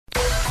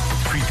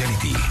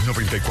Fidelity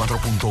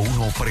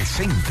 94.1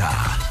 presenta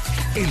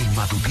El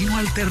Matutino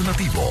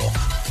Alternativo.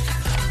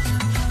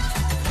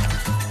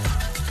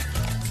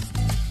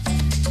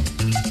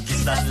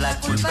 Quizás la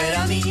culpa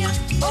era mía,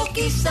 o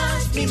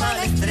quizás mi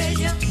mala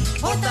estrella,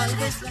 o tal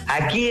vez...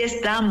 Aquí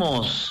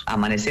estamos,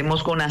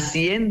 amanecemos con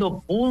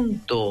Haciendo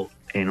Punto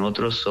en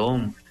otro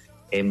son,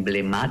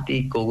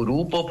 emblemático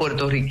grupo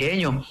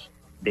puertorriqueño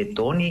de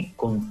Tony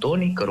con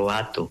Tony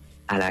Croato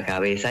a la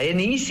cabeza.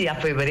 Inicia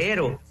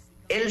febrero,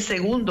 el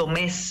segundo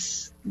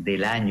mes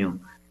del año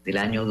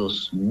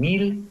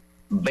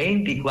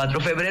 2024.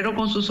 Febrero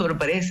con su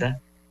sorpresa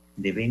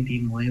de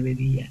 29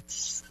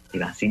 días.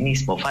 Así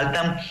mismo,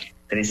 faltan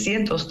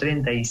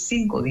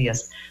 335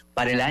 días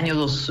para el año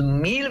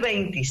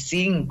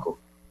 2025.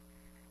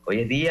 Hoy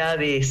es día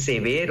de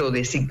Severo,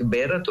 de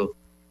Sigberto,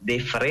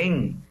 de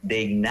Fren,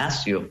 de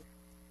Ignacio.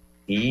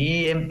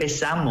 Y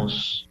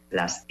empezamos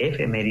las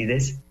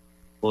efemérides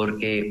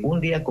porque un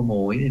día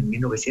como hoy, en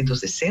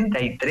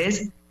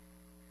 1963,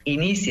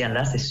 inician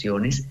las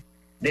sesiones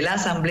de la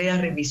Asamblea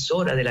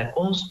Revisora de la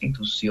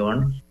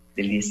Constitución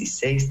del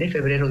 16 de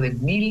febrero de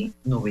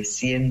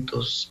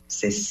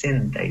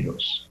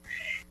 1962.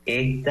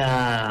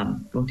 Esta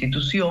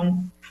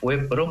Constitución fue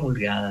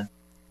promulgada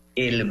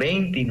el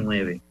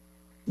 29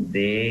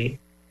 de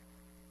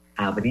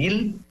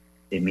abril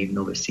de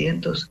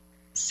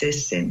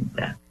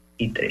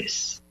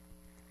 1963.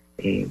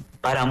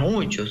 Para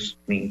muchos,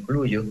 me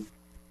incluyo,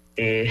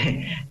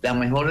 la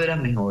mejor de las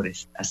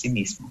mejores,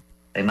 asimismo.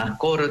 Además,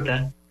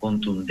 corta,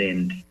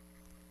 contundente.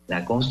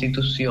 La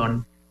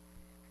Constitución,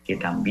 que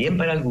también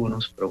para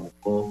algunos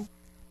provocó,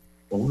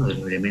 o uno de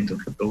los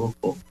elementos que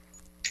provocó,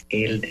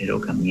 el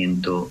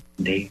derrocamiento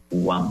de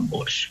Juan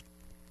Bosch.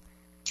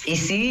 Y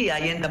sí,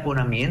 hay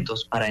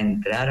entaponamientos para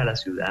entrar a la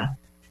ciudad.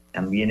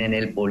 También en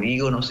el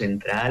polígono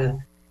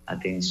central,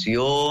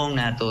 atención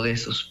a todos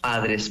esos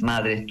padres,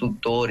 madres,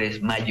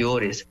 tutores,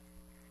 mayores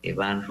que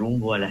van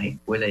rumbo a las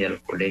escuelas y a los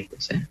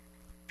colegios.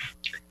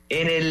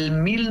 En el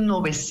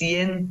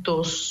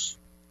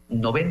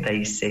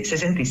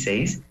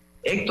 1966,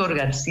 Héctor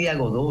García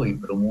Godoy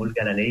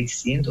promulga la Ley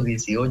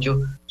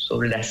 118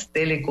 sobre las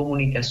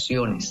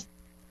telecomunicaciones,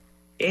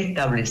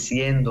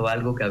 estableciendo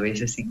algo que a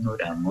veces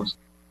ignoramos,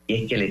 y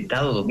es que el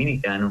Estado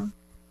Dominicano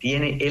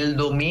tiene el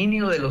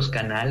dominio de los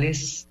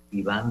canales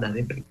y bandas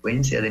de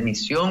frecuencia de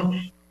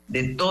emisión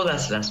de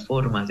todas las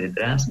formas de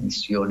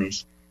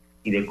transmisiones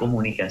y de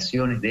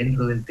comunicaciones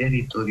dentro del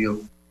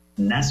territorio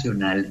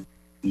nacional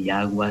y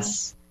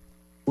aguas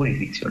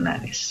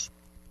jurisdiccionales.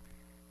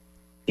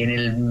 En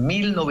el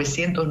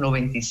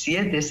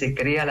 1997 se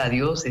crea la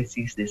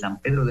diócesis de San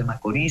Pedro de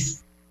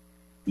Macorís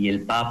y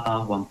el Papa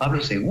Juan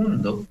Pablo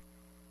II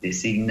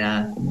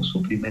designa como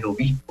su primer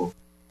obispo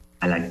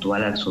al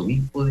actual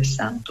arzobispo de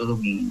Santo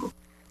Domingo.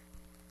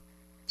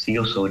 Sí,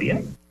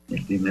 Osoria,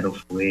 el primero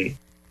fue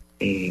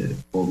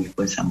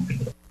obispo de San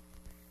Pedro.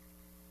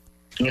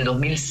 En el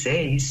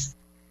 2006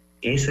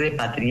 es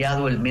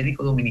repatriado el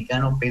médico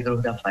dominicano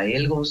Pedro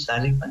Rafael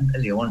González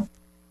Pantaleón,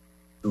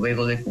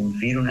 luego de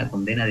cumplir una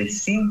condena de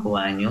 5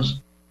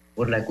 años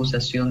por la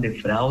acusación de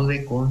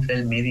fraude contra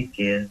el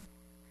Medicare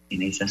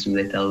en esa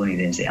ciudad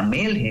estadounidense. A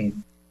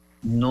Melgen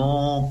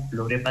no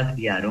lo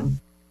repatriaron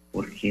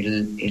porque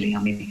él es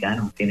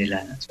americano, tiene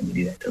la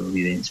nacionalidad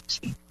estadounidense.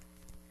 Sí.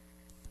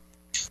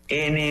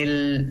 En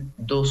el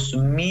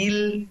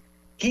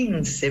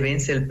 2015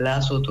 vence el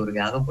plazo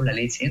otorgado por la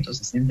Ley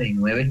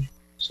 169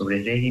 sobre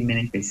el régimen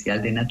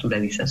especial de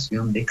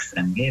naturalización de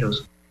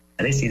extranjeros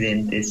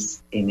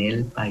residentes en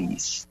el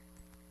país.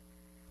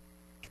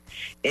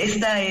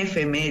 Esta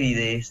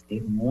efeméride es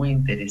muy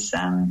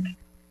interesante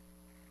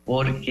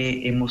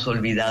porque hemos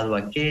olvidado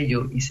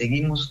aquello y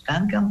seguimos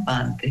tan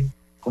campantes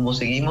como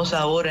seguimos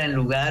ahora, en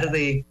lugar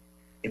de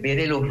ver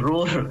el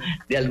horror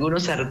de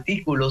algunos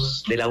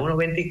artículos de la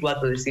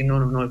 124, decir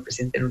no, el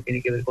presidente no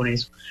tiene que ver con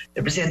eso.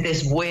 El presidente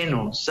es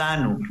bueno,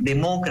 sano,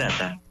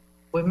 demócrata.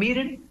 Pues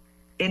miren,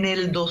 en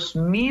el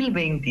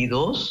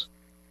 2022,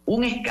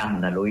 un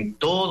escándalo y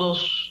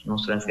todos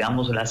nos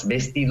rasgamos las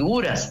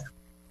vestiduras.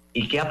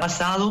 ¿Y qué ha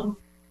pasado?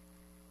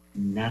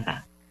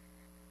 Nada.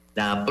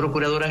 La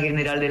Procuradora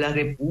General de la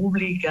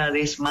República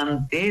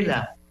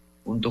desmantela,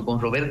 junto con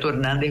Roberto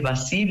Hernández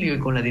Basilio y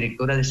con la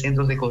directora de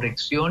Centros de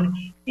Corrección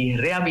y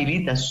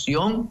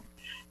Rehabilitación,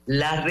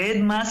 la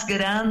red más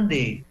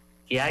grande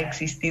que ha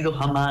existido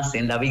jamás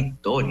en La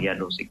Victoria.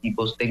 Los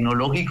equipos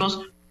tecnológicos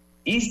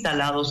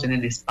instalados en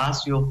el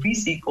espacio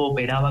físico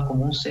operaba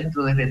como un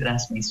centro de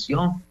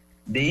retransmisión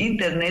de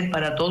Internet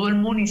para todo el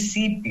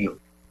municipio.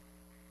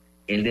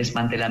 El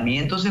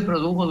desmantelamiento se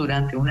produjo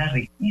durante una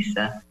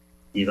requisa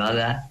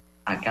llevada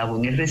a cabo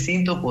en el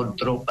recinto por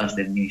tropas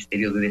del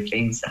Ministerio de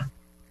Defensa.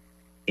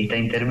 Esta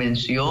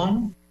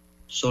intervención,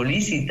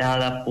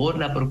 solicitada por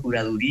la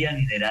Procuraduría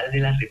General de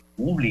la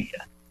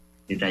República,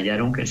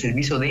 detallaron que el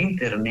servicio de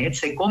Internet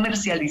se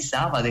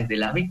comercializaba desde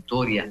La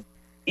Victoria.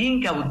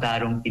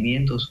 Incautaron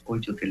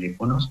 508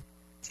 teléfonos,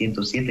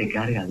 107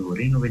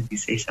 cargadores,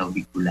 96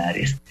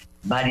 auriculares,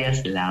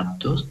 varias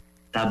laptops,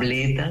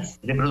 tabletas,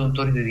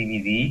 reproductores de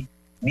DVD,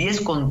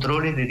 10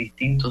 controles de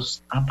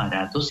distintos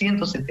aparatos,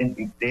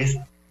 173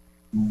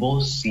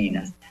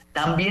 bocinas.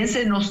 También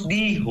se nos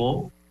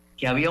dijo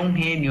que había un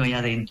genio ahí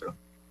adentro.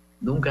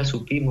 Nunca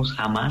supimos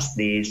jamás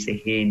de ese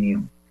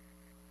genio.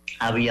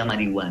 Había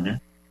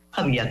marihuana,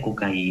 había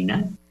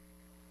cocaína,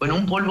 bueno,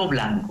 un polvo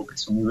blanco, que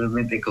son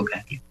obviamente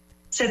cocaína,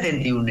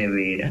 71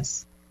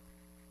 neveras,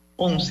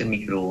 11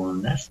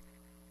 microondas,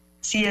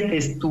 7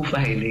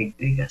 estufas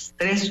eléctricas,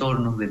 3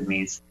 hornos de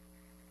mesa,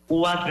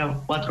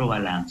 4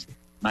 balances.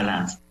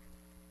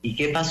 ¿Y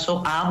qué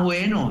pasó?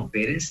 Bueno,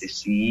 espérense,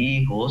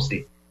 sí,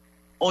 José.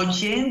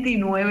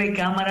 89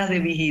 cámaras de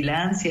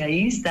vigilancia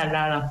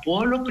instaladas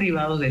por los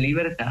privados de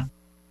libertad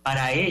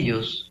para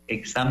ellos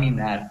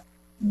examinar,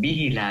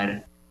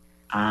 vigilar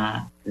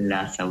a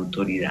las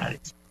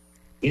autoridades.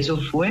 Eso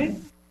fue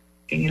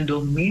en el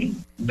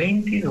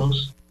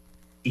 2022.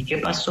 ¿Y qué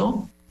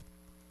pasó?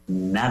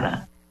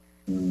 Nada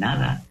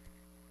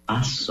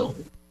pasó.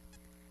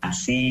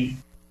 Así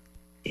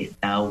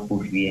está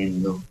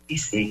ocurriendo y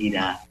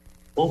seguirá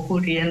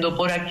ocurriendo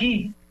por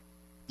aquí.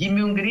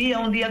 Jimmy Hungría,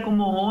 un día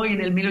como hoy,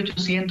 en el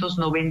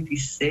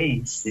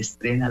 1896, se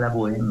estrena La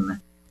Bohème,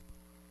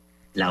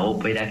 la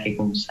ópera que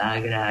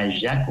consagra a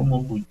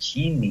Giacomo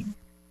Puccini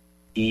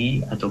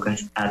y a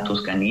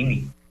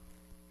Toscanini.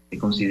 Se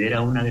considera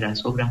una de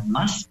las obras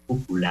más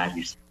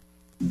populares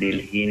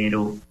del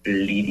género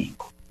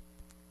lírico.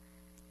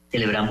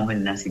 Celebramos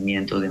el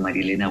nacimiento de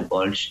Marilena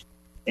Walsh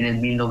en el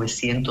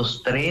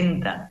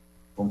 1930,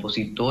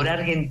 compositora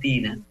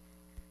argentina,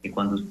 que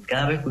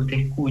cada vez que usted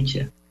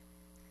escucha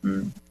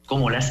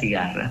como La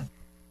Cigarra,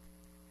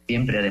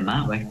 siempre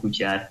además va a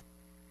escuchar,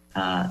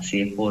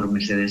 si es por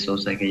Mercedes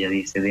Sosa, que ella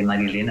dice, de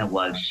Marilena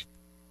Walsh,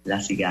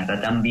 La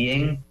Cigarra.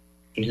 También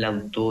es la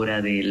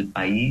autora del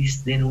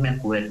País de no me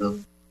acuerdo,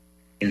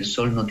 El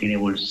sol no tiene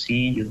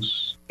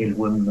bolsillos, El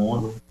buen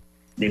modo,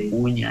 de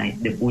puño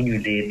y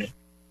letra.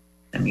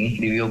 También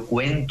escribió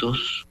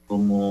cuentos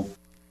como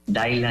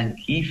Dylan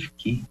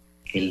Kifke,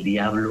 El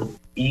diablo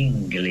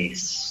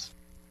inglés.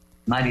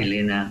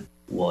 Marilena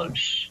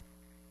Walsh.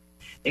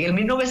 En el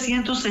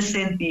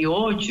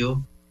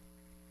 1968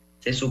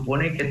 se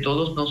supone que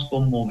todos nos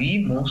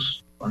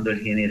conmovimos cuando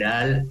el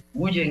general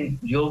Nguyen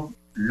Yo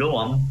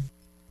Loam,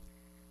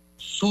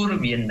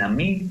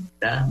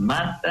 survietnamita,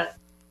 mata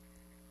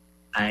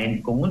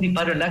con un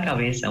disparo en la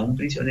cabeza a un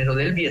prisionero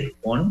del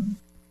Vietcong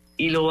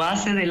y lo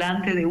hace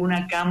delante de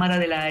una cámara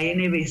de la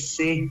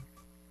NBC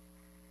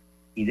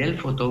y del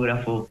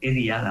fotógrafo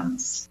Eddie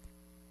Adams.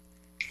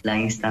 La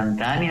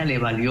instantánea le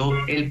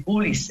valió el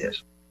Pulitzer.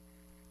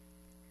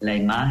 La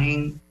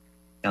imagen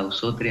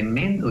causó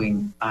tremendo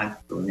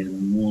impacto en el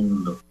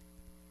mundo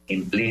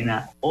en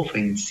plena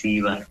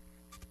ofensiva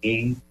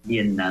en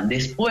Vietnam.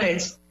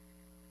 Después,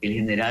 el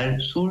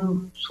general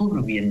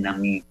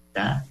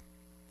survietnamita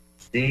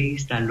se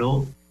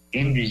instaló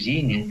en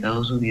Virginia,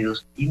 Estados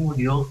Unidos, y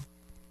murió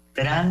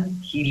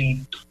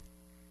tranquilito.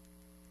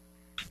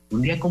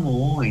 Un día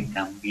como hoy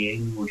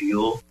también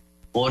murió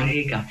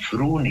Jorge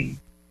Cafrune,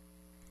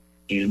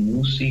 el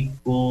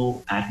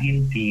músico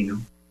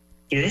argentino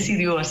que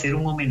decidió hacer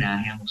un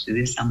homenaje a José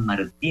de San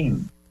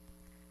Martín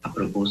a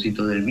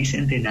propósito del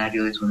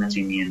bicentenario de su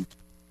nacimiento,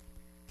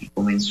 y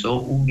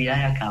comenzó un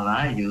viaje a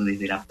caballo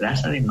desde la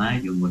Plaza de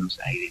Mayo en Buenos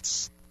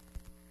Aires.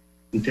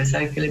 ¿Y usted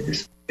sabe qué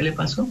le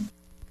pasó?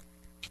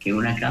 Que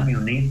una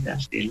camioneta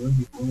se lo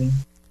llevó.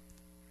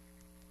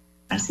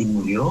 Así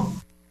murió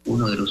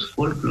uno de los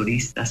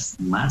folcloristas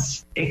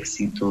más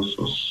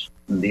exitosos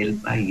del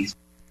país,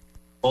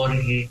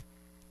 Jorge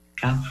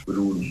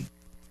Cafrune.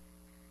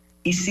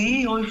 Y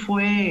sí, hoy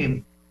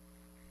fue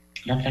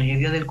la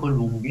tragedia del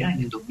Columbia en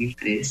el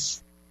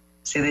 2003.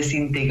 Se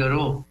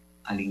desintegró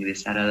al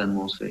ingresar a la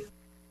atmósfera.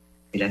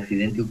 El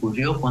accidente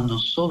ocurrió cuando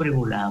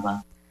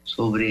sobrevolaba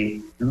sobre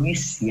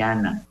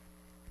Luisiana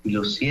y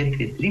los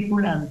 7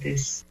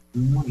 tripulantes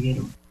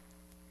murieron.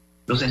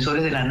 Los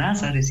sensores de la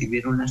NASA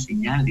recibieron las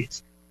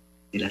señales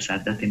de las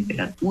altas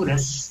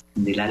temperaturas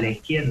del ala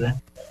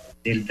izquierda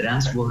del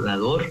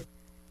transbordador,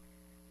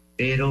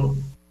 pero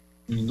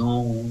no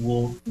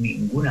hubo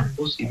ninguna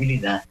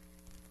posibilidad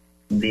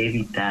de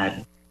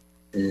evitar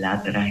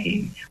la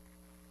tragedia.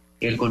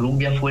 El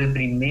Columbia fue el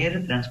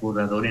primer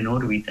transbordador en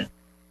órbita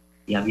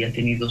y había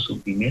tenido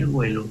su primer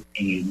vuelo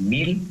en el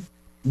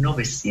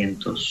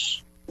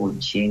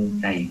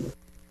 1981.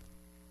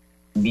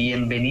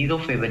 Bienvenido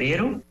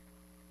febrero,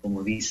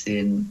 como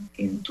dicen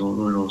en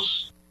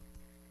todos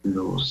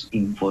los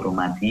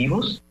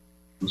informativos.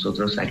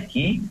 Nosotros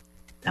aquí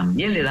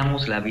también le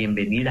damos la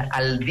bienvenida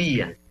al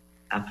día,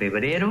 a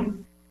febrero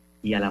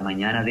y a la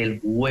mañana del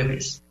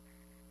jueves.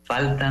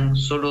 Faltan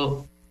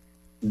solo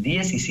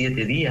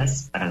 17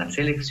 días para las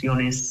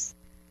elecciones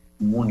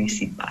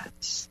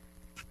municipales.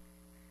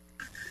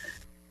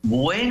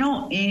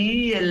 Bueno,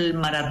 y el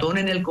maratón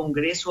en el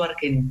Congreso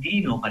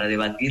argentino para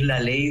debatir la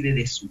ley de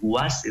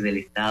desguace del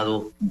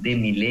estado de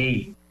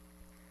Milei.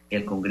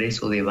 El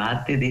Congreso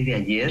debate desde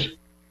ayer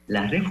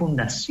la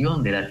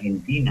refundación de la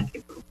Argentina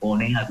que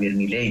propone Javier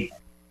Milei.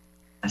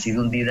 Ha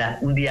sido un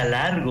día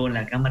largo en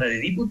la Cámara de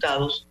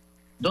Diputados,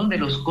 donde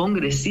los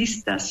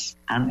congresistas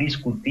han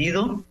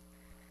discutido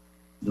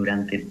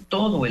durante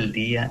todo el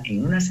día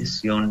en una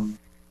sesión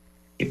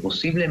que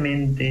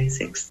posiblemente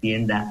se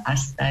extienda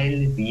hasta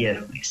el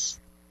viernes,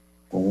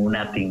 con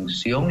una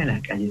tensión en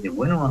las calles de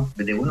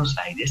Buenos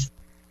Aires,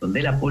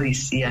 donde la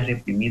policía ha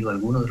reprimido a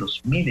algunos de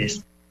los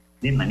miles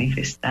de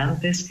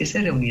manifestantes que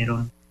se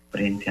reunieron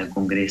frente al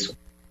Congreso.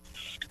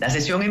 La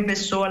sesión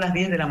empezó a las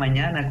 10 de la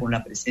mañana con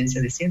la presencia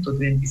de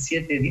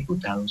 137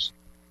 diputados,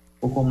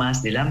 poco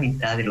más de la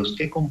mitad de los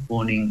que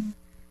componen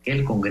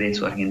el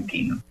Congreso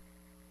argentino.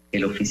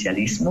 El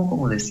oficialismo,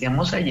 como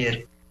decíamos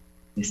ayer,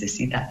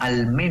 necesita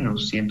al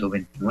menos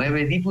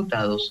 129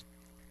 diputados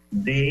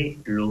de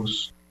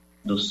los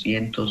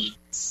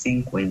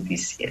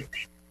 257.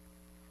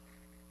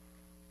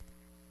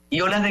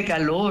 Y olas de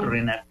calor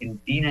en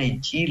Argentina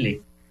y Chile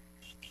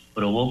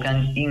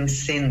provocan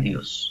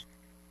incendios.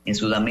 En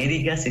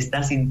Sudamérica se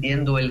está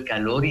sintiendo el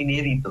calor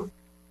inédito.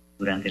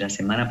 Durante la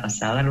semana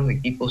pasada, los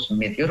equipos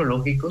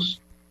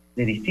meteorológicos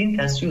de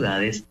distintas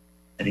ciudades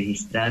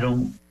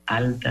registraron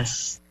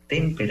altas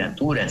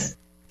temperaturas.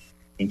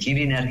 En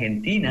Chile y en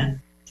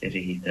Argentina se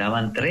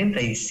registraban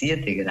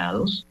 37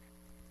 grados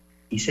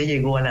y se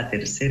llegó a la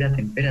tercera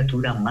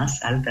temperatura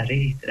más alta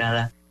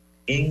registrada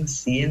en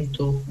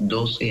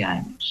 112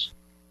 años.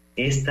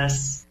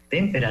 Estas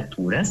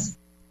temperaturas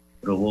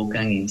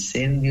provocan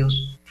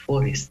incendios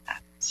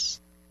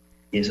forestales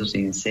y esos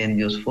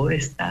incendios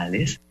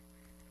forestales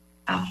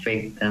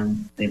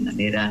afectan de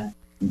manera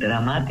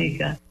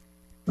dramática,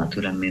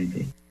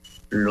 naturalmente,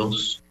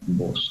 los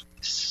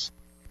bosques.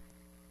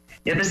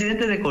 Y el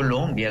presidente de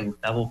Colombia,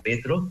 Gustavo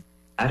Petro,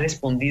 ha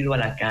respondido a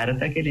la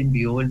carta que le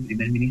envió el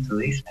primer ministro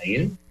de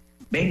Israel,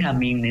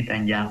 Benjamín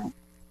Netanyahu,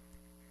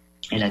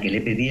 en la que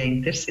le pedía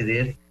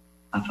interceder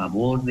a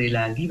favor de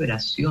la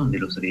liberación de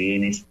los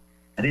rehenes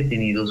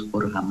detenidos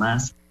por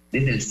Hamás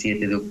desde el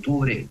 7 de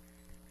octubre.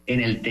 En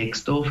el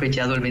texto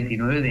fechado el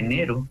 29 de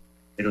enero,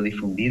 pero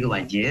difundido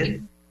ayer,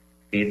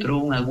 Petro,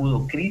 un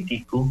agudo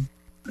crítico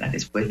a la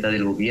respuesta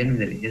del gobierno y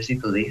del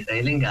ejército de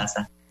Israel en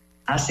Gaza,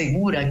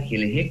 asegura que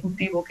el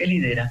ejecutivo que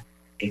lidera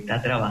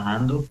está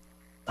trabajando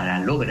para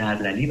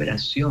lograr la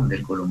liberación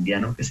del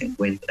colombiano que se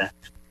encuentra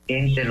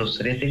entre los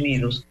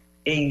retenidos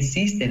e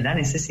insiste en la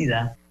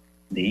necesidad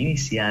de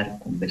iniciar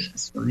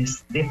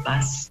conversaciones de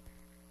paz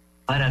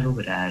para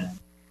lograr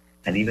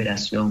la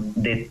liberación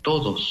de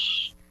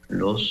todos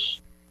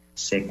los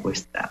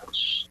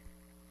secuestrados.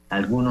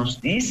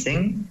 Algunos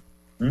dicen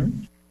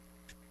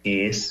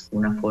que es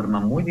una forma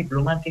muy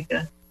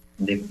diplomática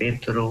de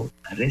Petro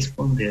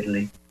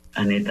responderle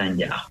a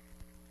Netanyahu.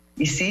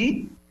 Y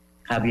sí,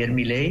 Javier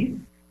Milei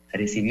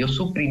recibió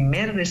su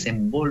primer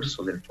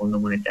desembolso del Fondo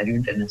Monetario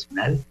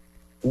Internacional,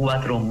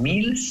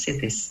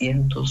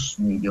 4.700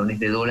 millones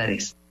de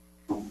dólares.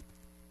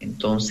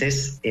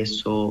 Entonces,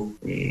 eso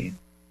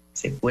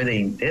se puede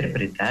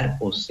interpretar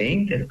o se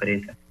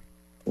interpreta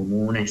como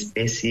una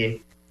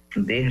especie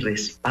de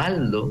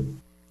respaldo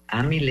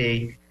a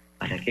Milei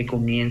para que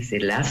comience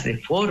las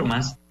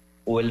reformas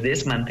o el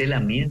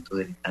desmantelamiento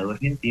del Estado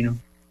argentino.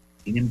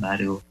 Sin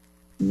embargo,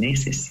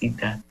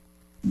 necesita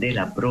de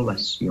la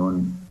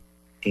aprobación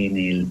en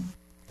el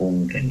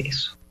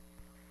Congreso.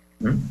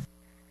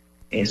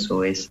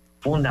 Eso es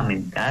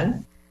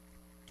fundamental.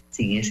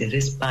 Sin ese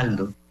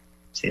respaldo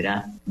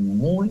será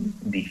muy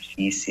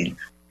difícil,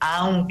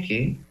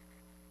 aunque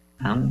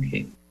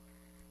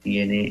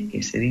tiene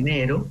ese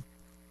dinero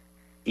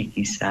y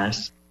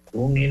quizás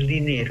con el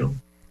dinero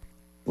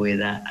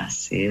pueda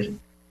hacer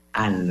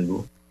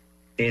algo,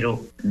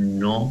 pero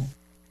no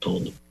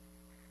todo.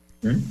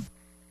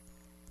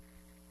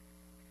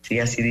 Sí,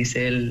 así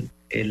dice el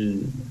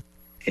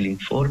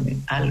informe,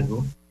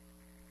 algo,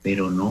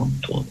 pero no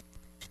todo.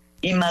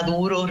 Y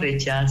Maduro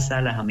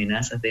rechaza las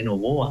amenazas de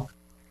Noboa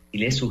y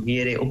le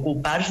sugiere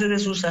ocuparse de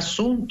sus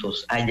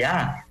asuntos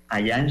allá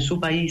en su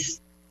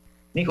país.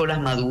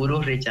 Nicolás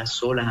Maduro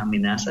rechazó las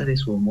amenazas de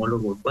su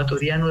homólogo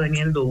ecuatoriano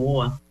Daniel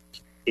Noboa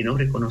de no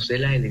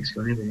reconocer las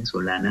elecciones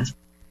venezolanas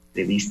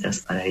previstas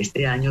para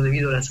este año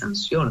debido a la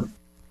sanción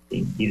que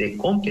impide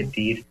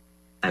competir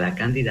a la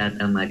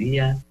candidata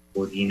María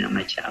Corina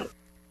Machado.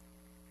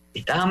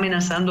 Estás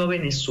amenazando a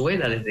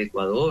Venezuela desde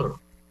Ecuador.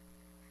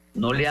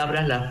 No le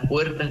abras las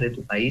puertas de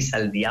tu país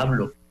al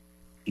diablo.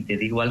 Y te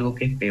digo algo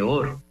que es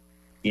peor.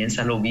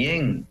 Piénsalo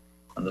bien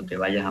cuando te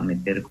vayas a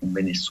meter con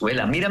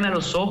Venezuela. Mírame a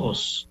los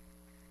ojos.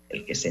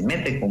 El que se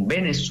mete con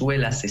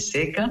Venezuela se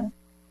seca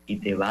y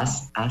te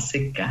vas a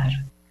secar.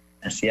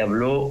 Así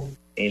habló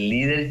el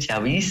líder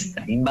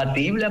chavista,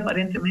 imbatible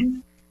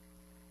aparentemente.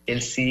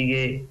 Él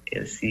sigue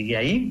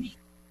ahí.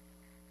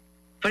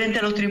 Frente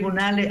a los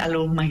tribunales, a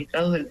los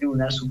magistrados del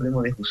Tribunal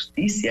Supremo de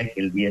Justicia,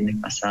 que el viernes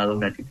pasado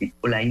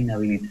ratificó la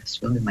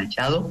inhabilitación de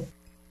Machado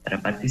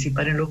para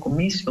participar en los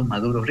comicios,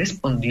 Maduro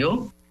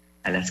respondió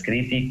a las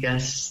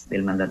críticas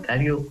del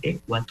mandatario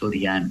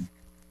ecuatoriano.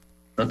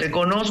 No te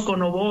conozco,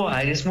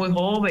 Noboa, eres muy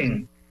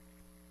joven.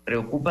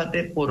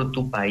 Preocúpate por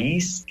tu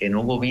país que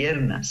no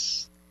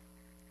gobiernas.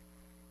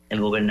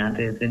 El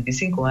gobernante de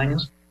 35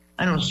 años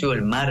anunció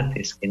el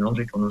martes que no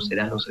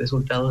reconocerá los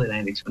resultados de las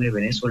elecciones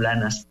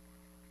venezolanas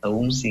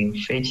aún sin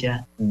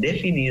fecha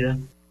definida,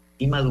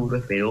 y Maduro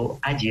esperó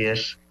ayer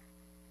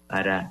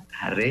para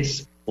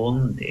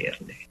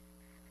responderle.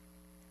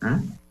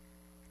 ¿Ah?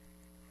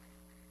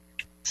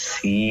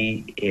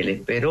 Sí, él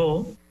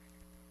esperó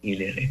y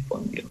le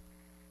respondió.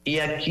 Y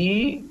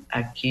aquí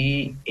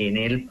en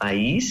el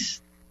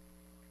país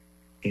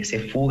se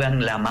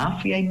fugan la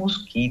mafia y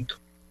Mosquito.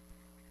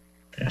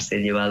 Tras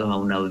ser llevados a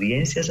una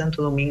audiencia a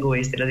Santo Domingo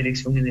Este, la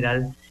Dirección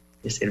General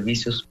de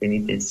Servicios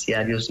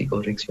Penitenciarios y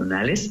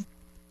Correccionales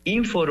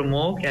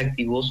informó que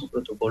activó su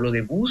protocolo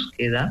de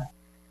búsqueda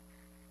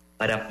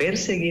para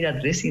perseguir a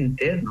 3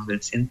 internos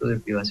del Centro de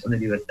Privación de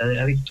Libertad de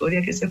la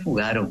Victoria que se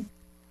fugaron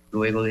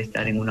luego de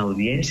estar en una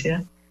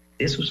audiencia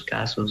de sus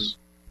casos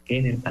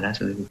en el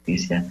Palacio de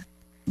Justicia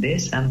de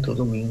Santo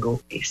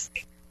Domingo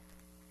Este.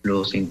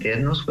 Los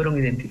internos fueron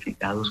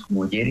identificados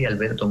como Jerry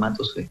Alberto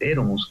Matos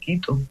Ferrero,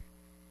 Mosquito,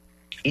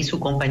 y su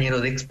compañero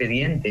de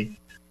expediente,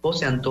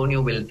 José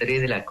Antonio Beltré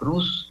de la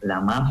Cruz,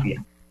 la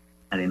Mafia,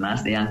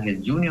 además de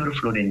Ángel Junior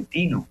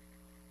Florentino,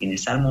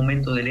 quienes al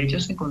momento del hecho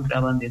se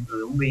encontraban dentro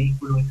de un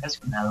vehículo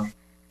estacionado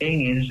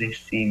en el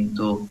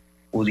recinto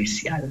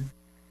judicial.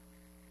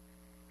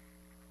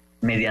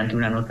 Mediante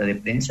una nota de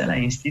prensa, la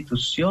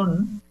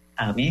institución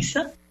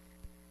avisa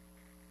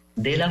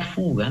de la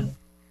fuga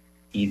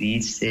y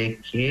dice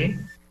que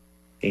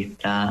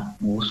está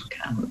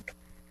buscando.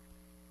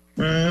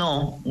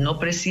 No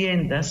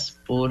presientas,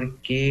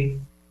 porque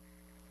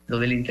lo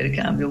del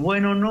intercambio,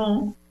 bueno,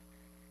 no,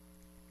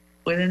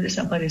 pueden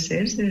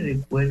desaparecerse.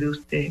 Recuerde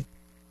usted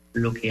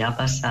lo que ha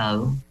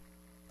pasado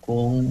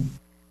con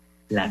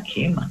la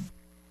quema.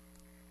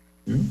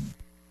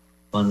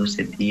 Cuando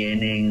se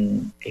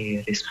tienen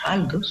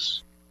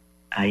respaldos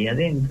ahí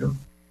adentro,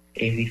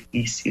 es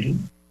difícil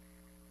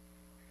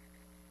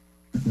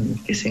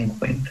que se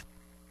encuentren.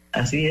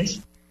 Así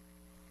es.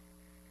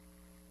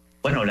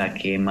 Bueno, la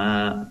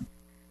quema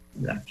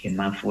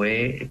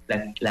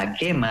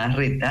ha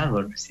retado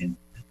al presidente.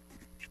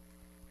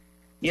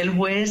 Y el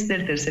juez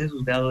del tercer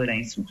juzgado de la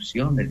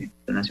instrucción del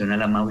Distrito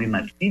Nacional, Amaury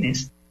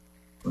Martínez,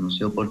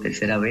 conoció por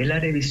tercera vez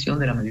la revisión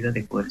de la medida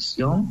de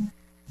coerción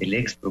del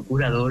ex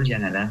procurador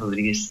Jean Alain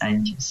Rodríguez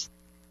Sánchez,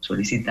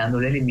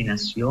 solicitando la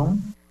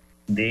eliminación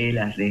del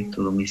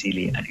arresto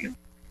domiciliario.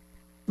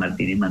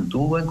 Martínez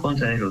mantuvo en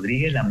contra de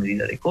Rodríguez la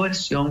medida de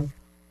coerción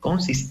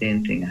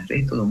consistente en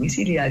arresto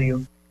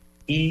domiciliario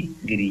y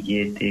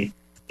grillete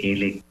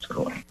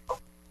electrónico.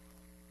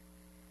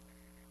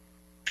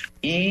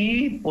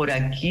 Y por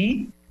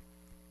aquí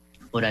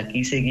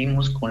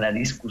seguimos con la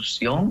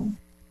discusión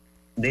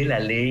de la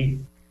ley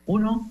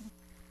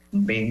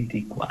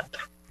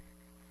 124.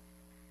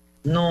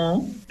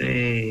 No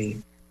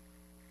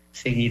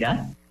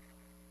seguirá.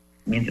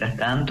 Mientras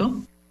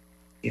tanto,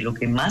 lo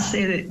que más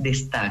se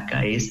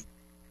destaca es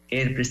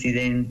que el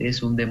presidente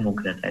es un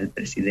demócrata. El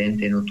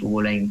presidente no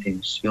tuvo la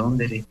intención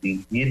de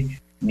restringir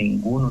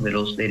ninguno de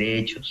los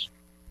derechos.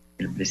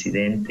 El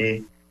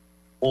presidente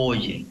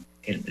oye,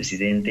 el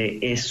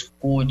presidente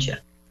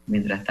escucha.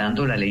 Mientras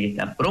tanto, la ley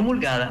está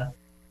promulgada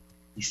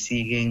y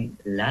siguen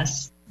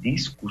las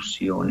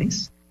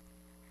discusiones,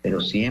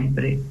 pero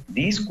siempre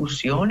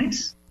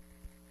discusiones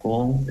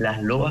con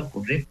las loas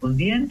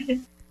correspondientes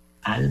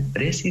al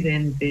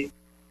presidente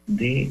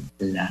de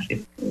la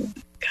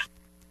República.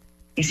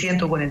 Y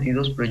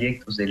 142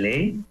 proyectos de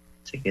ley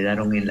se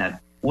quedaron en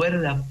la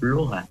cuerda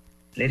floja,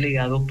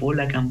 relegados por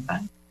la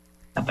campaña.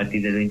 A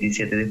partir del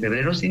 27 de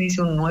febrero se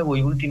inicia un nuevo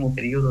y último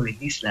periodo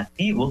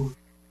legislativo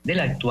del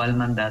actual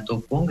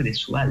mandato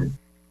congresual,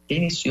 que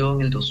inició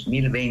en el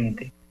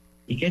 2020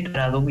 y que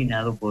estará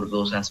dominado por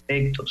 2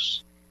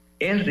 aspectos: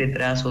 el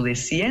retraso de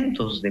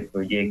cientos de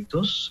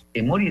proyectos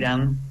que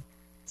morirán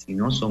si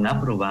no son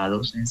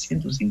aprobados en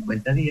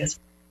 150 días,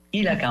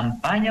 y la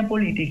campaña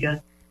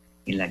política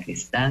en la que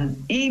están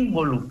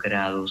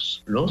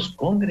involucrados los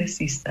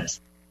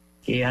congresistas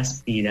que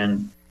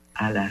aspiran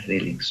a la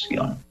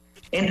reelección.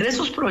 Entre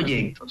esos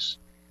proyectos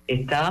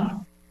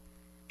está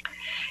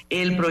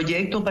el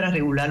proyecto para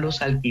regular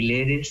los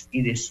alquileres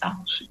y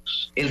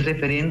desahucios, el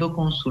referendo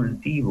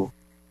consultivo,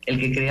 el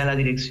que crea la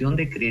Dirección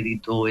de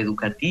Crédito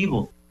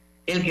Educativo,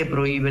 el que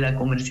prohíbe la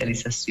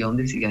comercialización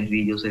de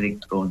cigarrillos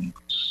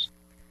electrónicos.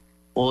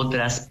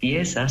 Otras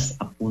piezas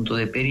a punto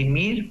de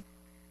perimir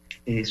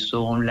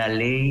son la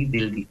ley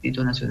del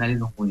Distrito Nacional y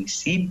los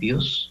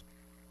municipios,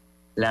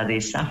 la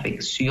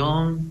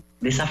desafectación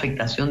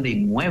de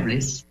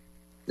inmuebles,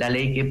 la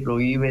ley que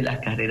prohíbe las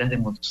carreras de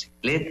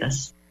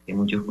motocicletas, que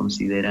muchos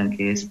consideran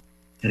que es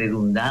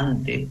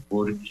redundante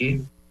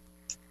porque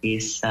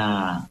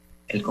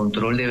el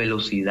control de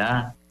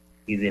velocidad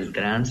y del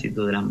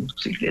tránsito de las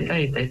motocicletas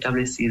está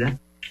establecida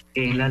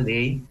en la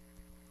ley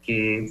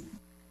que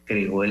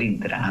creó el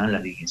Intran, la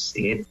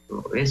DGC,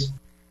 todo eso,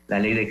 la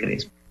ley de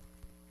Crespo.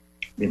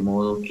 De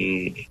modo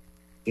que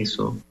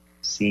eso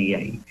sigue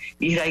ahí.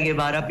 Israel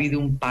Guevara pide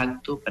un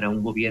pacto para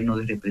un gobierno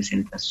de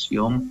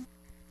representación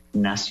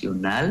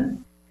nacional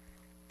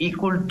y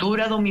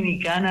cultura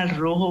dominicana al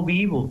rojo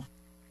vivo.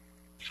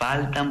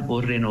 faltan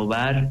por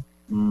renovar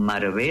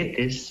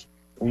marbetes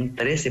un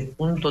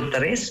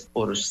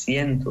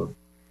 13.3%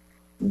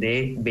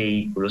 de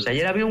vehículos.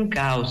 Ayer había un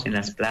caos en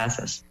las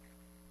plazas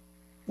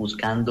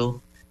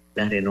buscando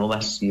la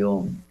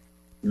renovación.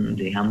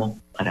 Dejamos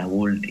para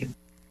último.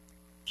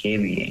 Qué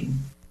bien.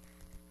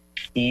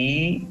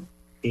 Y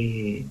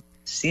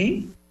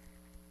sí,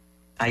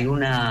 hay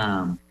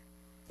una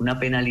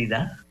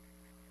penalidad.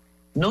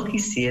 No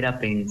quisiera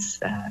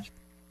pensar,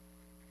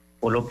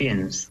 o lo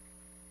pienso,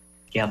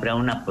 que habrá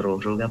una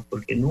prórroga,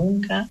 porque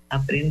nunca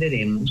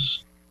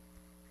aprenderemos.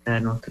 O sea,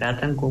 nos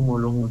tratan como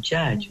los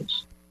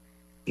muchachos,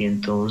 y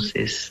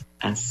entonces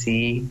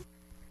así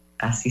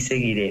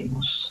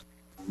seguiremos.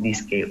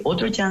 Dice que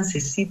otro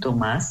chancecito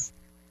más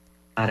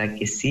para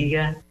que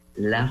siga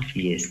la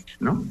fiesta,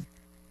 ¿no?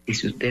 Y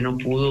si usted no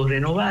pudo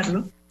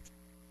renovarlo,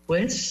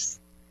 pues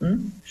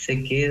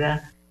se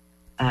queda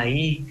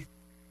ahí.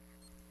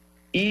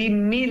 Y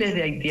miles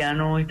de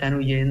haitianos están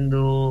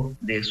huyendo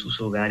de sus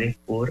hogares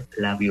por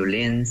la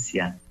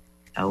violencia,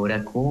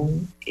 ahora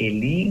con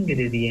el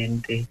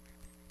ingrediente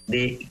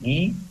de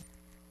Guy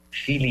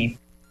Philippe,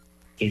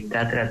 que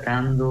está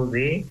tratando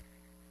de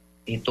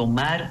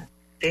tomar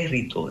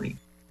territorio.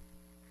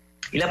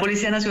 Y la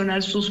Policía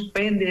Nacional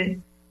suspende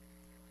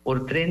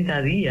por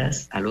 30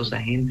 días a los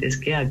agentes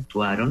que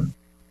actuaron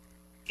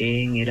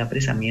en el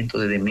apresamiento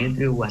de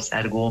Demetrio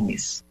Guasar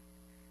Gómez.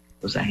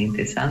 Los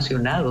agentes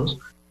sancionados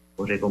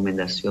por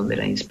recomendación de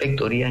la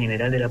Inspectoría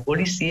General de la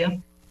Policía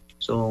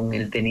son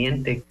el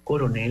teniente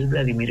coronel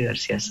Vladimir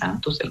García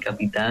Santos, el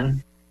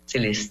capitán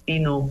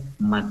Celestino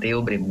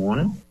Mateo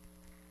Bremón,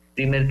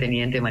 primer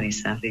teniente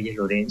Marizán Reyes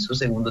Lorenzo,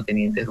 segundo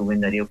teniente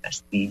Rubén Darío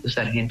Castillo,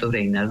 sargento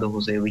Reinaldo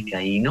José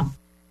Vizcaíno,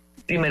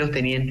 primeros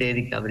teniente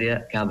Eddie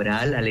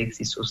Cabral,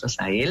 Alexis Sosa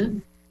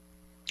Sael.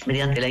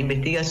 Mediante la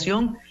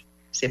investigación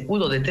se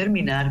pudo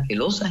determinar que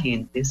los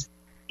agentes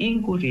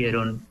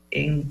incurrieron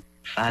en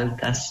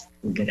faltas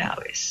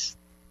graves.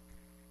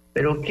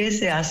 Pero ¿qué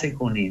se hace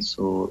con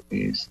eso?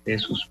 Se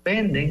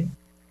suspenden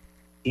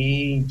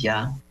y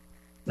ya,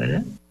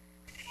 ¿verdad?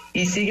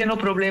 Y siguen los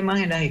problemas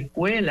en las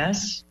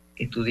escuelas.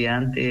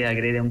 Estudiante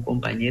agrede a un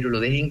compañero, lo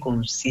deja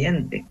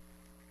inconsciente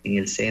en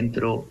el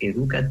centro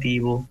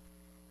educativo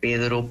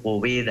Pedro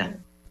Poveda.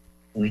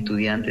 Un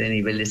estudiante de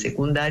nivel de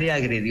secundaria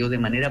agredió de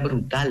manera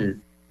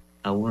brutal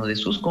a uno de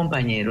sus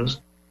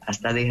compañeros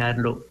hasta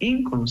dejarlo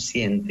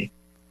inconsciente,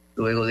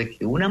 luego de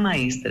que una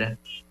maestra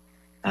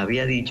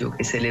había dicho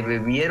que se le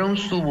bebieron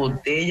su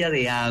botella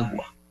de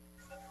agua,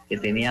 que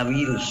tenía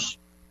virus.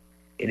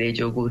 El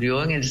hecho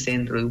ocurrió en el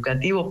centro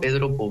educativo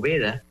Pedro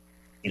Poveda,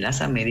 en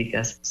las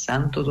Américas,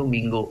 Santo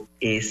Domingo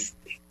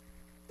Este.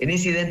 El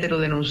incidente lo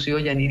denunció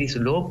Yaniris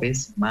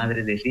López,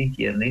 madre de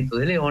Ricky Ernesto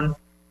de León,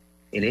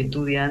 el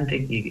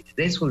estudiante que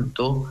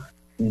resultó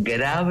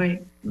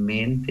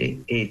gravemente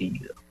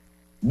herido.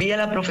 Vi a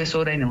la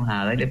profesora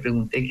enojada y le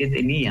pregunté qué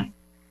tenía.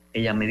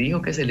 Ella me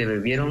dijo que se le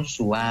bebieron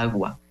su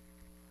agua,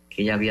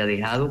 que ella había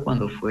dejado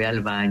cuando fue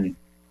al baño,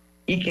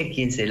 y que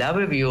quien se la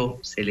bebió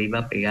se le iba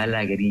a pegar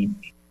la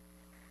gripe.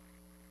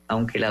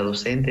 Aunque la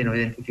docente no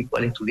identificó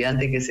al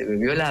estudiante que se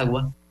bebió el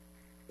agua,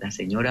 la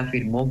señora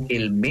afirmó que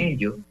el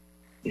mello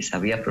les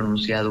había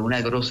pronunciado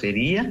una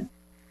grosería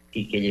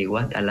y que llegó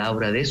hasta la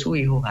aura de su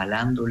hijo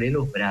jalándole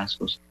los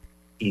brazos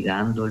y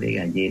dándole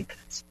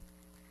galletas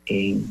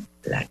en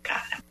la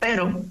cara.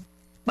 Pero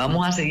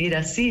vamos a seguir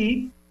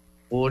así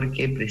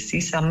porque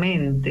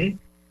precisamente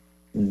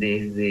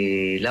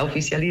desde la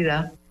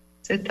oficialidad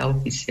se está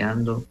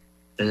oficiando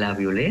la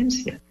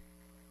violencia.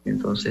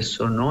 Entonces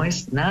eso no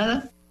es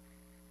nada.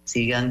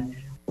 Sigan,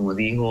 como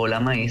dijo la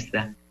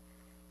maestra,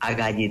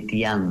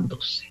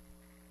 agalleteándose,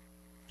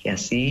 que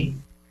así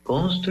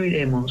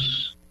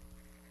construiremos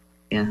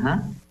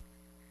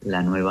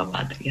la nueva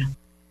patria.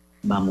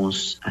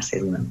 Vamos a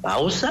hacer una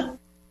pausa.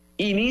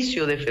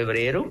 Inicio de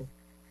febrero,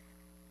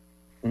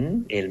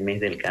 el mes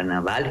del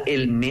carnaval,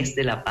 el mes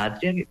de la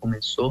patria, que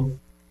comenzó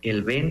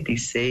el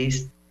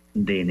 26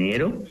 de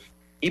enero,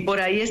 y por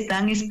ahí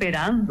están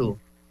esperando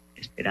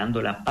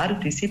la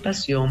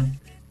participación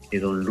de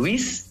don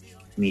Luis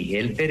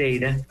Miguel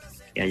Pereira,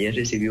 que ayer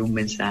recibió un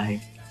mensaje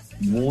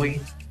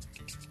muy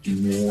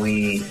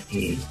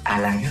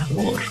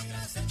halagador.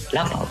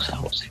 La pausa,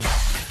 José.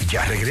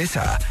 Ya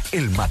regresa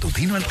el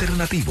matutino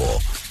alternativo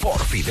por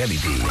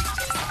Fidelity.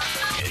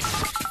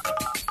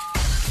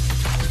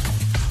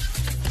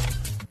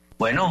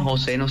 Bueno,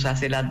 José nos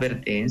hace la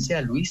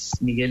advertencia, Luis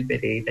Miguel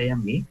Pereira y a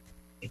mí.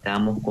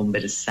 Estábamos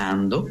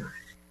conversando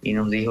y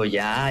nos dijo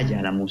ya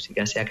la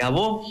música se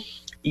acabó.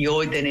 Y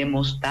hoy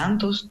tenemos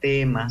tantos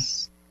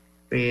temas,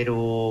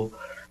 pero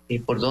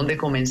 ¿por dónde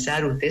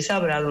comenzar? Usted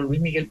sabrá, don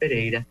Luis Miguel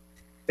Pereira,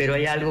 pero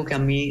hay algo que a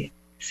mí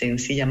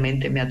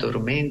sencillamente me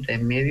atormenta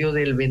en medio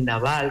del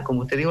vendaval,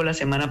 como usted dijo la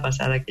semana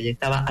pasada, que ya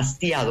estaba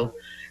hastiado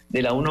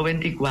de la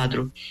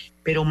 124,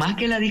 pero más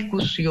que la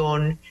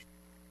discusión,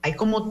 hay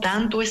como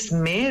tanto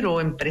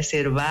esmero en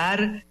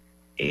preservar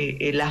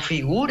la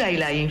figura y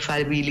la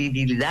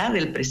infalibilidad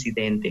del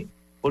presidente.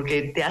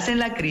 porque te hacen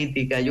la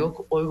crítica.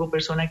 Yo oigo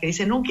personas que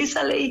dicen, no, que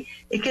esa ley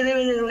es que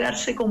debe de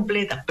darse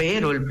completa,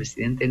 pero el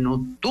presidente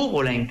no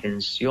tuvo la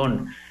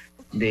intención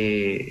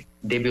de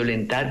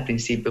violentar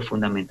principios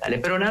fundamentales.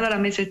 Pero nada, la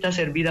mesa está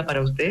servida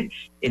para usted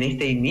en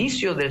este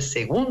inicio del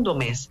segundo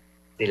mes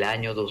del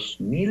año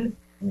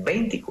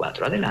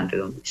 2024. Adelante,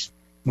 don Luis.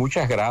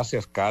 Muchas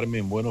gracias,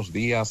 Carmen. Buenos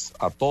días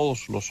a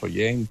todos los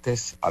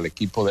oyentes, al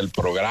equipo del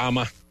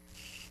programa.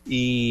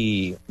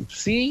 Y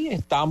sí,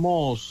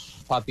 estamos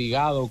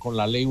fatigados con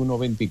la ley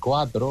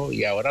 124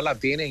 y ahora la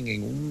tienen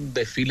en un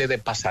desfile de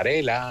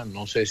pasarela.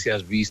 No sé si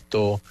has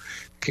visto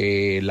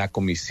que la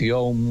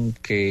comisión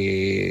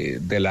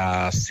de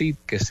la CID,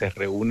 que se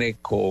reúne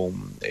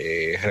con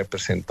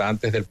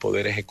representantes del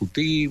Poder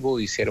Ejecutivo,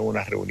 hicieron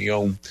una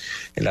reunión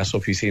en las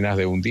oficinas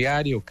de un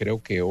diario.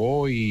 Creo que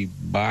hoy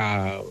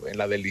va en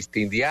la del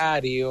Listín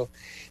Diario,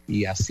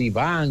 y así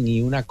van,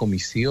 y una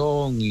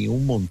comisión y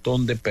un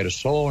montón de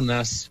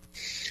personas.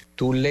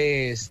 Tú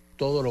lees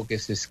todo lo que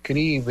se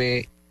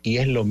escribe y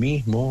es lo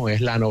mismo,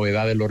 es la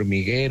novedad del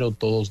hormiguero,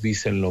 todos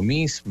dicen lo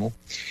mismo,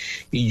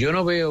 y yo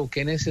no veo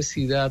qué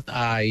necesidad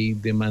hay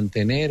de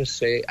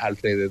mantenerse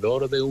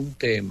alrededor de un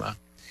tema,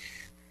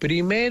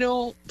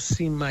 primero,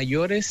 sin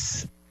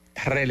mayores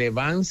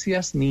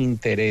relevancias ni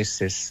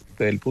intereses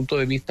desde el punto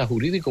de vista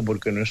jurídico,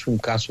 porque no es un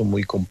caso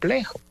muy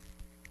complejo.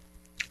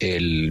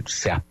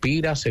 Se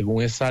aspira,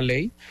 según esa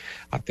ley,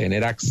 a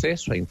tener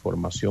acceso a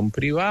información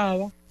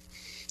privada.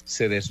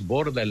 Se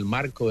desborda el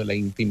marco de la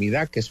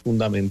intimidad, que es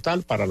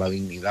fundamental para la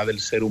dignidad del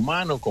ser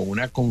humano, con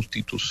una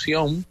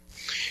constitución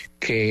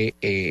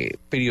que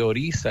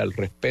prioriza el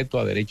respeto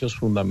a derechos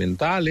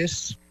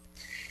fundamentales.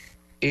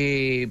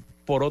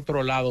 Por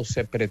otro lado,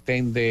 se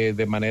pretende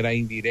de manera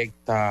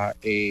indirecta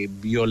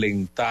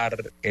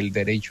violentar el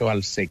derecho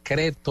al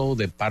secreto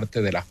de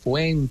parte de la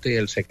fuente,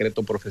 el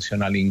secreto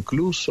profesional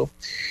incluso,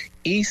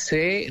 y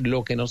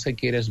lo que no se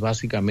quiere es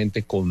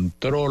básicamente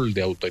control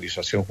de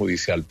autorización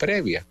judicial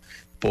previa,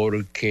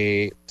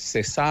 porque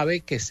se sabe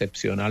que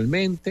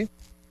excepcionalmente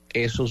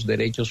esos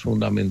derechos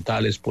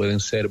fundamentales pueden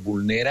ser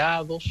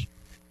vulnerados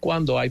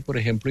cuando hay, por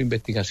ejemplo,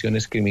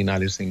 investigaciones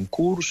criminales en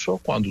curso,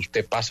 cuando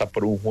usted pasa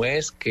por un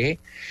juez que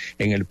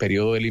en el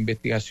periodo de la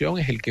investigación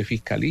es el que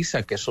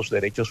fiscaliza que esos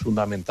derechos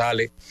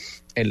fundamentales,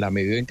 en la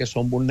medida en que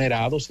son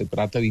vulnerados, se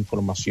trata de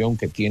información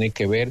que tiene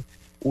que ver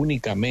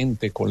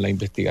únicamente con la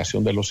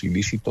investigación de los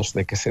ilícitos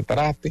de que se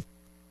trate.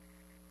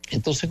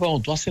 Entonces, cuando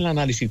tú haces el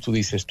análisis, tú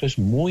dices, esto es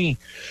muy,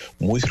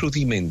 muy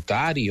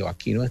rudimentario.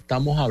 Aquí no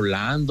estamos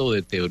hablando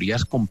de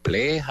teorías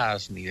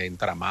complejas ni de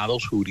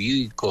entramados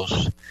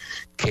jurídicos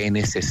que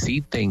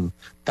necesiten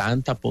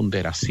tanta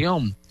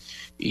ponderación.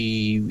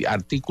 Y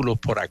artículos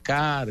por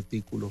acá,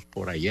 artículos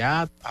por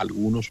allá,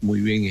 algunos muy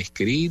bien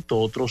escritos,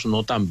 otros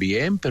no tan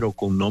bien, pero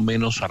con no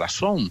menos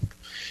razón.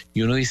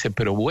 Y uno dice,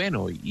 pero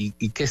bueno,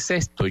 ¿y qué es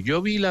esto?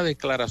 Yo vi las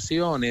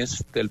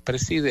declaraciones del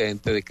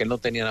presidente de que él no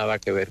tenía nada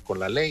que ver con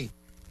la ley.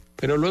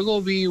 Pero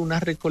luego vi una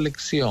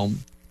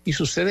recolección y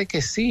sucede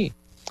que sí,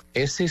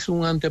 ese es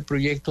un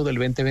anteproyecto del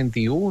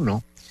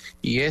 2021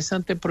 y ese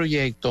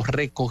anteproyecto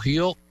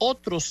recogió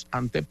otros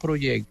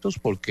anteproyectos,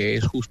 porque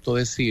es justo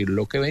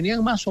decirlo, que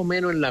venían más o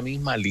menos en la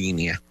misma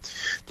línea.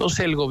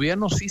 Entonces el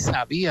gobierno sí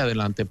sabía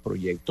del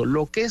anteproyecto.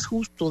 Lo que es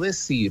justo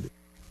decir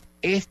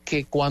es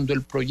que cuando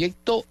el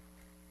proyecto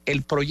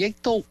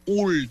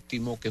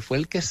último, que fue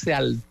el que se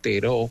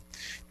alteró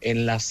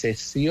en la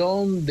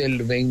sesión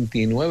del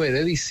 29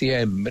 de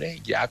diciembre,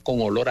 ya con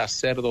olor a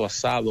cerdo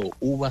asado,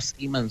 uvas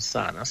y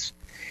manzanas,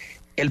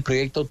 el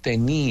proyecto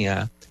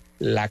tenía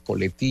la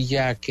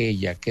coletilla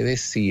aquella que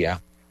decía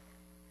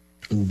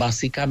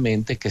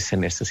básicamente que se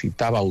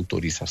necesitaba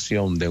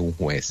autorización de un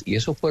juez, y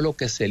eso fue lo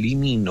que se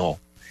eliminó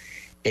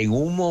en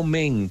un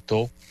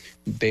momento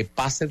de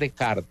pase de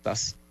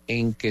cartas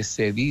en que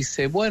se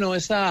dice, bueno,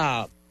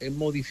 esa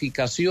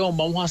modificación,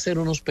 vamos a hacer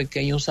unos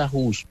pequeños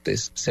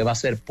ajustes, se va a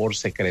hacer por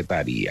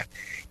secretaría.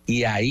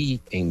 Y ahí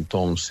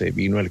entonces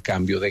vino el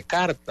cambio de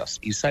cartas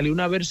y salió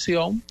una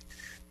versión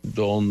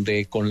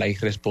donde, con la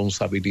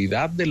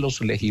irresponsabilidad de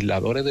los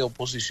legisladores de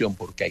oposición,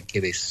 porque hay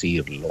que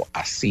decirlo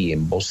así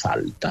en voz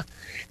alta,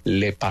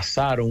 le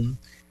pasaron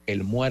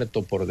el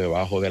muerto por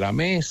debajo de la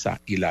mesa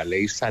y la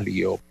ley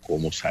salió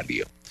como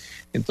salió.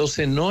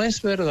 Entonces no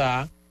es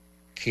verdad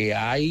que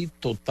hay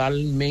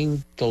total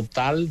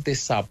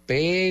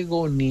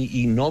desapego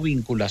y no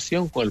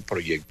vinculación con el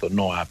proyecto.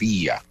 No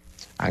había.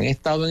 Han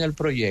estado en el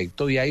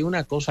proyecto y hay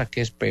una cosa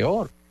que es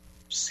peor.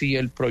 Si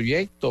el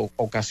proyecto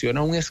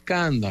ocasiona un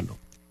escándalo,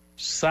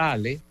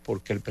 sale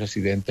porque el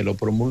presidente lo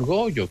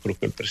promulgó. Yo creo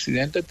que el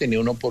presidente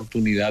tenía una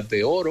oportunidad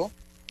de oro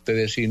de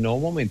decir, no,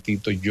 un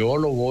momentito, yo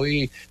lo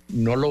voy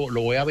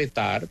a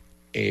vetar.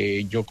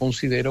 Yo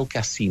considero que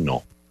así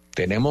no.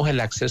 Tenemos el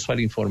acceso a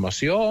la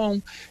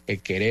información,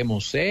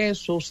 queremos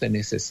eso, se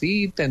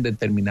necesita en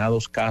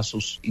determinados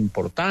casos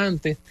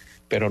importantes,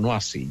 pero no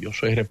así. Yo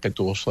soy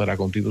respetuoso de la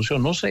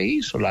Constitución, no se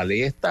hizo, la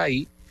ley está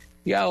ahí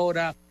y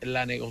ahora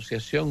la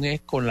negociación es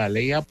con la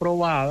ley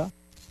aprobada,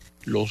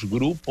 los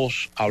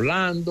grupos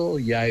hablando.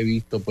 Ya he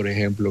visto, por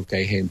ejemplo, que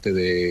hay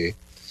gente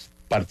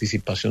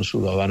participación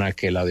ciudadana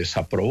que la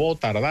desaprobó,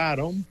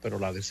 tardaron, pero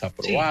la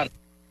desaprobaron.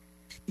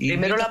 Sí.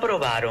 Primero la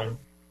aprobaron.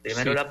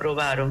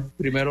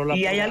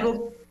 Y hay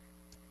algo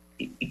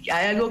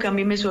que a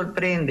mí me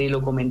sorprende, y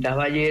lo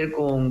comentaba ayer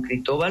con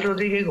Cristóbal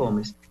Rodríguez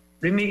Gómez.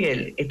 Luis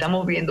Miguel,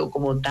 estamos viendo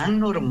como tan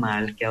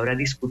normal que ahora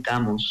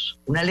discutamos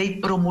una ley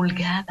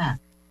promulgada,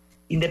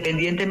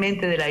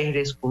 independientemente de la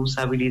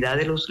irresponsabilidad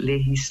de los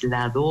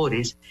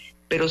legisladores,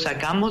 pero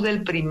sacamos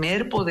del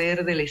primer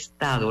poder del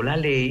Estado la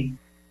ley,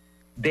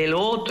 del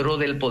otro,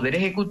 del Poder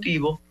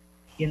Ejecutivo,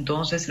 y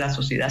entonces la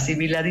sociedad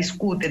civil la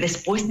discute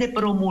después de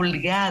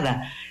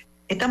promulgada.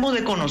 Estamos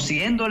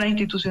desconociendo la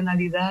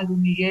institucionalidad, Luis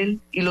Miguel,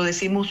 y lo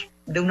decimos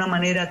de una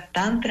manera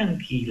tan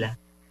tranquila.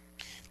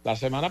 La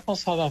semana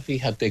pasada,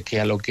 fíjate que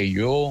a lo que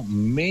yo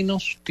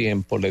menos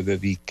tiempo le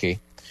dediqué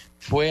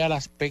fue al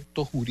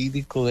aspecto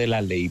jurídico de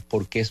la ley,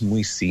 porque es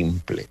muy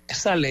simple.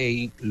 Esa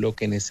ley lo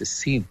que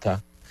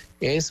necesita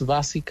es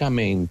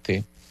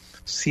básicamente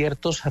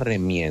ciertos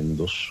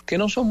remiendos, que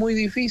no son muy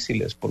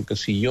difíciles, porque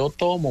si yo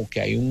tomo que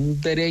hay un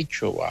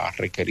derecho a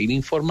requerir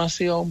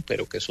información,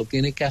 pero que eso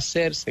tiene que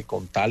hacerse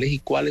con tales y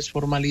cuales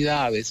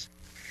formalidades,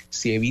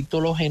 si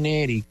evito los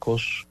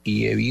genéricos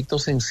y evito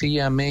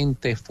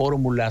sencillamente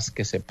fórmulas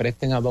que se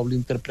presten a doble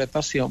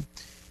interpretación,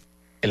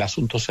 el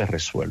asunto se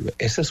resuelve.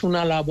 Esa es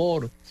una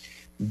labor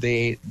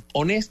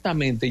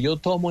honestamente, yo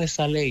tomo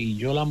esa ley y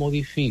yo la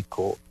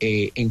modifico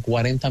en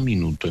 40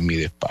 minutos en mi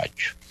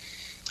despacho.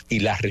 Y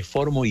la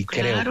reformo y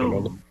creo que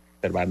logro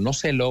observar. No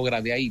se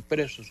logra de ahí,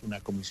 pero eso es una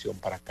comisión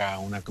para acá,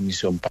 una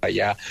comisión para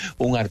allá,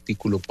 un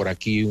artículo por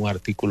aquí, un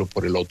artículo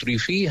por el otro. Y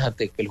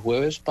fíjate que el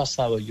jueves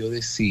pasado yo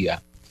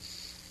decía,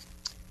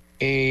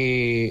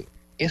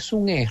 ¿es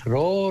un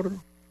error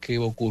que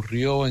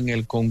ocurrió en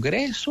el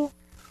Congreso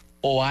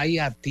o hay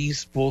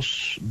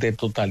atisbos de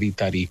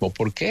totalitarismo?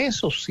 Porque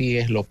eso sí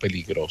es lo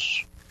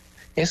peligroso.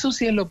 Eso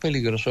sí es lo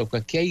peligroso, porque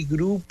aquí hay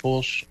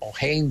grupos o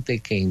gente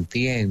que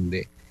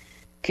entiende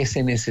que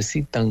se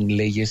necesitan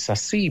leyes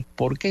así,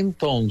 porque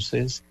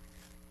entonces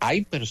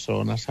hay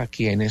personas a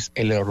quienes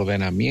el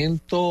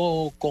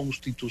ordenamiento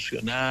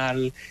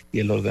constitucional y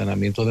el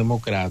ordenamiento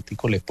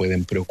democrático le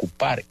pueden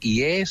preocupar,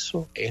 y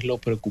eso es lo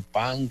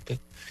preocupante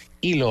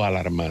y lo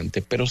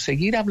alarmante. Pero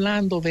seguir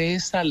hablando de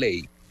esa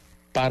ley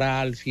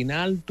para al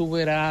final tú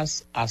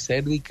verás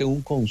hacer de que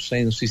un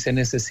consenso, y se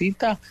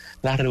necesita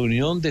la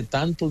reunión de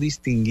tantos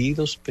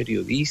distinguidos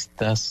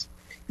periodistas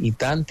y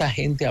tanta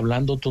gente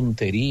hablando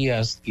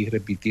tonterías y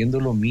repitiendo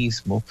lo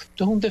mismo.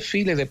 Esto es un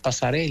desfile de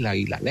pasarela,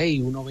 y la ley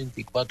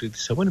 124, y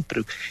dice, bueno,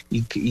 pero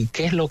 ¿y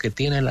qué es lo que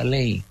tiene la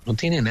ley? No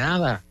tiene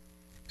nada.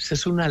 Esa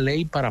es una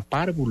ley para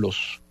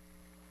párvulos.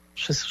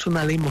 Esa es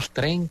una ley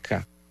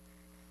mostrenca.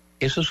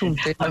 Eso es un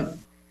tema,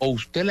 o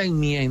usted la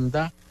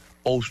enmienda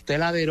o usted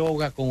la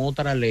deroga con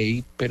otra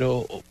ley,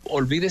 pero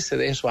olvídese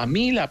de eso. A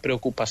mí la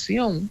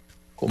preocupación,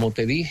 como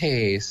te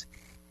dije, es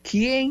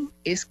 ¿quién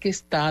es que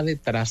está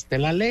detrás de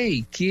la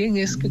ley? ¿Quién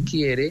es que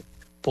quiere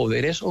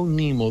poderes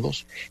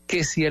omnímodos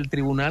que, si el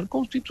Tribunal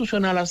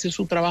Constitucional hace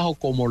su trabajo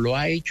como lo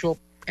ha hecho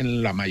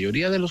en la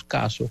mayoría de los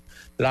casos,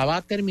 la va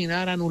a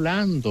terminar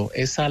anulando?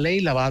 Esa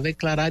ley la va a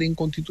declarar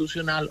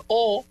inconstitucional,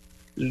 o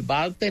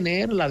va a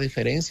tener la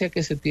deferencia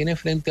que se tiene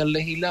frente al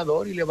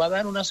legislador y le va a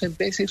dar una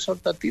sentencia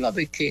exhortativa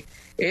de que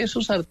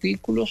esos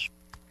artículos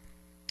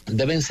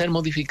deben ser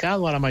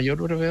modificados a la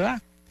mayor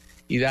brevedad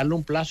y darle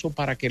un plazo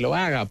para que lo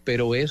haga.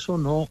 Pero eso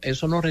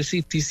no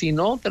resiste, y si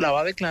no, te la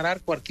va a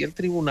declarar cualquier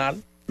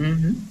tribunal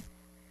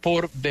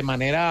por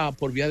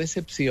vía de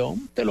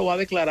excepción, te lo va a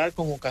declarar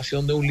con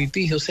ocasión de un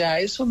litigio. O sea,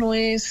 eso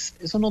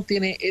no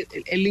tiene,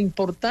 la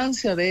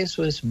importancia de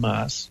eso es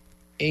más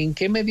en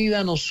qué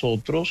medida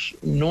nosotros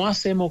no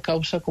hacemos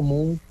causa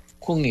común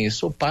con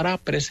eso para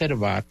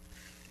preservar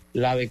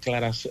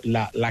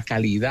la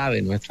calidad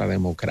de nuestra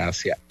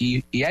democracia.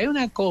 Y hay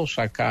una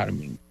cosa,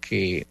 Carmen,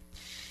 que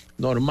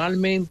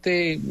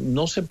normalmente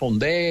no se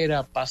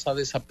pondera, pasa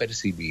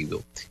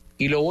desapercibido,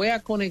 y lo voy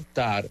a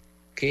conectar,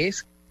 que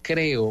es,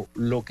 creo,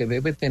 lo que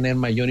debe tener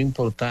mayor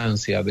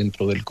importancia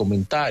dentro del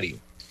comentario.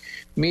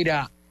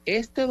 Mira,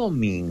 este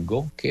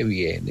domingo que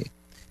viene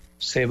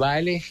se va a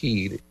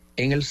elegir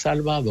en El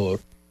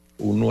Salvador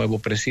un nuevo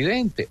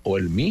presidente, o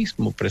el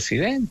mismo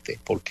presidente,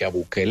 porque a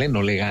Bukele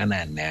no le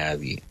gana a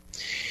nadie.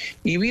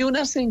 Y vi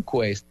unas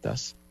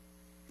encuestas,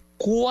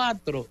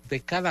 4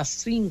 de cada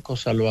 5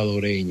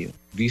 salvadoreños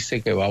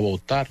dice que va a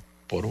votar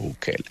por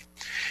Bukele.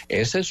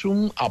 Ese es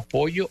un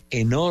apoyo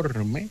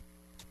enorme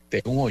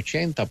de un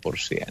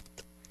 80%.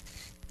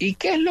 ¿Y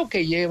qué es lo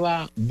que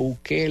lleva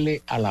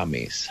Bukele a la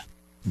mesa?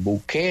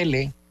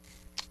 Bukele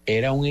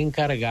era un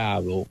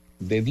encargado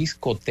de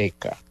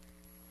discoteca.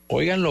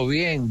 Óiganlo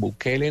bien,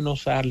 Bukele no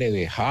sale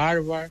de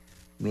Harvard,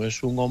 no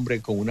es un hombre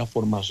con una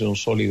formación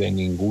sólida en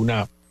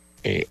ninguna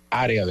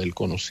área del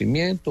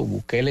conocimiento.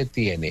 Bukele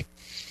tiene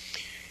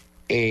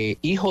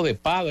hijo de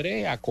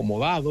padre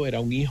acomodado,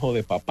 era un hijo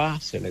de papá,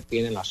 se le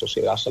tiene en la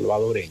sociedad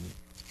salvadoreña.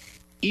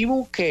 Y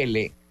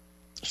Bukele,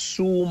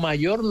 su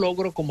mayor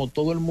logro, como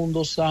todo el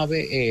mundo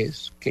sabe,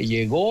 es que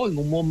llegó en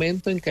un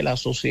momento en que la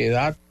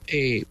sociedad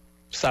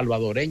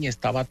salvadoreña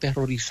estaba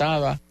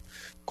aterrorizada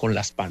con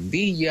las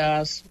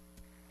pandillas,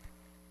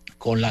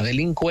 con la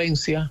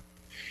delincuencia,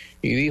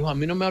 y dijo, a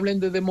mí no me hablen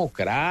de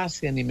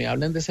democracia, ni me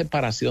hablen de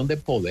separación de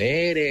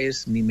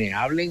poderes, ni me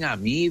hablen a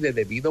mí de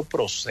debido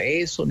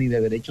proceso, ni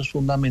de derechos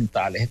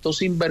fundamentales. Estos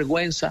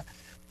sinvergüenza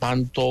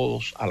van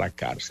todos a la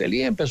cárcel.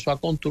 Y empezó a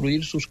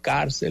construir sus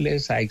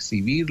cárceles, a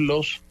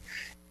exhibirlos,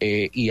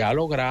 y ha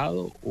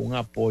logrado un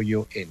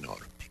apoyo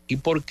enorme. ¿Y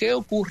por qué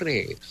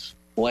ocurre eso?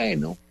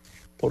 Bueno,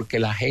 porque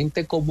la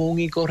gente común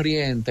y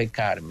corriente,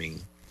 Carmen,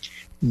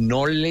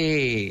 no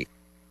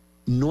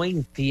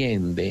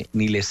entiende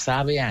ni le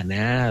sabe a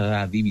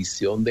nada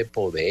división de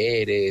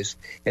poderes,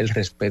 el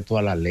respeto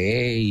a la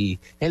ley,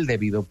 el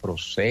debido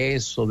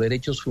proceso,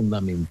 derechos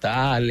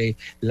fundamentales,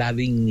 la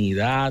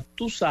dignidad.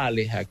 Tú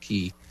sales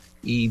aquí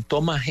y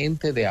toma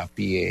gente de a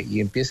pie y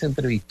empieza a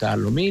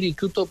entrevistarlo. Mire,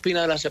 ¿qué usted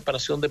opina de la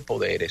separación de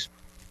poderes?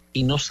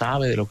 Y no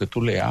sabe de lo que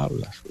tú le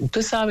hablas.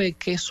 ¿Usted sabe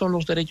qué son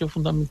los derechos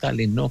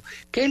fundamentales? No.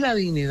 ¿Qué es la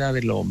dignidad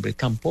del hombre?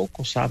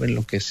 Tampoco saben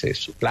lo que es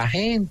eso. La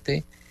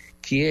gente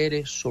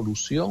quiere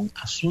solución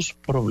a sus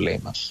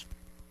problemas.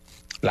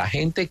 La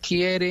gente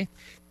quiere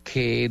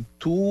que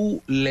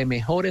tú le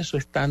mejores su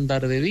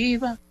estándar de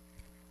vida,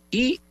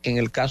 y en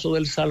el caso de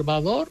El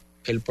Salvador,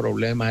 el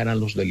problema eran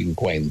los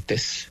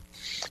delincuentes.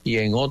 Y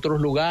en otros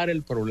lugares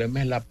el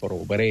problema es la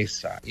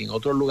pobreza. Y en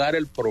otros lugares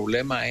el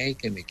problema es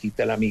que me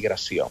quite la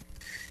migración.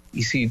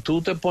 Y si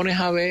tú te pones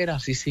a ver,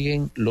 así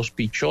siguen los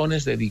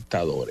pichones de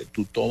dictadores.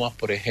 Tú tomas,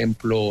 por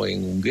ejemplo,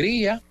 en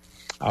Hungría,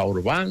 a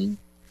Orbán.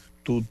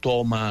 Tú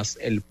tomas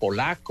el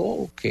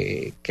polaco,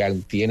 que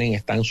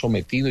están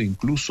sometidos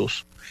incluso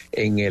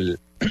en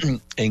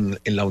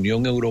la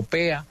Unión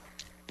Europea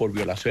por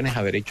violaciones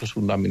a derechos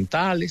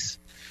fundamentales.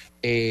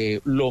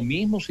 Lo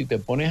mismo si te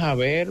pones a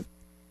ver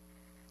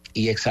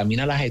y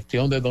examina la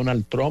gestión de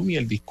Donald Trump y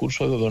el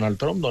discurso de Donald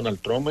Trump. Donald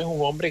Trump es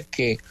un hombre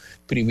que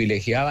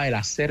privilegiaba el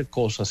hacer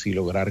cosas y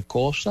lograr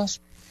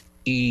cosas,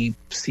 y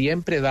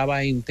siempre daba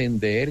a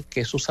entender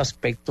que esos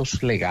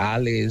aspectos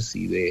legales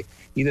y de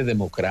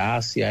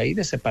democracia y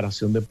de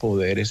separación de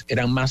poderes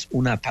eran más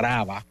una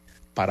traba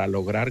para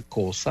lograr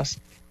cosas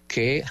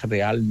que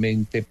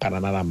realmente para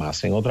nada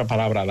más. En otra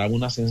palabra, daba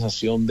una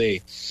sensación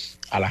de,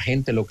 a la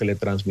gente lo que le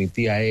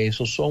transmitía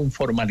eso son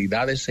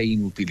formalidades e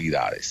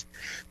inutilidades.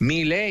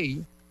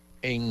 Milei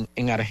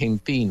en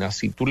Argentina,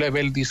 si tú le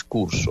ves el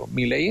discurso,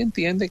 Milei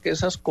entiende que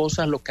esas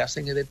cosas lo que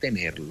hacen es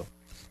detenerlo.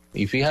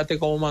 Y fíjate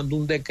cómo mandó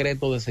un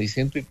decreto de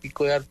 600 y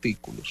pico de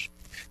artículos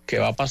que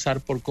va a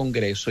pasar por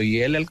Congreso,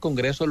 y el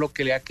Congreso lo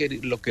que le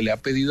ha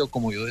pedido,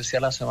 como yo decía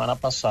la semana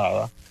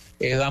pasada,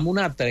 es dame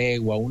una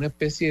tregua, una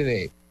especie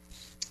de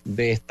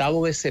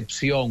estado de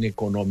excepción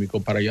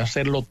económico para yo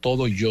hacerlo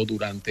todo yo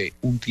durante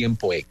un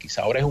tiempo X.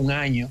 Ahora es un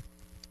año,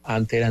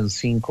 antes eran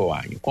 5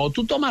 años. Cuando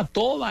tú tomas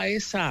todo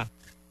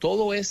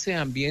ese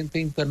ambiente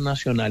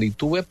internacional y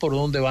tú ves por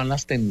dónde van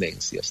las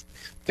tendencias,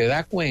 te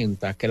das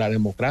cuenta que la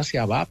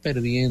democracia va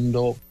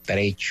perdiendo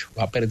trecho,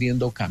 va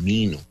perdiendo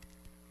camino,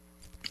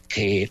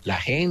 que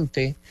la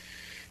gente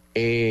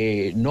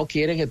no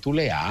quiere que tú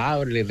le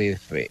hables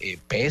de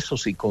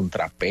pesos y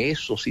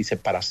contrapesos y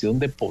separación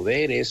de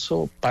poder.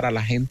 Eso para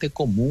la gente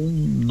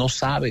común no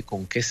sabe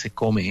con qué se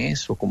come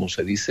eso, como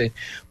se dice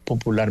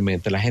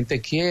popularmente. La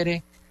gente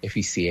quiere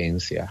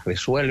eficiencia,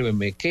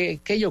 resuélveme, ¿qué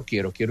yo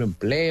quiero? Quiero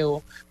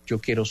empleo, yo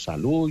quiero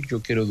salud,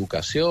 yo quiero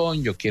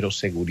educación, yo quiero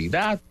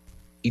seguridad,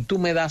 y tú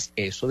me das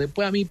eso.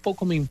 Después a mí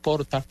poco me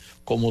importa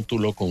cómo tú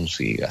lo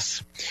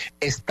consigas.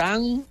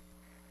 ¿Están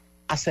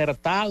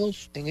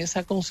acertados en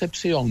esa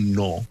concepción?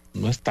 No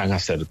están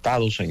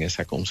acertados en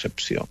esa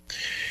concepción,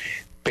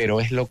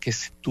 pero es lo que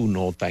tú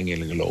notas en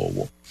el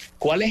globo.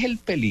 ¿Cuál es el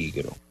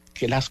peligro?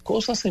 Que las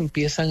cosas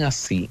empiezan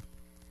así.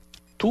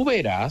 Tú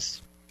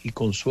verás, y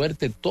con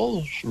suerte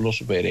todos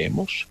los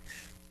veremos,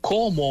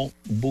 cómo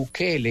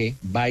Bukele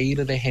va a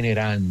ir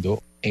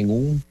degenerando en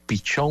un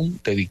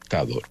pichón de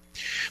dictador.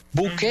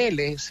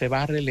 Bukele se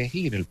va a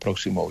reelegir el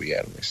próximo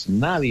viernes,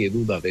 nadie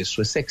duda de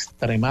eso, es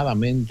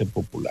extremadamente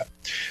popular.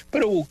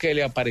 Pero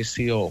Bukele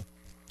apareció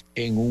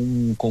en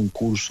un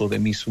concurso de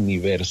Miss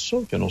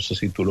Universo, yo no sé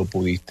si tú lo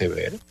pudiste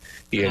ver,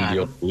 y él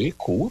dio su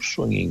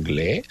discurso en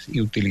inglés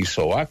y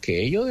utilizó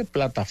aquello de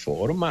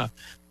plataforma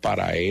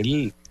para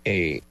él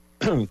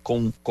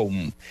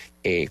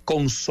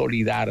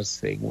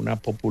consolidarse en una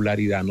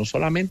popularidad no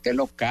solamente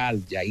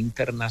local, ya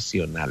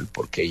internacional,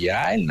 porque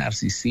ya el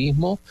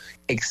narcisismo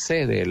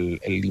excede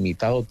el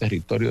limitado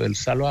territorio de El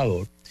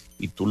Salvador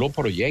y tú lo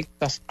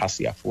proyectas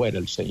hacia afuera,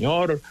 el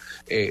señor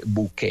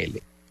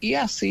Bukele. Y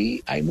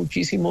así hay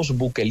muchísimos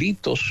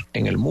bukelitos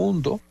en el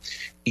mundo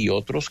y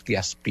otros que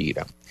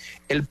aspiran.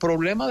 El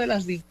problema de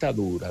las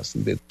dictaduras,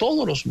 de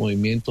todos los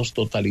movimientos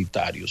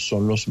totalitarios,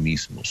 son los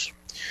mismos.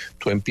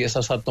 Tú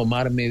empiezas a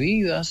tomar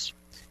medidas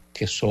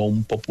que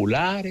son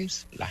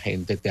populares, la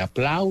gente te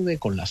aplaude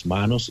con las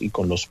manos y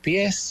con los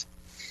pies,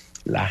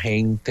 la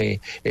gente,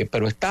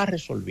 pero está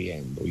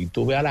resolviendo, y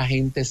tú ves a la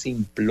gente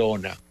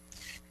simplona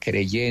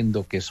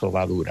creyendo que eso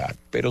va a durar.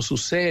 Pero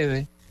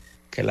sucede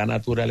que la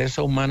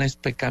naturaleza humana es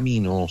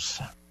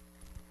pecaminosa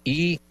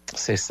Y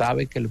se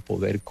sabe que el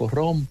poder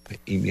corrompe,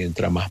 y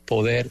mientras más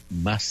poder,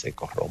 más se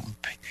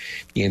corrompe.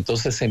 Y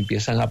entonces se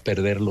empiezan a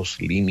perder los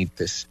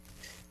límites,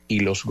 y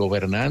los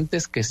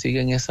gobernantes que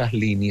siguen esas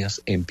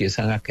líneas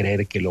empiezan a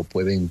creer que lo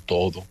pueden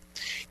todo,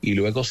 y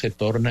luego se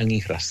tornan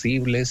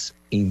irascibles,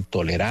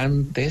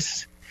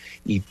 intolerantes,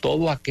 y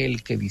todo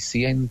aquel que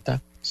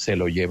disienta se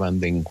lo llevan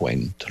de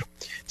encuentro.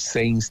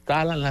 Se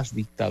instalan las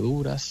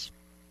dictaduras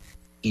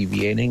y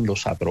vienen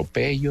los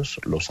atropellos,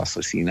 los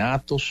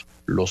asesinatos,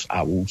 los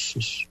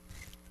abusos.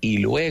 Y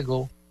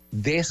luego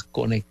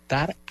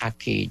desconectar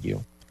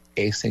aquello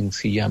es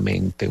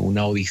sencillamente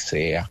una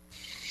odisea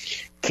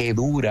que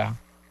dura,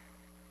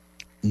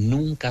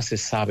 nunca se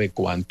sabe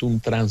cuánto, un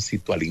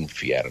tránsito al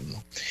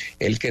infierno.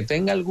 El que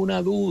tenga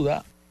alguna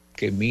duda,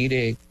 que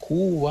mire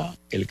Cuba;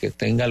 el que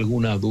tenga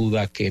alguna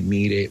duda, que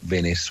mire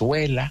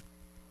Venezuela;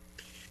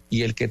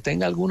 y el que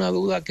tenga alguna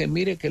duda, que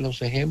mire que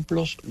los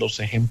ejemplos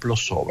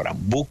sobran.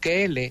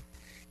 Bukele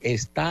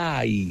está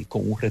ahí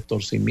con un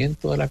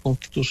retorcimiento de la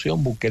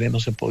Constitución. Bukele no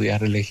se podía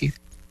reelegir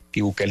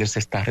y Bukele se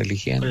está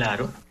reeligiendo.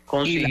 Claro,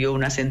 consiguió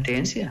una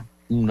sentencia.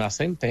 Una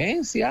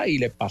sentencia, y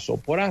le pasó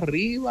por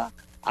arriba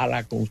a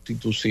la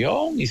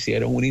Constitución.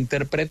 Hicieron una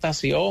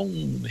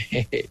interpretación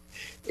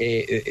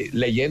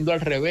leyendo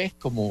al revés,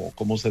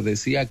 como se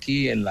decía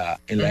aquí en la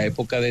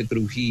época de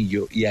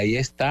Trujillo, y ahí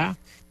está.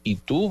 Y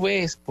tú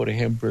ves, por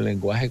ejemplo, el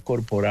lenguaje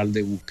corporal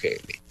de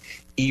Bukele.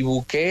 Y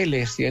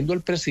Bukele, siendo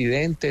el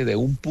presidente de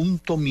un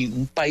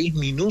país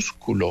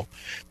minúsculo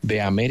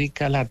de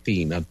América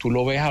Latina, tú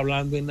lo ves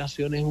hablando en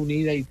Naciones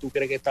Unidas y tú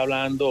crees que está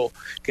hablando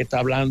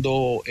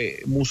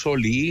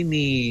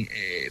Mussolini,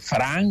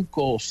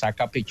 Franco,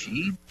 saca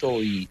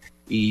pechito y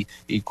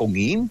con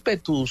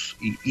ímpetus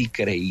y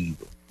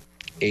creído.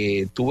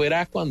 Tú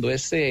verás cuando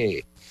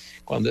ese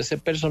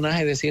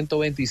personaje de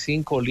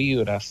 125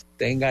 libras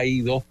tenga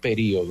ahí 2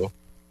 periodos,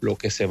 lo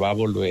que se va a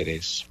volver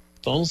eso.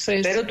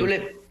 Entonces, pero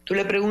tú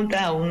le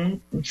preguntas a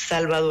un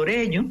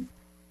salvadoreño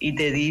y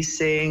te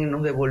dicen,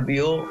 nos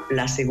devolvió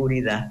la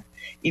seguridad.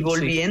 Y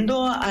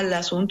volviendo al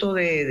asunto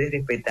de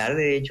respetar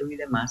derechos y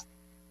demás,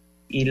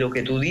 y lo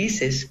que tú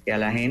dices, que a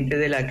la gente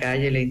de la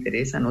calle le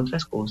interesan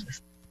otras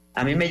cosas,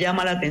 a mí me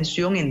llama la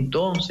atención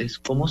entonces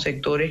cómo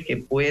sectores que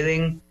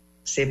pueden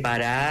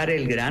separar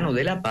el grano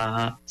de la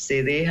paja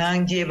se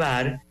dejan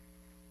llevar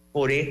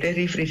por este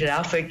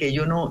rifirrafe que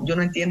yo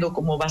no entiendo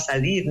cómo va a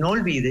salir. No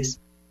olvides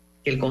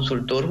que el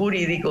consultor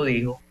jurídico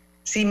dijo,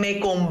 si me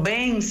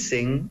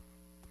convencen,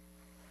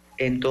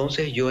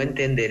 entonces yo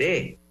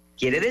entenderé.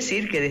 Quiere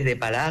decir que desde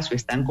Palacio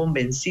están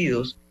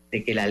convencidos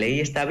de que la ley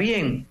está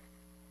bien.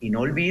 Y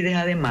no olvides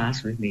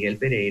además, Luis Miguel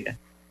Pereira,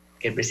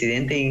 que el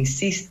presidente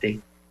insiste,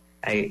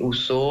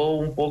 usó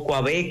un poco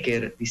a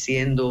Becker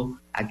diciendo,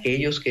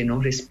 aquellos que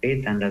no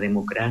respetan la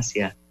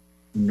democracia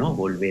no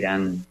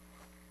volverán.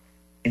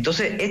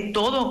 Entonces es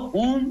todo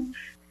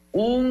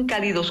un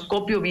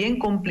calidoscopio bien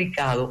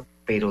complicado,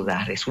 pero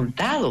da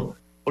resultado.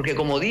 Porque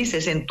como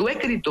dices, en tu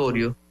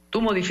escritorio,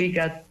 tú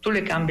modificas, tú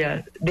le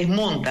cambias,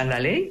 desmontas la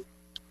ley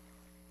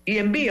y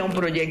envía un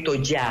proyecto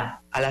ya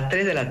a las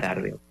 3 de la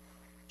tarde.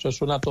 Eso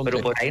es una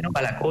tontería. Pero por ahí no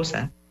va la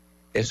cosa.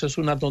 Eso es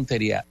una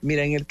tontería.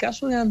 Mira, en el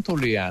caso de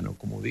Antoliano,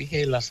 como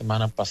dije la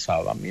semana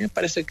pasada, a mí me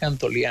parece que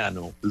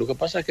Antoliano, lo que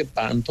pasa es que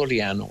para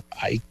Antoliano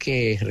hay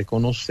que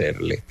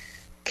reconocerle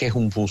que es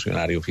un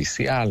funcionario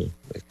oficial,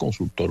 es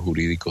consultor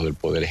jurídico del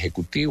Poder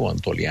Ejecutivo.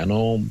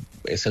 Antoliano,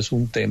 ese es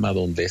un tema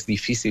donde es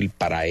difícil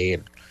para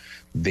él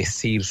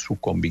decir su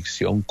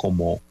convicción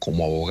como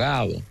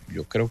abogado.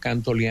 Yo creo que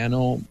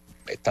Antoliano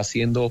está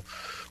siendo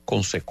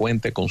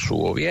consecuente con su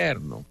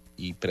gobierno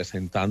y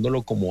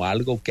presentándolo como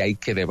algo que hay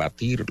que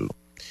debatirlo.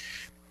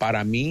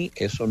 Para mí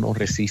eso no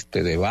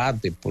resiste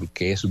debate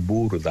porque es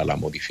burda la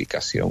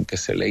modificación que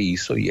se le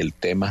hizo y el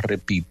tema,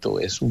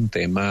 repito, es un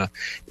tema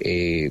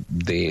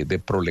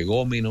de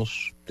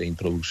prolegómenos, de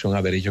introducción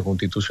a derecho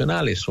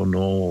constitucional, eso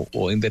no,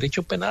 o en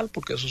derecho penal,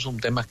 porque esos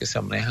son temas que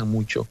se manejan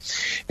mucho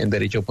en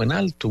derecho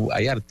penal.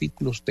 Hay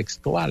artículos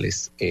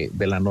textuales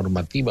de la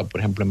normativa,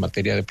 por ejemplo, en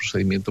materia de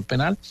procedimiento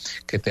penal,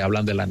 que te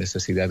hablan de la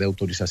necesidad de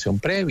autorización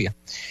previa.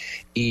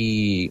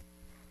 Y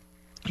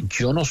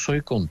yo no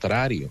soy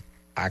contrario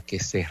a que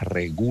se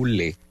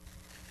regule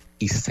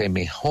y se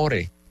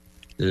mejore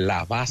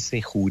la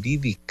base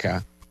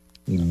jurídica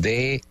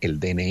del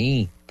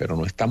DNI, pero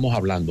no estamos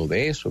hablando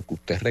de eso, que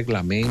usted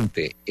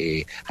reglamente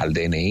al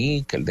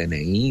DNI, que el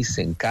DNI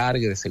se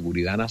encargue de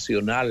seguridad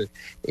nacional,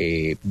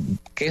 que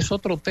es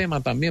otro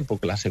tema también,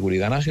 porque la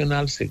seguridad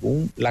nacional,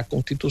 según la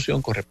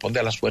Constitución, corresponde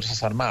a las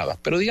Fuerzas Armadas,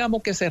 pero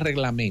digamos que se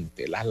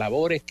reglamente las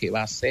labores que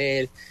va a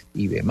hacer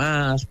y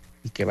demás,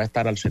 y que va a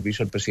estar al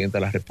servicio del presidente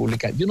de la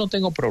República. Yo no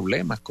tengo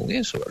problemas con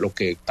eso. Lo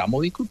que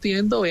estamos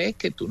discutiendo es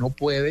que tú no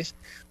puedes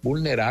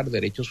vulnerar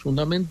derechos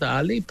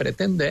fundamentales y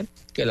pretender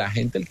que la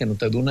gente, el que no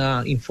te dé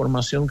una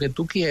información que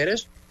tú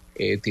quieres,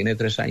 tiene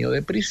 3 años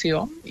de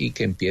prisión y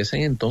que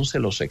empiecen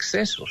entonces los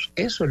excesos.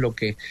 Eso es lo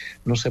que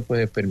no se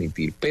puede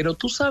permitir. Pero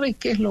tú sabes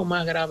qué es lo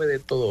más grave de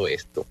todo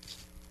esto,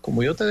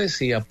 como yo te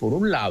decía, por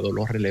un lado,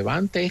 lo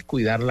relevante es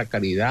cuidar la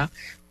calidad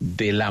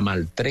de la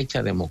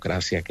maltrecha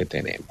democracia que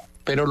tenemos.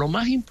 Pero lo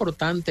más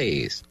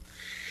importante es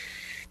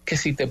que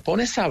si te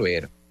pones a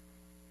ver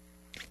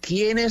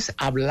quiénes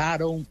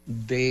hablaron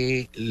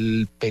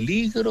del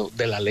peligro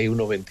de la ley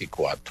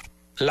 124.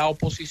 La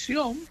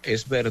oposición,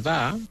 es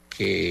verdad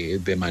que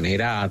de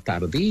manera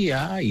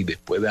tardía y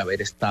después de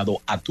haber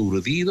estado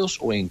aturdidos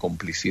o en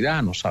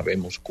complicidad, no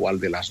sabemos cuál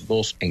de las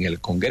dos, en el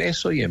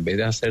Congreso, y en vez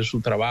de hacer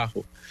su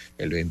trabajo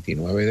el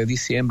 29 de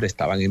diciembre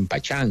estaban en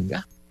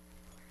pachanga,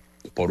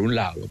 por un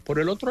lado. Por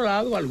el otro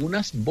lado,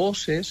 algunas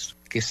voces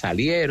que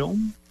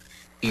salieron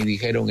y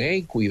dijeron,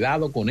 hey,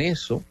 cuidado con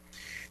eso.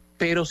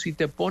 Pero si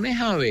te pones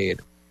a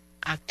ver,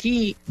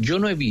 aquí yo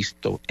no he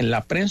visto en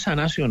la prensa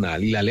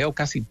nacional, y la leo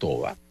casi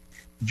toda,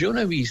 yo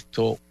no he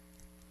visto,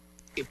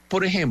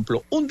 por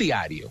ejemplo, un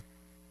diario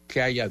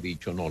que haya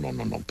dicho, no,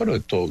 pero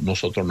esto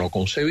nosotros no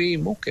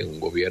concebimos que en un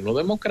gobierno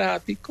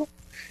democrático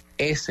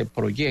ese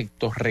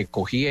proyecto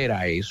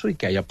recogiera eso y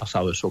que haya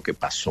pasado eso que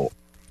pasó.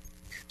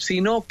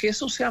 Sino que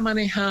eso se ha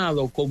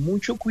manejado con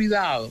mucho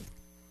cuidado.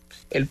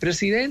 El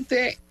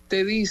presidente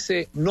te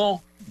dice,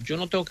 no, yo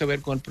no tengo que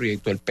ver con el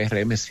proyecto, el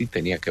PRM sí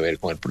tenía que ver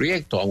con el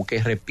proyecto,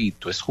 aunque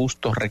repito, es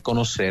justo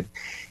reconocer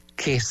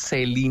que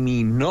se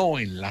eliminó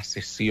en la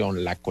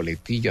sesión la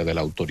coletilla de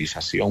la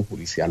autorización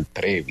judicial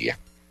previa,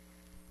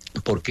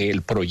 porque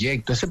el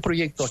proyecto, ese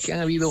proyecto, aquí han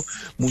habido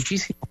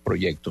muchísimos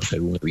proyectos,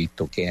 según he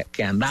visto,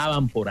 que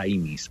andaban por ahí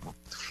mismo,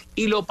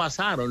 y lo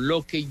pasaron.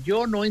 Lo que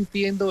yo no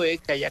entiendo es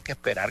que haya que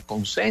esperar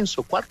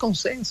consenso. ¿Cuál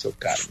consenso,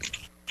 Carmen?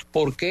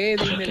 ¿Por qué?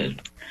 Dime,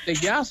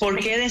 ¿Por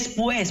qué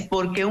después?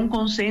 ¿Por qué un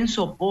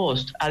consenso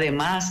post?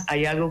 Además,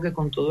 hay algo que,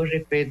 con todo el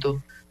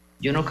respeto,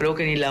 yo no creo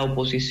que ni la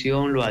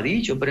oposición lo ha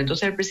dicho, pero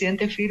entonces el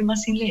presidente firma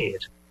sin leer.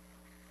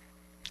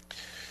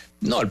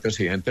 No, el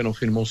presidente no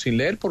firmó sin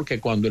leer, porque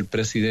cuando el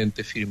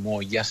presidente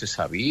firmó ya se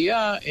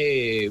sabía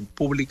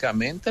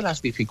públicamente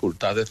las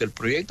dificultades del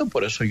proyecto.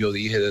 Por eso yo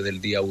dije desde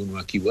el día 1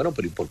 aquí, bueno,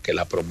 pero ¿y por qué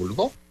la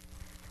promulgó?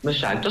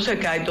 Exacto, se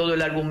cae todo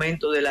el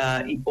argumento de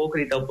la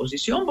hipócrita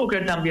oposición, porque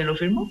él también lo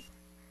firmó.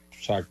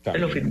 Exactamente.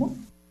 Él lo firmó.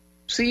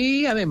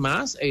 Sí,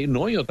 además,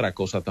 no, y otra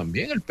cosa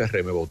también, el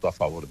PRM votó a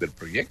favor del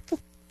proyecto.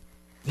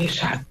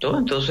 Exacto,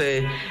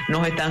 entonces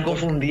nos están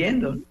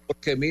confundiendo.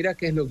 Porque mira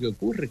qué es lo que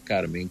ocurre,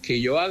 Carmen, que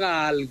yo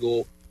haga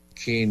algo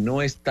que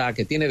no está,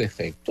 que tiene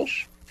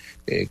defectos,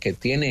 que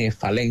tiene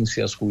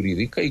falencias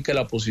jurídicas, y que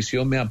la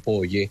oposición me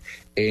apoye,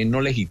 no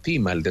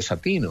legitima el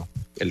desatino.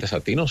 El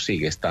desatino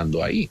sigue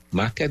estando ahí.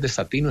 Más que el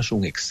desatino, es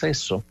un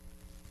exceso,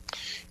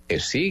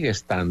 sigue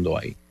estando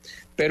ahí.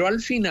 Pero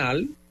al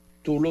final,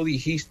 tú lo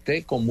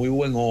dijiste con muy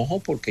buen ojo,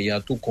 porque ya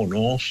tú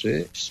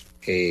conoces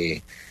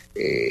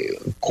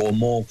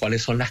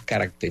cuáles son las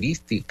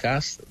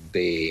características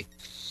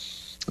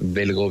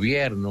del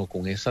gobierno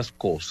con esas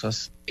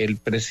cosas. El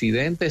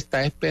presidente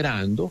está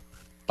esperando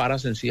para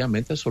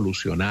sencillamente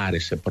solucionar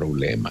ese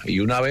problema,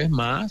 y una vez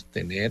más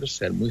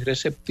ser muy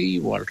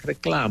receptivo al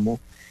reclamo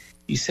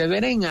y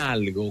ceder en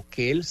algo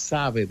que él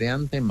sabe de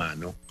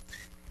antemano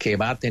que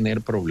va a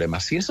tener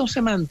problemas. Si eso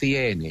se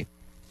mantiene,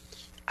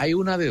 hay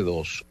una de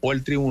dos: o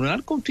el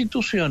Tribunal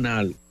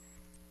Constitucional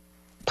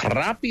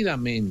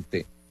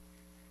rápidamente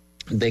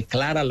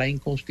declara la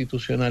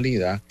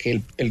inconstitucionalidad,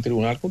 que el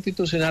Tribunal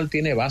Constitucional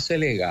tiene base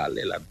legal,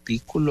 el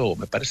artículo,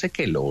 me parece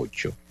que el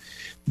 8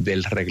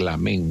 del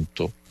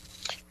reglamento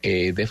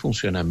de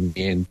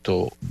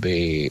funcionamiento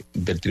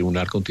del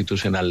Tribunal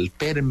Constitucional,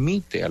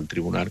 permite al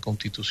Tribunal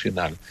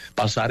Constitucional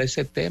pasar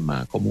ese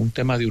tema como un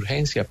tema de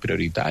urgencia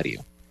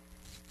prioritario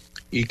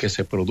y que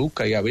se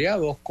produzca. Y habría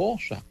dos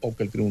cosas: o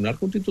que el Tribunal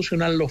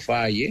Constitucional lo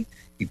falle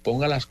y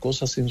ponga las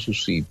cosas en su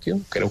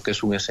sitio, creo que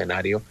es un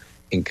escenario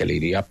en que le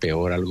iría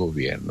peor al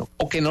gobierno,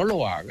 o que no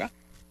lo haga,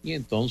 y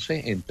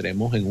entonces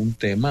entremos en un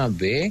tema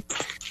de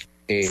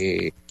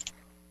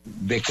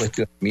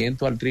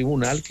cuestionamiento al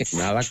tribunal, que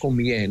nada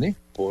conviene,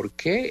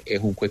 porque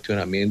es un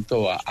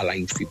cuestionamiento a la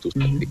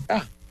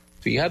institucionalidad.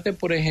 Fíjate,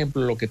 por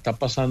ejemplo, lo que está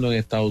pasando en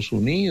Estados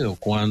Unidos,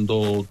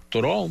 cuando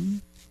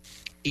Trump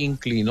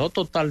inclinó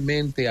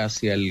totalmente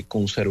hacia el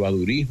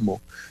conservadurismo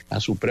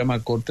la Suprema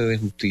Corte de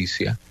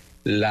Justicia.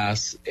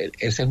 Ese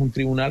es un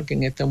tribunal que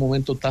en este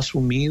momento está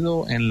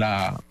sumido en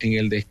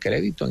el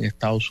descrédito en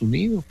Estados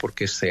Unidos,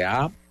 porque se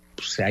ha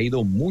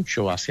ido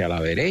mucho hacia la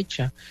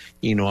derecha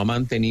y no ha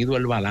mantenido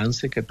el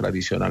balance que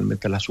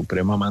tradicionalmente la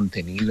Suprema ha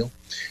mantenido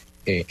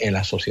en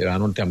la sociedad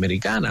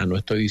norteamericana. No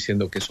estoy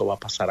diciendo que eso va a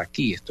pasar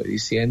aquí, estoy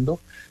diciendo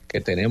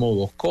que tenemos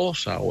dos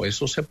cosas: o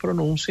eso se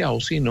pronuncia,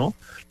 o si no,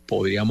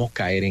 podríamos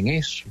caer en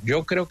eso.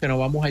 Yo creo que no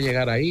vamos a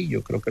llegar ahí.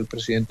 Yo creo que el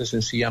presidente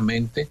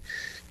sencillamente,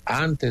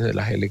 antes de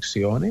las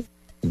elecciones,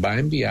 va a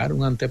enviar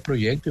un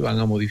anteproyecto y van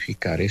a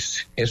modificar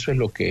ese. Eso es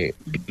lo que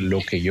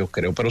yo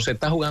creo. Pero se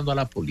está jugando a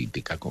la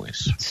política con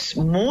eso.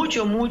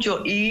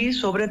 Mucho, y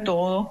sobre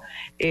todo,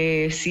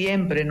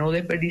 siempre no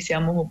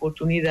desperdiciamos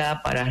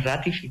oportunidad para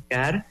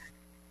ratificar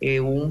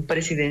un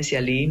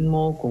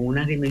presidencialismo con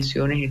unas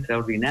dimensiones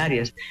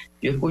extraordinarias.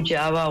 Yo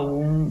escuchaba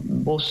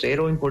un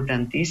vocero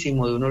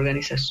importantísimo de una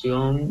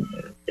organización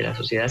de la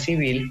sociedad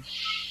civil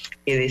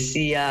que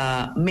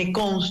decía, me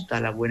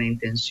consta la buena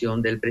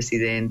intención del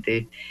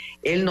presidente,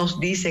 él nos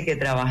dice que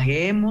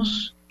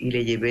trabajemos y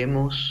le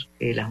llevemos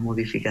las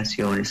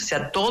modificaciones. O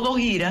sea, todo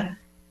gira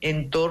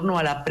en torno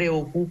a la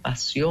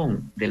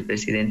preocupación del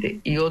presidente.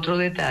 Y otro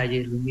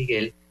detalle, Luis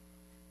Miguel,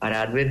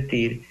 para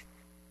advertir,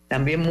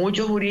 también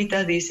muchos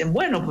juristas dicen,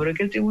 bueno, pero es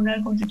que el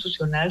Tribunal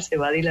Constitucional se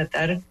va a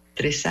dilatar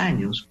 3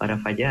 años para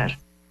fallar,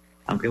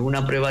 aunque es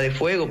una prueba de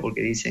fuego,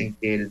 porque dicen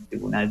que el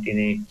tribunal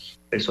tiene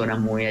personas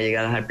muy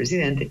allegadas al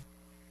presidente.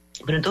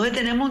 Pero entonces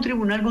tenemos un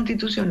Tribunal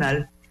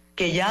Constitucional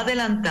que ya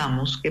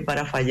adelantamos que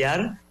para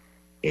fallar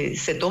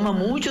se toma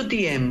mucho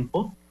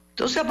tiempo.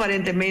 Entonces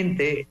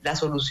aparentemente la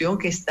solución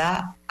que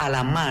está a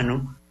la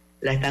mano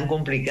la están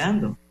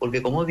complicando,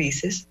 porque como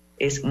dices,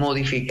 es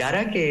modificar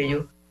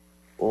aquello,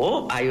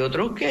 o hay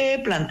otros que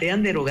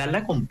plantean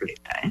derogarla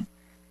completa, ¿eh?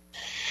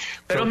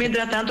 Pero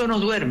mientras tanto nos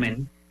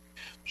duermen.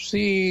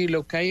 Sí,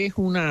 lo que hay es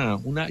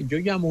yo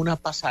llamo una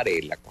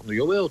pasarela. Cuando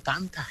yo veo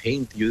tanta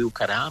gente, yo digo,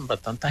 caramba,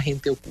 tanta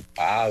gente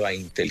ocupada,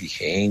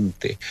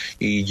 inteligente,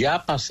 y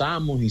ya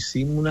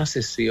hicimos una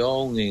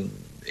sesión en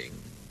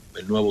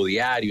el Nuevo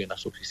Diario, en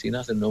las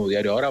oficinas del Nuevo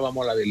Diario, ahora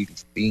vamos a la del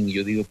Listín, y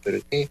yo digo, pero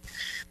es que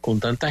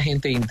con tanta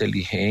gente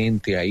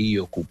inteligente ahí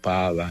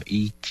ocupada,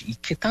 y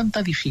qué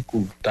tanta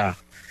dificultad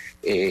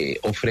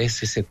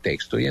ofrece ese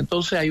texto. Y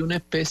entonces hay una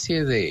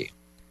especie de,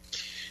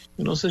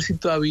 no sé si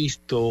tú has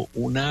visto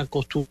una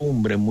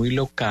costumbre muy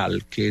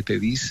local que te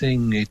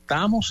dicen,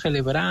 estamos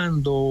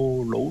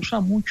celebrando, lo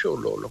usan mucho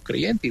los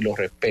creyentes y lo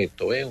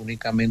respeto,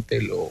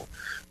 únicamente lo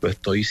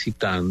estoy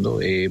citando,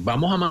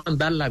 vamos a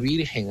mandar la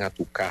Virgen a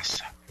tu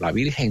casa, la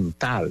Virgen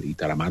tal, y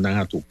te la mandan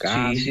a tu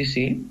casa.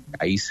 Sí.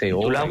 Ahí se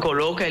ora. Tú la ora.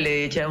 colocas y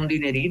le echas un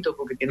dinerito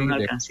porque tiene una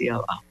alcancía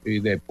abajo. Y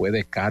después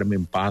de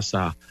Carmen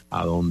pasa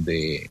a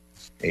donde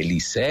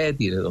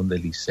Lisette, y de donde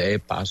Lisette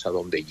pasa a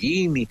donde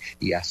Jimmy,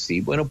 y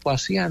así, bueno,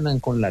 pues así andan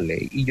con la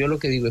ley. Y yo lo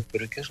que digo es,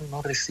 pero es que eso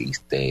no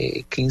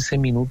resiste 15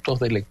 minutos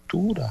de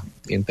lectura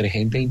entre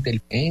gente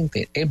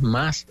inteligente. Es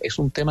más, es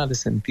un tema de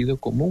sentido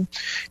común,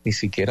 ni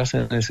siquiera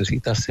se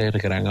necesita ser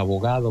gran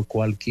abogado.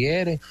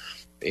 Cualquier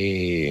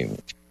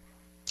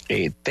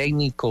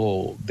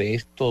técnico de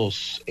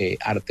estos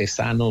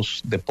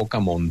artesanos de poca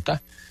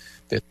monta,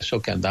 de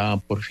eso que andaban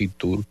por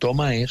Fitur,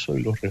 toma eso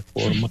y lo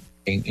reforma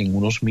en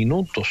unos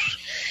minutos.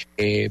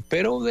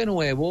 Pero de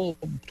nuevo,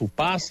 tú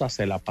pasas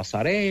en la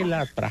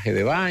pasarela, traje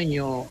de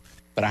baño,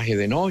 traje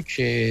de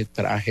noche,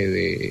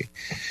 traje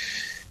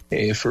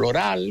de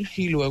floral,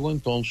 y luego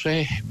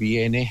entonces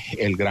viene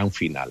el gran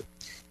final.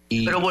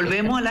 Pero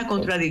volvemos a la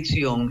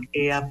contradicción.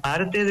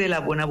 Aparte de la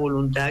buena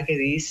voluntad que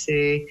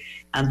dice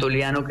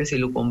Antoliano, que si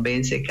lo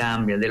convence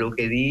cambia, de lo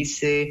que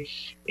dice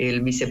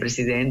el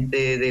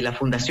vicepresidente de la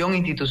Fundación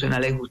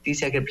Institucional de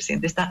Justicia, que el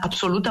presidente está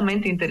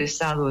absolutamente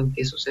interesado en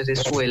que eso se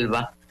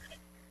resuelva,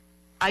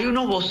 hay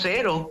unos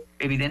voceros,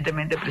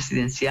 evidentemente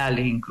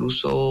presidenciales,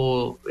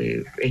 incluso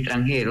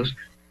extranjeros.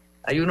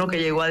 Hay uno que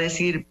llegó a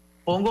decir,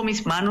 pongo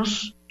mis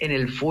manos en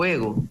el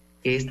fuego,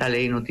 que esta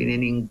ley no tiene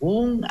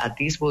ningún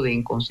atisbo de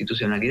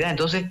inconstitucionalidad.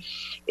 Entonces,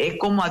 es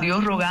como a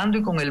Dios rogando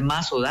y con el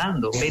mazo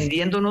dando,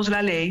 vendiéndonos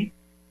la ley,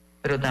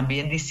 pero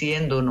también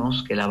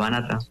diciéndonos que la van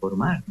a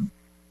transformar, ¿no?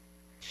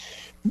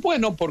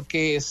 Bueno,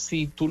 porque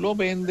si tú lo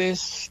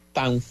vendes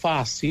tan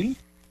fácil,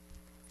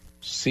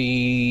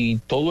 si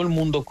todo el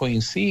mundo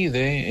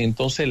coincide,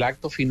 entonces el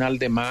acto final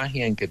de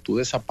magia en que tú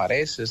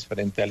desapareces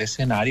frente al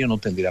escenario no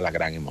tendría la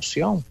gran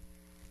emoción.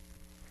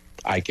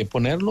 Hay que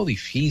ponerlo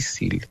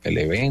difícil, el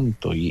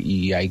evento,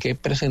 y hay que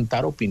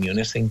presentar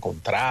opiniones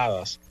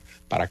encontradas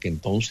para que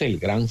entonces el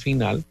gran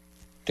final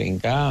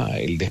tenga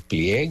el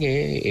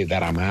despliegue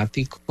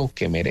dramático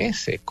que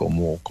merece,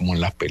 como en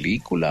las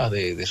películas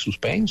de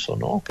suspenso,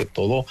 ¿no? Que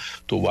todo,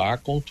 tú vas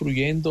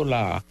construyendo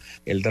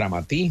el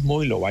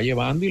dramatismo y lo va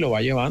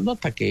llevando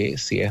hasta que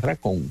cierra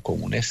con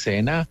una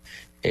escena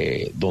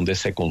donde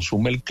se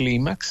consume el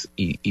clímax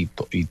y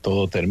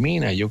todo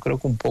termina. Yo creo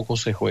que un poco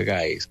se juega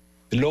a eso.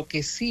 Lo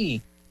que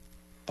sí,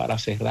 para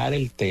cerrar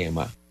el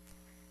tema,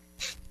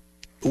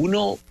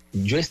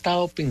 yo he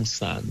estado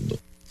pensando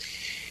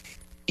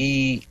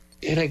y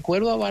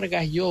recuerdo a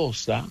Vargas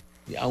Llosa,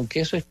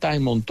 aunque eso está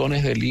en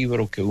montones de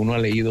libros que uno ha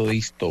leído de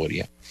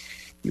historia,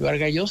 y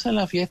Vargas Llosa en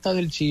la fiesta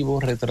del Chivo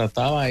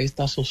retrataba a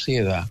esta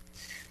sociedad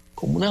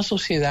como una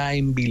sociedad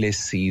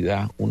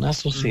envilecida, una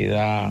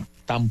sociedad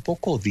tan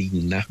poco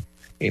digna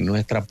en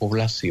nuestra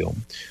población,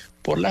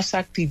 por las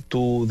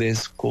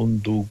actitudes,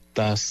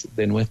 conductas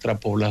de nuestra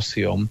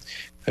población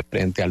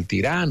frente al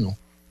tirano.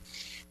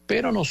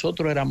 Pero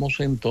nosotros éramos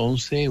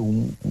entonces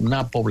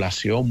una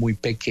población muy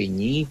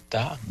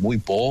pequeñita, muy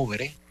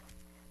pobre,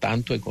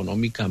 tanto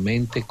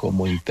económicamente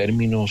como en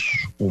términos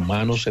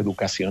humanos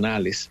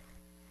educacionales.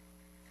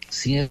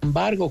 Sin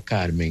embargo,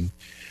 Carmen,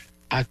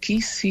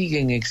 aquí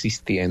siguen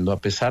existiendo, a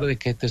pesar de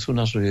que esta es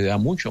una sociedad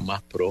mucho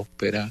más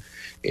próspera,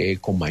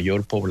 con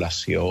mayor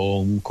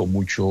población, con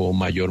mucho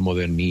mayor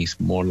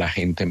modernismo, la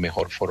gente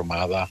mejor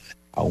formada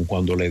aun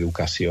cuando la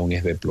educación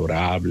es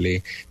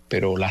deplorable,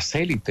 pero las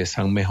élites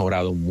han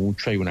mejorado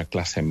mucho. Hay una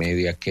clase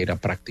media que era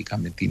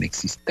prácticamente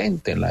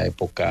inexistente en la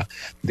época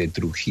de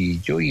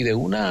Trujillo, y de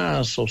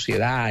una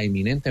sociedad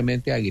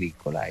eminentemente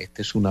agrícola.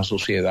 Esta es una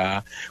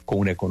sociedad con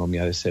una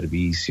economía de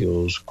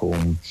servicios,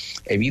 con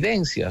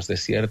evidencias de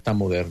cierta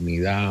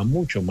modernidad,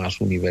 mucho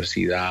más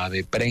universidad,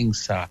 de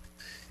prensa,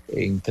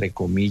 entre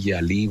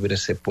comillas, libre,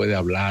 se puede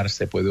hablar,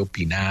 se puede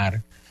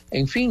opinar,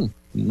 en fin.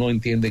 No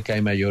entiende que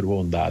hay mayor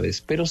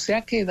bondades, pero se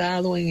ha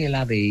quedado en el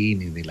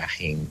ADN de la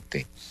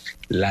gente,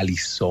 la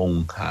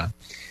lisonja,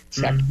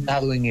 se ha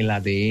quedado en el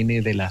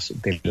ADN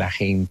de la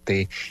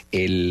gente,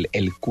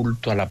 el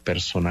culto a la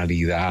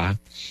personalidad,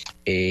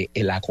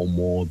 el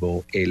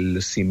acomodo,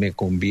 el si me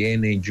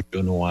conviene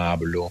yo no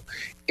hablo,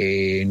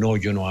 no,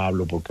 yo no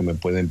hablo porque me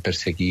pueden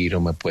perseguir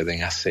o me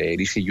pueden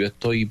hacer, y si yo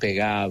estoy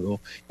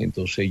pegado,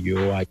 entonces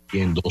yo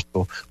aquí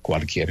endoso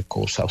cualquier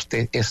cosa.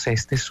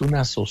 Esta es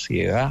una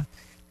sociedad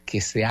que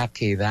se ha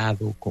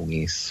quedado con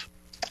eso,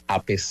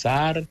 a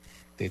pesar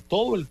de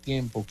todo el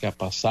tiempo que ha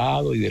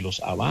pasado y de los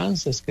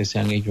avances que se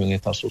han hecho en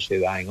esta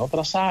sociedad en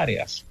otras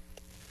áreas.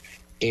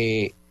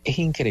 Es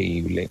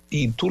increíble,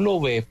 y tú lo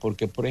ves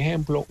porque, por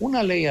ejemplo,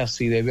 una ley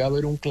así debió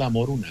haber un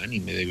clamor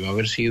unánime, debió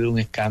haber sido un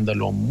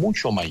escándalo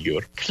mucho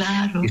mayor.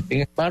 Claro. Y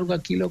sin embargo,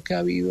 aquí lo que ha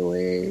habido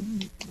es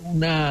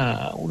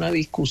una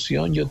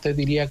discusión, yo te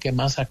diría que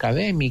más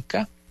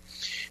académica,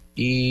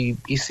 y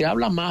se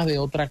habla más de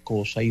otra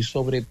cosa, y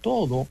sobre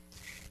todo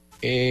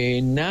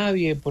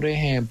nadie, por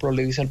ejemplo,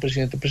 le dice al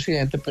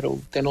presidente, pero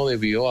usted no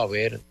debió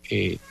haber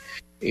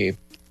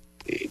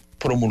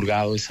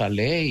promulgado esa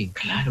ley.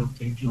 Claro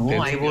que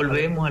no, ahí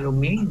volvemos a lo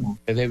mismo.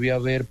 Usted debió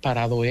haber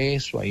parado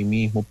eso ahí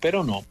mismo,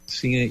 pero no,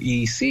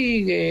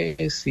 sigue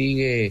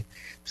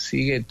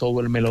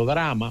todo el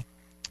melodrama,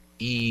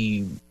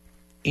 y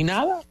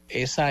nada,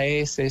 esa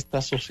es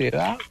esta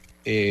sociedad,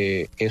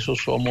 eso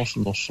somos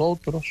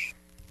nosotros.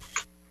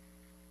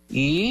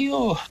 Y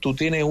tú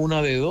tienes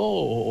una de dos,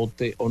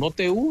 o no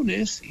te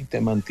unes y te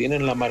mantienes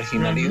en la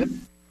marginalidad,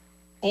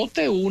 o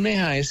te unes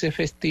a ese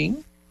festín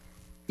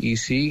y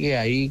sigue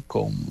ahí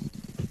con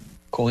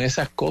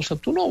esas cosas.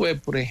 Tú no ves,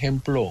 por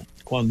ejemplo,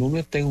 cuando uno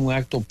está en un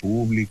acto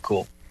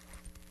público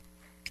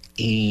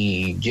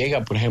y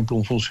llega, por ejemplo,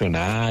 un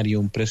funcionario,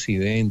 un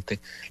presidente,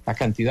 la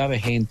cantidad de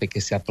gente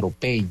que se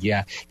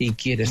atropella y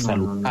quiere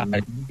saludar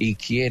y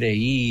quiere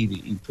ir,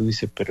 y tú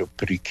dices, pero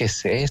 ¿y qué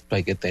es esto?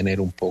 Hay que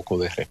tener un poco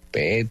de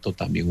respeto,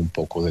 también un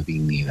poco de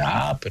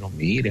dignidad, pero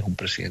mire, es un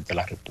presidente de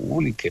la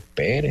República,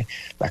 espere,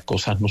 las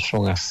cosas no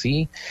son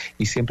así,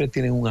 y siempre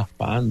tienen un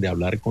afán de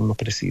hablar con los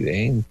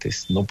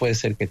presidentes. No puede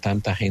ser que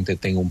tanta gente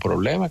tenga un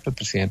problema que el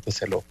presidente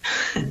se lo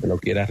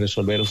quiera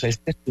resolver. O sea,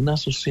 esta es una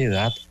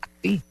sociedad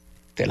así,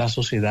 de la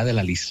sociedad de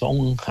la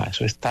lisonja,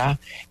 eso está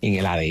en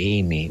el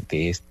ADN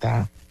de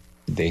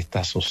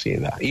esta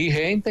sociedad. Y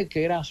gente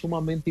que era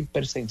sumamente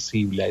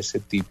hipersensible a ese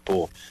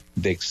tipo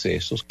de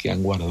excesos, que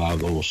han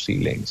guardado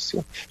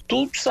silencio.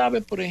 Tú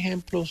sabes, por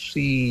ejemplo,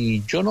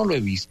 si yo no lo he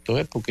visto,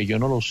 porque yo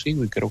no lo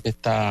sigo y creo que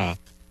está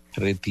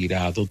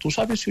retirado. ¿Tú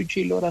sabes si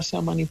Uchi Lora se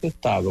ha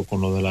manifestado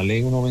con lo de la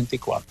ley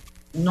 124?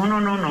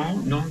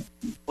 No.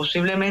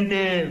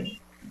 Posiblemente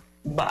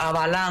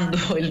avalando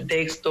el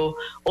texto,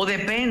 o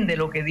depende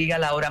lo que diga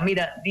la hora.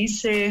 Mira,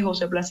 dice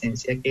José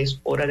Plasencia que es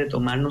hora de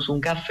tomarnos un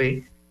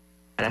café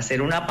para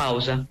hacer una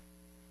pausa,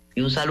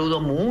 y un saludo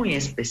muy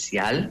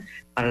especial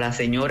para la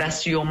señora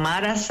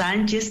Xiomara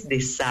Sánchez de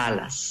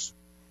Salas,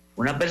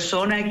 una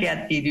persona que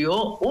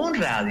adquirió un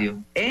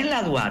radio en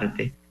la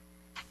Duarte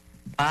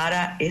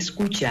para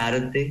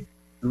escucharte,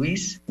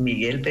 Luis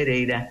Miguel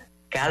Pereira,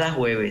 cada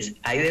jueves.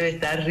 Ahí debe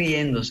estar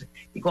riéndose.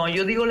 Y cuando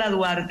yo digo la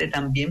Duarte,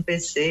 también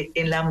pensé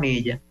en la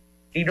Mella.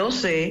 Y no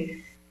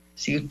sé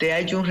si usted ha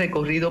hecho un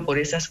recorrido por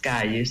esas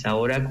calles,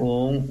 ahora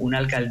con una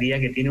alcaldía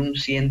que tiene un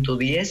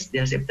 110 de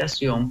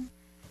aceptación,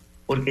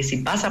 porque si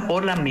pasa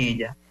por la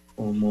Mella,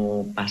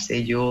 como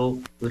pasé yo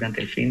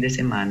durante el fin de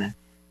semana,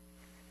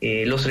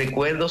 los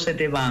recuerdos se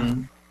te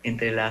van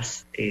entre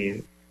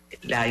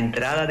la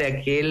entrada de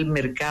aquel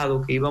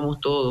mercado que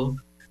íbamos todos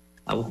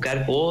a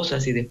buscar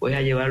cosas y después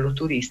a llevar a los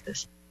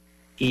turistas,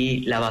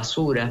 y la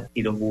basura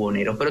y los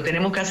buhoneros. Pero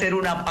tenemos que hacer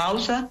una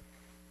pausa,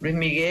 Luis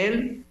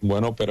Miguel.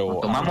 Bueno, pero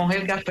tomamos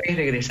el café y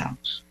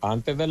regresamos.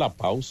 Antes de la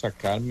pausa,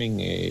 Carmen,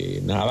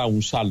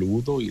 un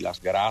saludo y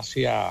las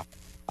gracias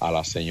a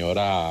la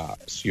señora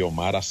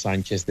Xiomara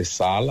Sánchez de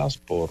Salas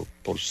por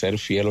ser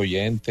fiel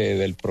oyente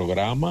del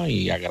programa,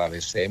 y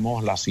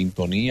agradecemos la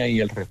sintonía y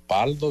el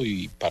respaldo,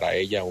 y para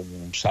ella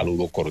un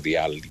saludo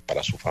cordial, y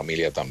para su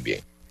familia también.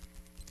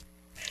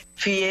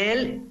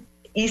 Fiel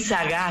y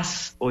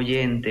sagaz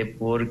oyente,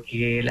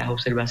 porque las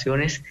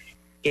observaciones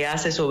que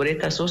hace sobre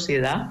esta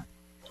sociedad,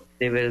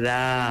 de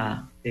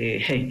verdad,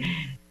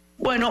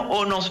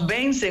 o nos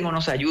vencen o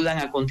nos ayudan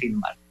a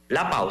continuar.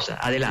 La pausa,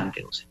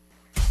 adelante, José.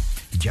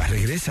 Ya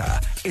regresa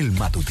el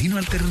Matutino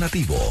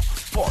Alternativo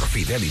por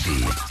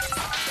Fidelity.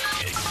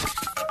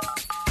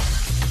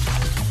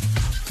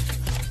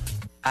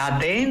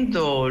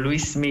 Atento,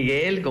 Luis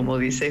Miguel, como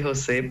dice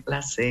José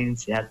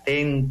Plasencia,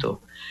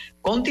 atento.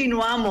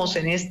 Continuamos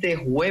en este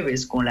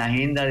jueves con la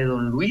agenda de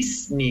don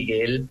Luis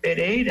Miguel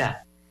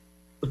Pereira.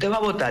 ¿Usted va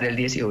a votar el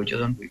 18,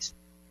 don Luis?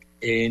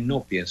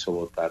 No pienso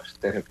votar.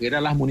 ¿Te refieres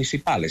a las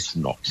municipales?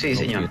 No. Sí, no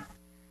señor.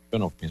 Yo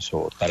no pienso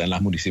votar en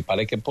las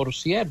municipales, que por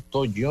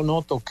cierto, yo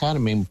noto,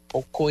 Carmen,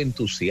 poco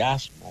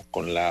entusiasmo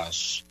con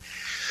las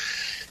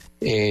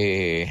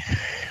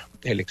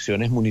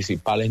elecciones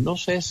municipales. No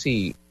sé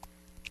si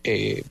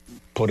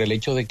por el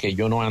hecho de que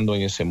yo no ando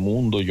en ese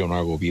mundo, yo no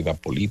hago vida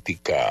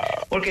política.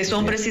 Porque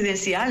son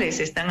presidenciales,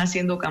 están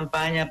haciendo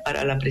campaña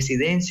para la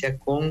presidencia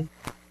con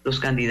los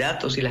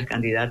candidatos y las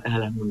candidatas a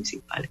las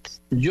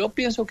municipales. Yo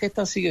pienso que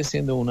esta sigue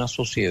siendo una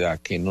sociedad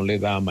que no le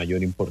da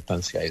mayor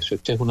importancia a eso.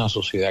 Esta es una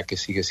sociedad que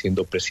sigue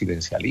siendo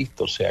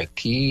presidencialista. O sea,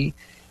 aquí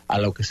a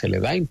lo que se le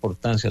da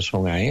importancia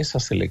son a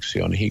esas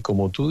elecciones. Y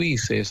como tú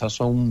dices, esas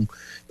son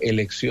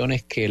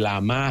elecciones que la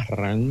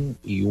amarran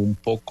y un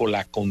poco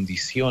la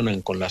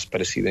condicionan con las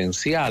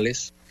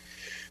presidenciales.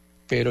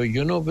 Pero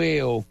yo no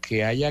veo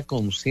que haya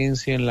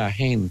conciencia en la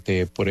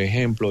gente, por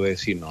ejemplo, de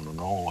decir,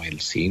 no,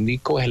 el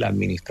síndico es el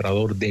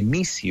administrador de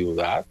mi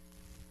ciudad,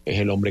 es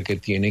el hombre que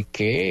tiene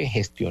que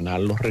gestionar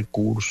los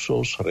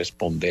recursos,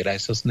 responder a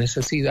esas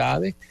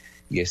necesidades,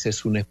 y esa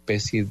es una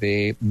especie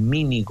de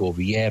mini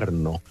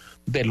gobierno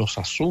de los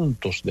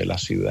asuntos de la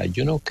ciudad.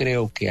 Yo no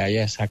creo que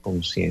haya esa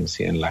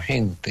conciencia en la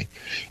gente,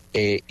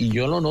 y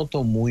yo lo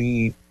noto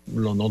muy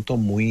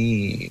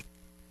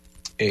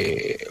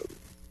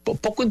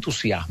poco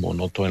entusiasmo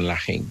noto en la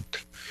gente.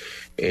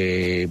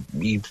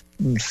 Y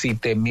si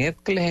te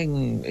mezcles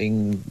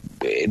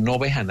no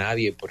ves a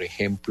nadie, por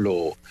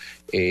ejemplo,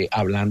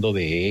 hablando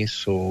de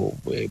eso.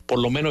 Por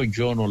lo menos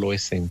yo no lo he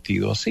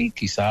sentido así.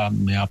 Quizá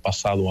me ha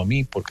pasado a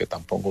mí porque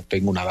tampoco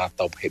tengo una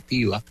data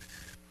objetiva,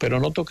 pero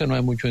noto que no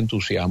hay mucho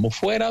entusiasmo,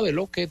 fuera de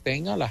lo que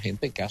tenga la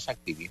gente que hace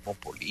activismo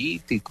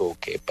político,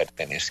 que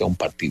pertenece a un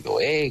partido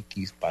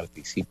X,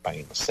 participa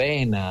en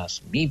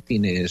cenas,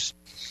 mítines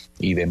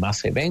y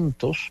demás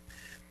eventos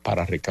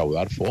para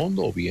recaudar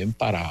fondos o bien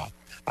para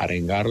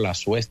arengar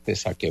las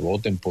huestes a que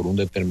voten por un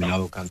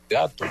determinado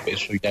candidato.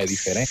 Eso ya es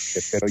diferente.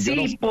 Pero sí, yo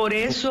no...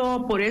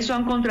 por eso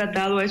han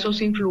contratado a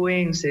esos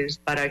influencers,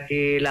 para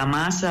que la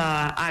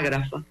masa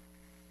ágrafa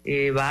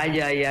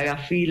vaya y haga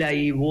fila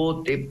y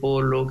vote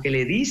por lo que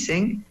le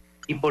dicen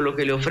y por lo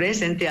que le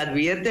ofrecen. Te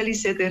advierte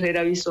Lisette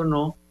Herrera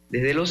Bisonó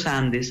desde los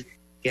Andes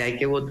que hay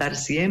que votar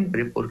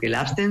siempre, porque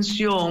la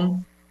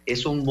abstención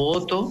es un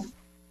voto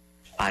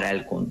para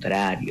el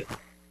contrario.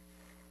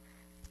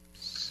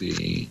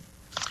 Sí,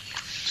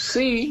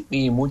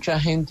 y mucha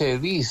gente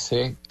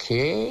dice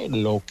que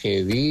lo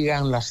que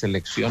digan las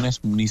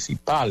elecciones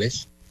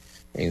municipales,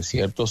 en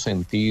cierto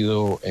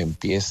sentido,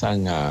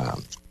 empiezan a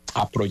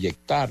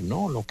proyectar,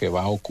 ¿no?, lo que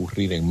va a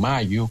ocurrir en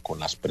mayo con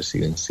las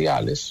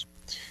presidenciales,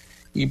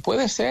 y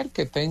puede ser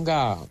que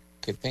tenga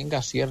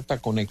cierta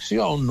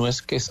conexión. No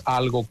es que es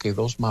algo que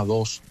 2 más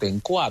 2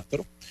 den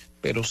 4,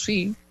 pero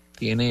sí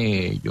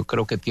yo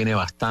creo que tiene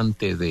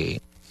bastante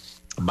de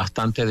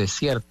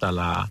cierta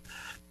la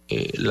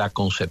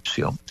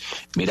concepción.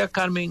 Mira,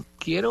 Carmen,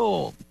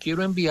 quiero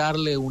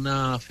enviarle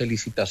una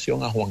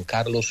felicitación a Juan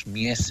Carlos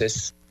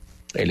Mieses,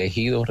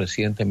 elegido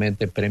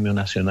recientemente Premio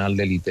Nacional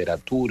de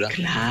Literatura.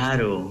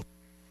 Claro.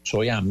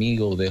 Soy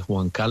amigo de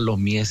Juan Carlos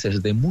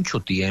Mieses de mucho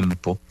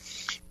tiempo.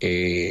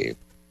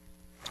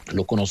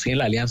 Lo conocí en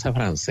la Alianza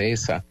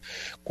Francesa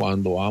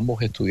cuando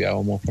ambos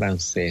estudiábamos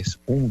francés.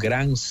 Un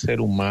gran ser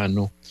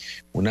humano,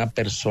 una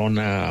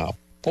persona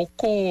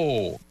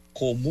poco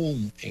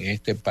común en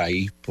este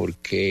país,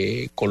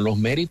 porque con los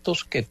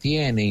méritos que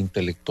tiene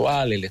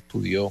intelectual, él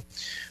estudió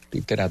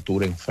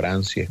literatura en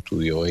Francia,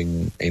 estudió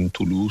en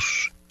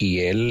Toulouse, y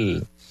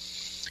él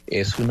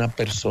es una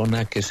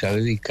persona que se ha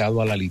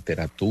dedicado a la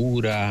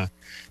literatura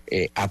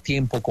a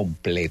tiempo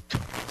completo.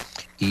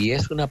 Y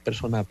es una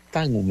persona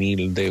tan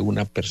humilde,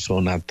 una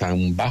persona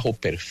tan bajo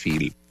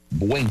perfil,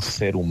 buen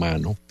ser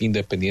humano,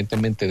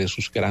 independientemente de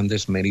sus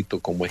grandes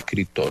méritos como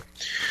escritor.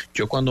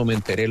 Yo cuando me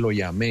enteré lo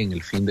llamé en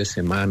el fin de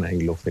semana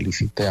y lo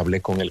felicité, hablé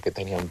con él, que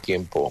tenía un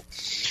tiempo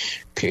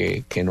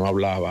que no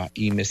hablaba,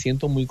 y me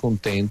siento muy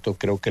contento.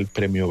 Creo que el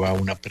premio va a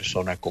una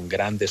persona con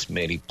grandes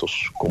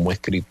méritos como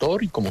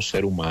escritor y como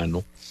ser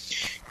humano,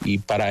 y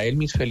para él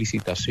mis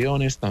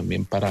felicitaciones,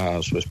 también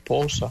para su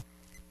esposa.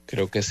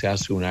 Creo que se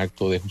hace un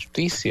acto de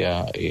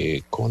justicia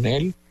con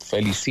él.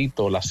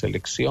 Felicito la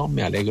selección,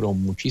 me alegro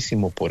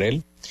muchísimo por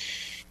él,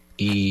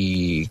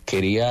 y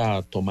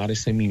quería tomar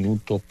ese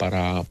minuto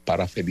para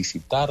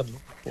felicitarlo,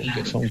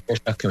 porque son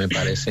cosas que me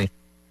parecen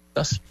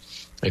justas.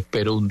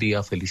 Espero un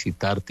día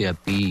felicitarte a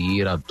ti y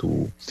ir a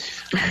tu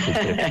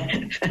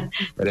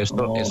pero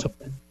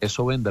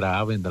eso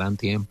vendrán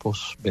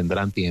tiempos.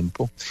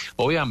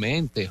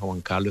 Obviamente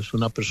Juan Carlos es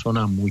una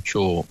persona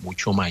mucho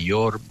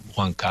mayor.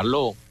 Juan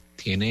Carlos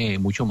tiene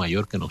mucho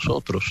mayor que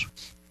nosotros.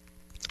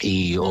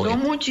 Y no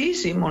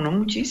muchísimo.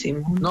 Juan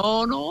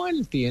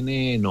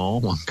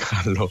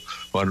Carlos,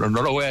 bueno,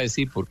 no lo voy a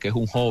decir porque es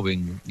un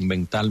joven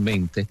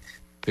mentalmente,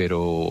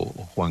 pero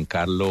Juan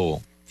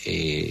Carlos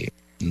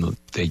no,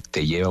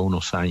 te lleva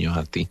unos años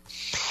a ti.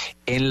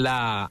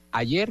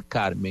 Ayer,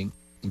 Carmen,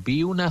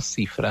 vi unas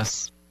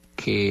cifras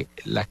que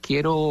las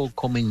quiero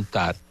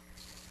comentar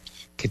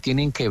que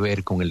tienen que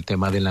ver con el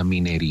tema de la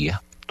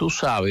minería. Tú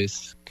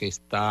sabes que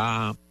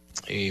está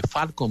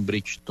Falcon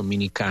Bridge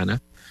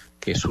Dominicana,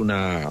 que es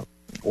una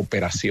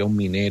operación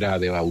minera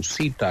de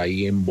bauxita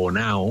ahí en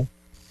Bonao,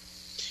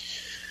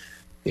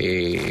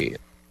 que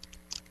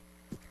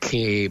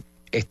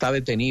está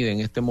detenida en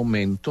este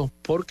momento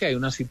porque hay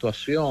una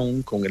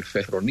situación con el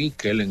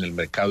ferroníquel en el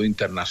mercado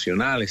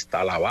internacional,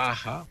 está a la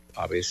baja.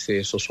 A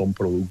veces esos son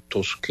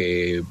productos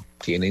que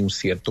tienen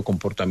cierto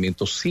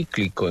comportamiento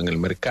cíclico en el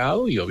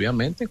mercado y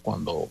obviamente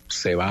cuando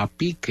se va a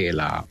pique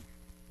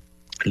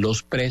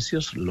los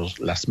precios,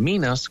 las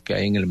minas que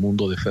hay en el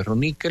mundo de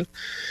ferroníquel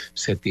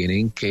se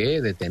tienen que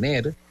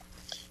detener.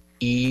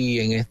 Y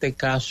en este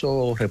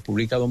caso,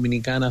 República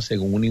Dominicana,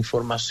 según una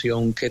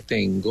información que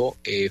tengo,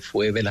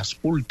 fue de las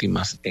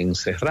últimas en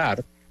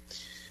cerrar.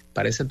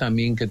 Parece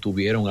también que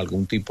tuvieron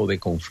algún tipo de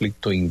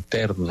conflicto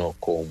interno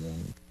con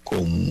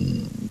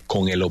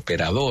el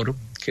operador,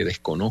 que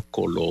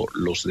desconozco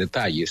los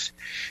detalles.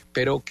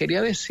 Pero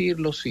quería decir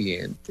lo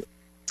siguiente.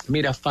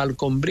 Mira,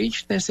 Falcon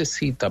Bridge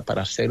necesita,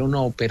 para hacer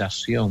una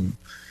operación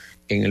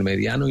en el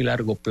mediano y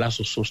largo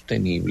plazo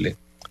sostenible,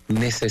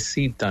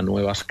 necesita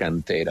nuevas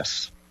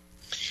canteras.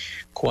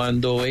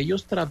 Cuando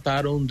ellos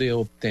trataron de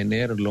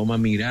obtener Loma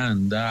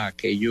Miranda,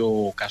 aquello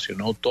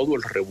ocasionó todo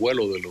el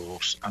revuelo de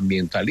los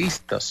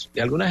ambientalistas.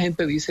 Y alguna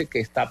gente dice que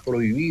está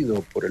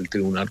prohibido por el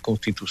Tribunal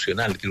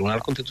Constitucional. El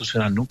Tribunal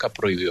Constitucional nunca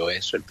prohibió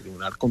eso. El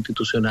Tribunal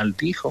Constitucional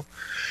dijo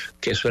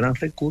que esos eran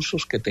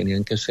recursos que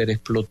tenían que ser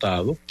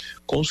explotados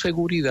con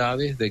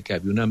seguridades de que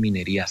había una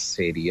minería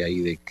seria y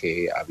de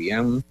que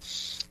habían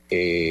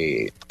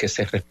que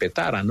se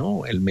respetara,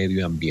 ¿no?, el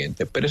medio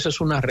ambiente. Pero esa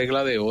es una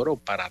regla de oro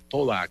para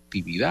toda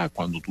actividad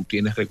cuando tú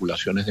tienes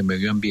regulaciones de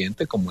medio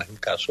ambiente, como es el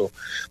caso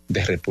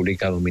de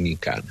República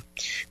Dominicana.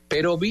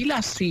 Pero vi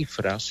las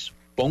cifras,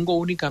 pongo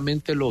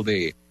únicamente lo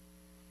de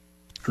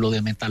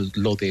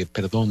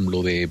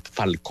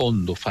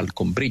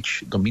Falcon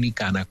Bridge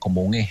Dominicana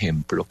como un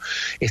ejemplo.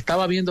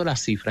 Estaba viendo las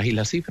cifras y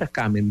las cifras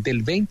cambian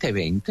del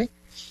 2020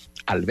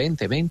 al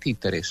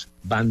 2023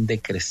 van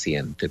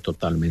decreciente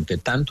totalmente,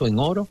 tanto en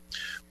oro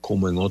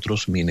como en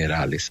otros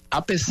minerales,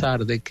 a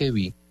pesar de que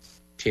vi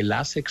que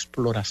las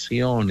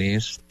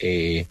exploraciones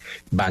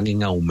van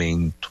en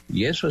aumento,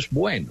 y eso es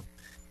bueno.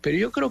 Pero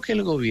yo creo que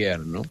el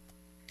gobierno,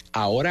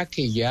 ahora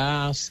que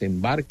ya se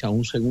embarca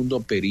un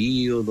segundo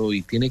periodo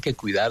y tiene que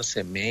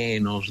cuidarse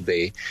menos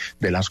de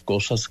las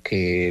cosas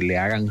que le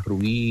hagan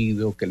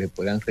ruido, que le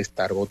puedan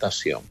restar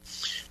votación,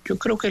 yo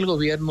creo que el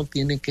gobierno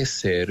tiene que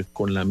ser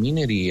con la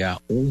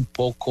minería un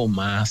poco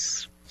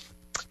más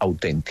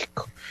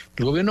auténtico.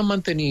 El gobierno ha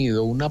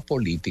mantenido una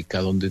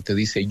política donde te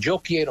dice yo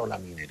quiero la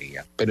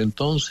minería, pero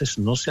entonces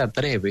no se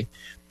atreve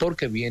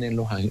porque vienen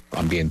los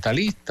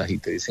ambientalistas y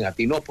te dicen a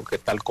ti no, porque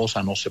tal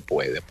cosa no se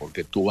puede,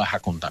 porque tú vas a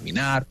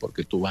contaminar,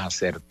 porque tú vas a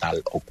hacer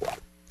tal o cual.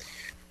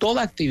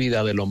 Toda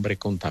actividad del hombre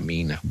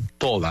contamina,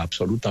 toda,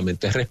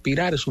 absolutamente.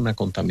 Respirar es una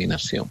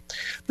contaminación.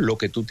 Lo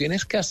que tú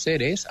tienes que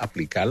hacer es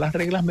aplicar las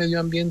reglas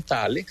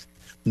medioambientales,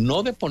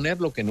 no de poner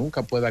lo que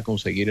nunca pueda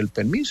conseguir el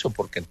permiso,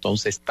 porque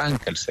entonces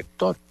estanca el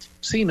sector,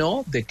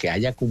 sino de que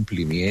haya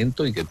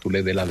cumplimiento y que tú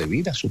le des la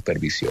debida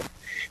supervisión.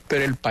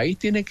 Pero el país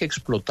tiene que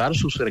explotar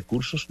sus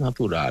recursos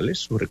naturales,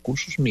 sus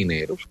recursos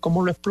mineros,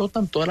 como lo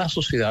explotan todas las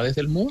sociedades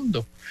del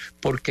mundo,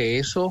 porque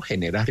eso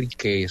genera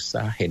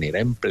riqueza, genera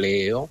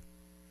empleo.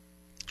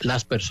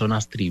 Las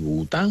personas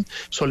tributan,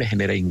 eso le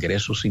genera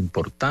ingresos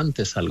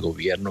importantes al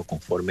gobierno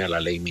conforme a la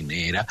ley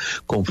minera,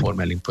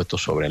 conforme al impuesto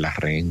sobre la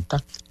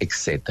renta,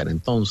 etcétera.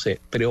 Entonces,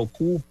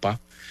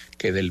 preocupa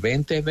que del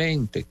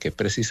 2020, que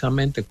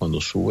precisamente cuando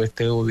sube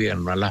este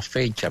gobierno a la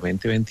fecha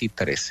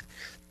 2023,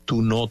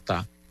 tú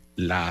notas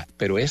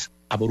pero es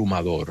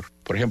abrumador.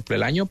 Por ejemplo,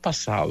 el año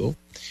pasado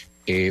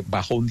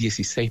bajó un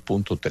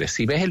 16.3.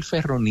 Si ves el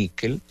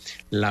ferroníquel,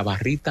 la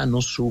barrita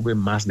no sube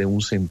más de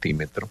 1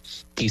 centímetro.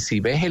 Y si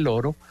ves el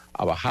oro,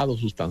 ha bajado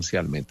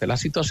sustancialmente. La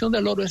situación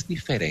del oro es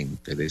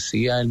diferente,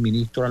 decía el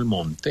ministro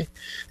Almonte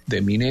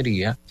de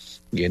Minería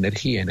y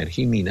Energía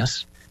y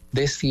Minas,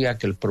 decía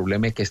que el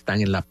problema es que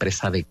están en la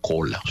presa de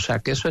cola. O sea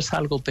que eso es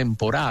algo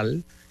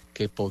temporal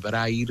que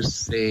podrá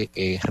irse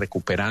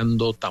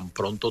recuperando tan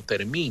pronto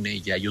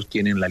termine, ya ellos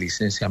tienen la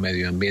licencia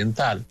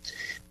medioambiental.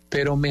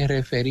 Pero me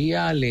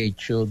refería al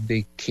hecho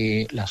de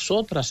que las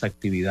otras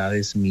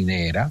actividades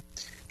mineras,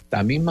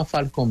 la misma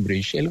Falcon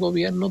Bridge, el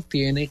gobierno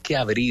tiene que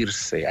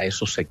abrirse a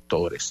esos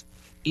sectores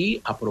y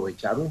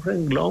aprovechar un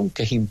renglón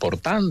que es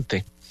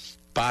importante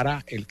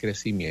para el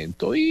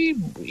crecimiento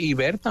y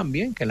ver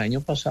también que el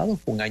año pasado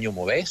fue un año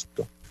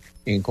modesto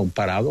en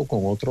comparado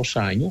con otros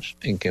años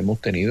en que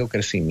hemos tenido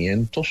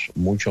crecimientos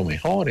mucho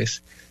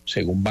mejores.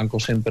 Según Banco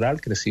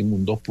Central crecimos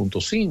un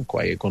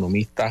 2.5, hay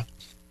economistas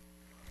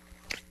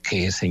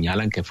que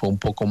señalan que fue un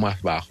poco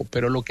más bajo,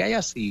 pero lo que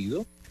haya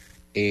sido,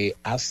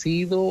 ha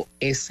sido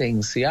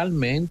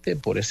esencialmente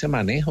por ese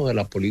manejo de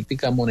la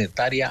política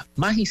monetaria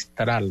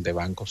magistral de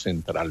Banco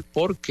Central,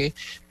 porque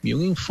vi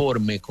un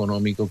informe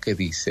económico que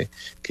dice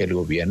que el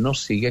gobierno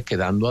sigue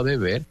quedando a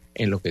deber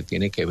en lo que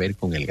tiene que ver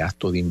con el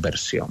gasto de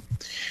inversión.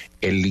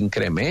 El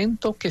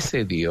incremento que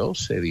se dio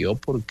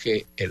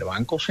porque el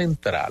Banco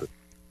Central,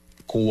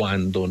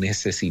 cuando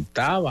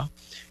necesitaba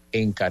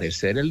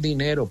encarecer el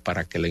dinero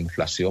para que la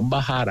inflación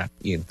bajara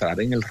y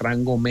entrar en el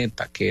rango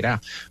meta, que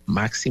era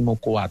máximo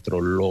 4,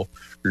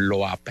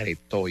 lo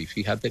apretó. Y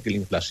fíjate que la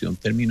inflación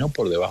terminó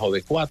por debajo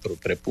de 4,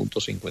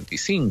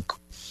 3.55.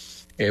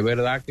 Es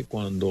verdad que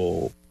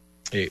cuando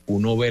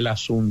uno ve el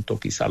asunto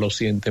quizá lo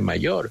siente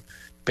mayor,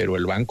 pero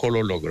el banco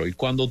lo logró. Y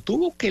cuando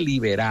tuvo que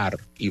liberar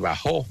y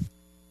bajó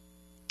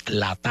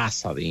la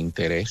tasa de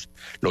interés,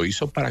 lo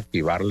hizo para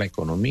activar la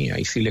economía.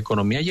 Y si la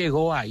economía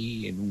llegó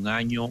ahí en un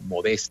año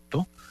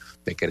modesto,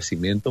 de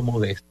crecimiento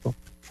modesto,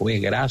 fue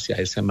gracias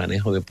a ese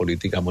manejo de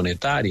política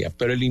monetaria.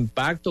 Pero el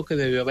impacto que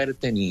debió haber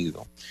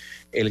tenido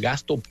el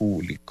gasto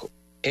público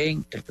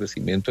en el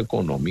crecimiento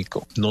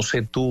económico no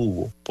se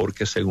tuvo,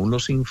 porque según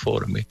los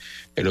informes,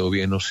 el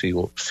gobierno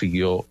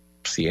siguió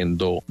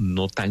siendo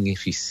no tan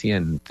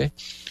eficiente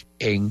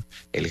en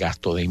el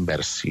gasto de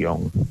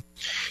inversión.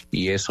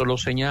 Y eso lo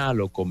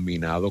señalo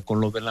combinado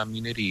con lo de la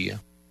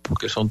minería,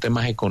 porque son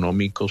temas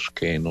económicos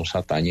que nos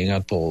atañen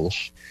a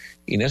todos.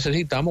 Y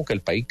necesitamos que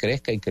el país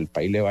crezca y que el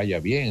país le vaya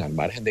bien, al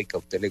margen de que a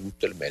usted le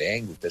guste el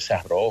merengue, usted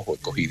sea rojo,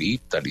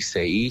 escogidista,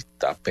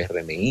 liceísta,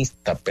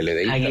 PRMista,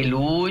 PLDista.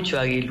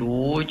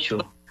 Aguilucho.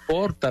 No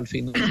importa, al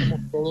final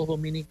somos todos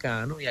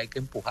dominicanos y hay que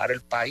empujar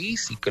el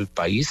país y que el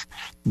país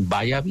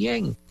vaya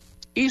bien.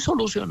 Y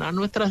solucionar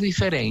nuestras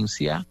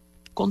diferencias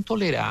con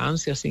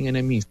tolerancia, sin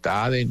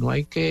enemistades. No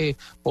hay que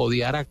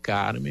odiar a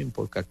Carmen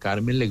porque a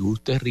Carmen le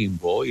gusta el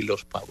Rimbaud y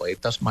los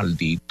poetas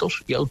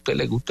malditos y a usted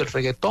le gusta el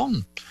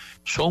reggaetón.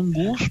 Son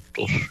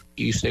gustos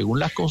y según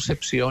las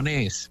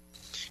concepciones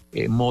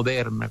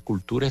modernas,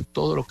 cultura es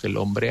todo lo que el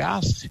hombre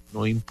hace.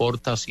 No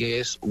importa si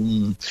es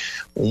un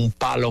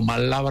palo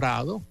mal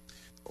labrado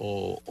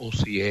o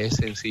si es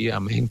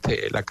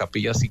sencillamente la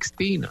Capilla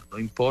Sixtina. No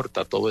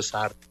importa, todo es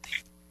arte.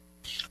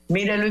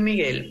 Mira, Luis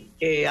Miguel,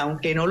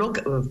 aunque no lo,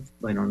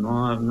 bueno,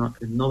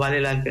 no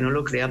vale la que no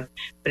lo crea,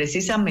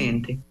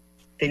 precisamente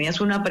tenías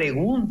una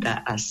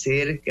pregunta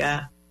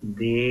acerca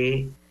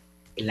de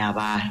la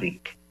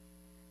Barrick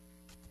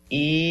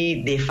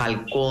y de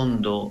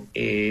Falcondo.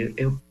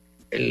 El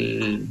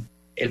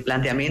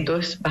planteamiento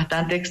es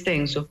bastante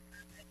extenso,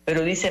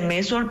 pero dice, me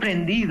he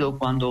sorprendido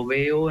cuando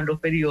veo en los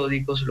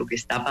periódicos lo que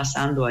está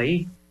pasando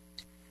ahí.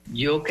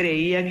 Yo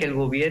creía que el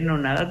gobierno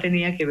nada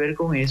tenía que ver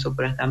con eso,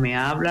 pero hasta me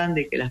hablan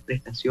de que las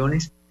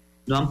prestaciones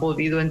no han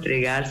podido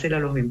entregárselas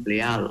a los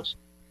empleados.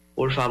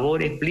 Por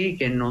favor,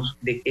 explíquenos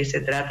de qué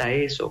se trata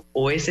eso.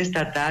 ¿O es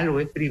estatal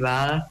o es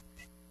privada?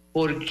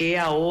 ¿Por qué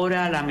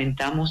ahora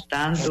lamentamos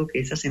tanto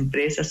que esas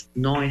empresas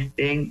no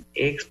estén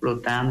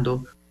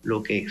explotando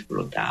lo que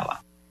explotaban?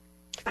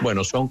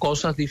 Bueno, son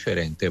cosas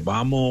diferentes.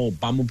 Vamos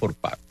por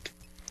partes.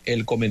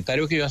 El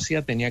comentario que yo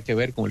hacía tenía que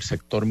ver con el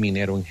sector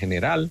minero en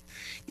general,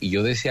 y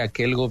yo decía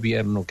que el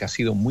gobierno, que ha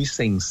sido muy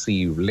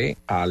sensible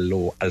al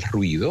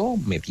ruido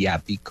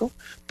mediático,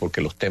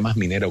 porque los temas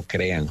mineros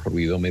crean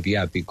ruido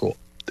mediático,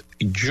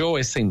 yo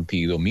he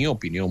sentido, mi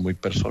opinión muy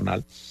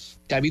personal,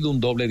 que ha habido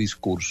un doble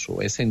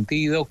discurso. He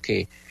sentido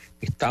que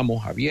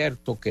estamos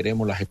abiertos,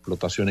 queremos las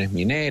explotaciones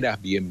mineras,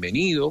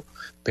 bienvenido,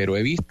 pero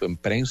he visto en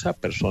prensa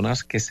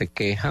personas que se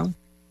quejan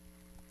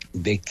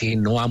de que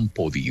no han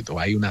podido.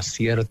 Hay una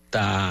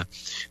cierta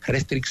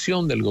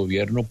restricción del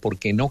gobierno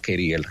porque no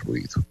quería el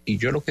ruido. Y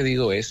yo lo que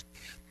digo es,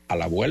 a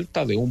la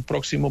vuelta de un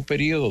próximo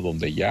periodo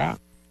donde ya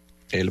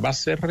él va a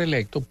ser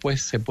reelecto,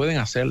 pues se pueden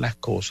hacer las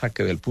cosas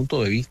que desde el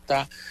punto de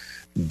vista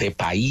de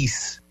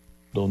país,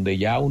 donde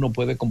ya uno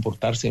puede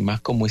comportarse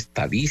más como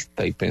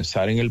estadista y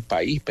pensar en el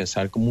país,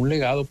 pensar como un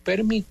legado,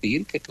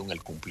 permitir que con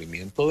el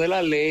cumplimiento de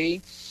la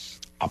ley,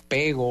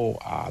 apego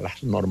a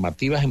las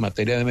normativas en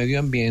materia de medio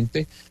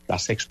ambiente,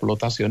 las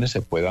explotaciones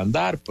se puedan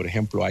dar. Por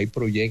ejemplo, hay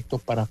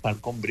proyectos para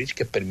Falcon Bridge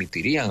que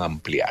permitirían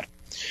ampliar.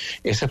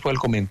 Ese fue el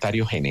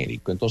comentario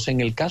genérico. Entonces,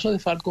 en el caso de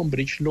Falcon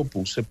Bridge lo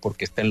puse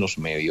porque está en los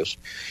medios.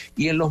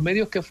 Y en los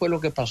medios, ¿qué fue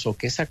lo que pasó?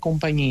 Que esa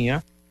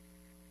compañía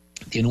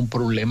tiene un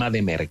problema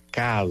de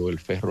mercado. El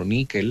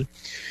ferroníquel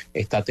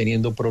está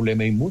teniendo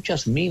problemas y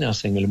muchas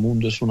minas en el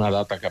mundo, es una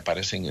data que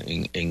aparece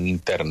en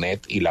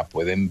internet y la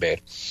pueden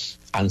ver,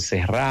 han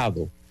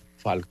cerrado.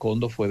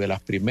 Falcondo fue de las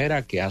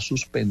primeras que ha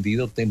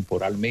suspendido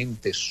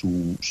temporalmente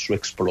su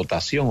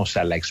explotación, o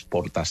sea, la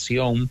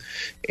exportación,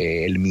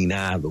 el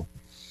minado.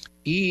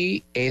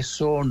 Y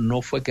eso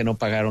no fue que no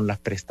pagaron las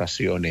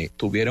prestaciones,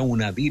 tuvieron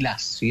una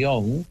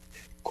dilación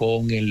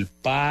con el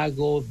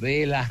pago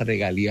de la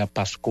regalía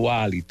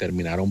pascual y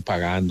terminaron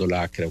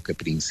pagándola creo que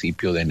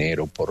principio de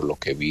enero, por lo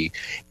que vi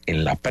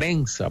en la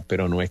prensa,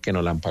 pero no es que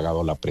no le han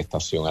pagado la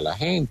prestación a la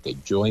gente.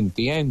 Yo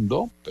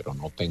entiendo, pero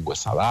no tengo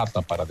esa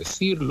data para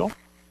decirlo,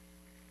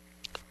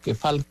 que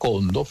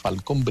Falcon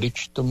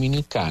Bridge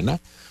Dominicana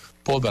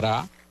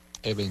podrá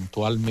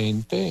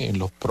eventualmente en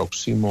los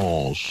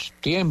próximos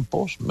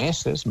tiempos,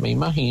 meses, me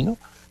imagino,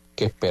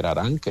 que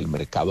esperarán que el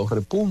mercado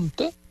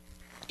repunte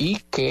y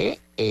que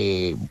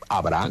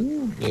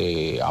habrán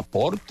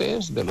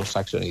aportes de los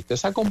accionistas.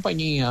 Esa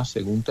compañía,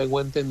 según tengo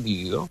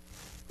entendido,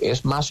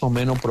 es más o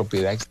menos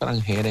propiedad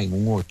extranjera en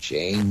un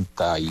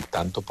 80 y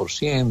tanto por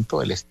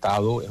ciento. El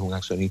Estado es un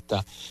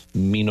accionista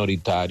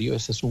minoritario.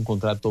 Ese es un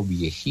contrato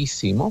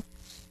viejísimo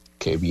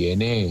que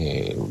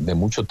viene de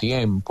mucho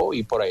tiempo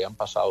y por ahí han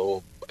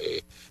pasado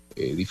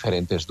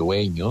diferentes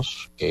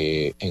dueños.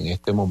 En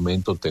este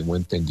momento tengo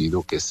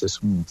entendido que ese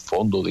es un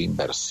fondo de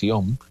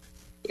inversión.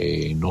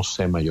 No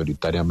sé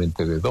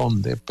mayoritariamente de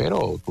dónde,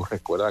 pero tú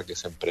recuerdas que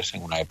esa empresa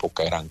en una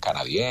época eran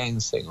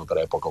canadienses, en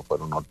otra época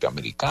fueron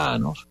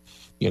norteamericanos,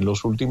 y en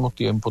los últimos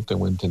tiempos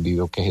tengo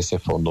entendido que es ese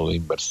fondo de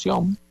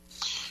inversión,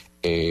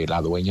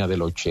 la dueña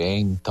del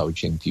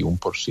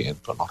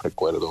 81%, no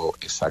recuerdo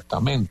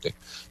exactamente.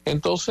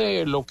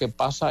 Entonces lo que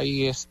pasa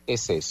ahí es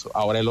eso.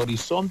 Ahora el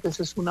Horizonte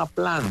es una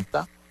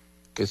planta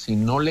que si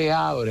no le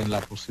abren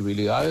las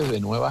posibilidades de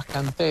nuevas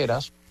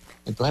canteras,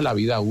 entonces la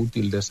vida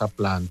útil de esa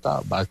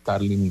planta va a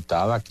estar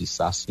limitada a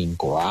quizás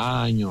 5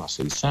 años, a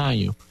 6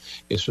 años.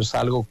 Eso es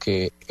algo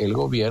que el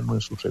gobierno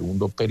en su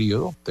segundo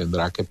periodo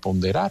tendrá que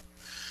ponderar.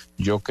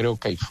 Yo creo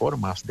que hay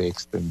formas de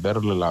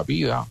extenderle la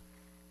vida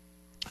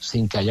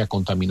sin que haya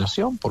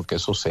contaminación, porque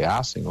eso se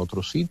hace en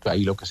otros sitios.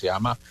 Hay lo que se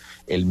llama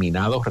el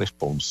minado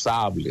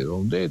responsable,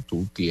 donde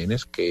tú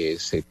tienes que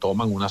se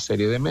toman una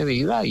serie de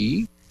medidas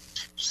y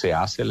se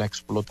hace la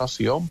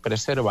explotación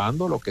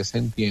preservando lo que se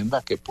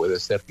entienda que puede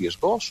ser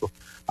riesgoso.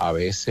 A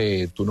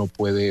veces tú no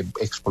puedes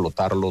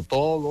explotarlo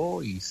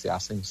todo y se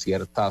hacen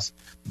ciertas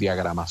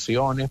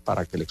diagramaciones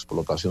para que la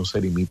explotación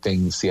se limite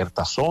en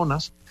ciertas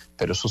zonas,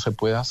 pero eso se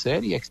puede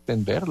hacer y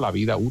extender la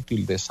vida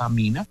útil de esa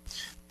mina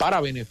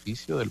para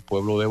beneficio del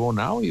pueblo de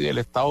Bonao y del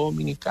Estado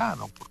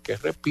Dominicano, porque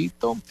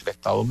repito, el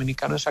Estado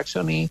Dominicano es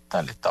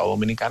accionista, el Estado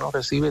Dominicano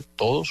recibe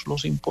todos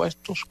los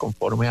impuestos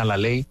conforme a la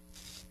ley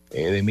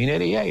de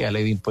minería y a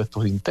ley de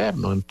impuestos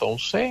internos,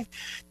 entonces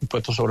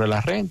impuestos sobre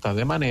las rentas,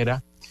 de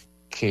manera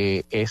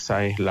que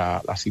esa es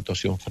la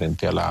situación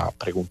frente a la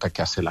pregunta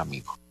que hace el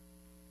amigo.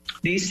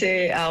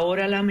 Dice,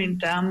 ahora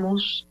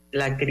lamentamos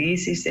la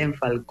crisis en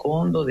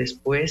Falcondo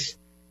después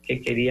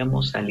que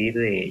queríamos salir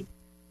de ella.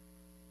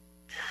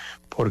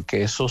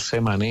 Porque eso se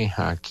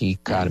maneja aquí,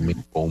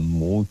 Carmen,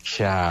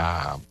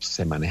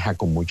 se maneja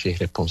con mucha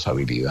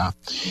irresponsabilidad.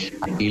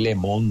 Aquí le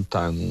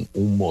montan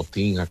un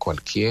motín a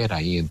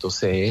cualquiera y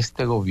entonces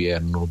este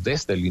gobierno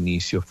desde el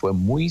inicio fue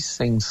muy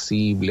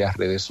sensible a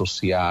redes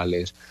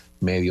sociales,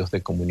 medios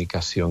de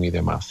comunicación y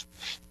demás.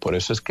 Por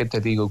eso es que te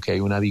digo que hay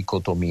una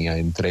dicotomía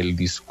entre el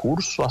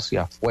discurso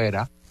hacia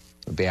afuera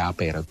de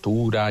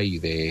apertura y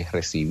de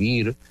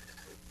recibir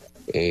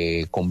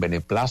con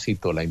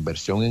beneplácito la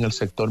inversión en el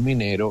sector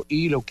minero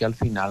y lo que al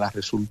final ha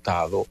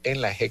resultado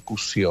en la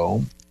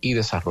ejecución y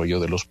desarrollo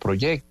de los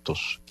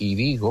proyectos. Y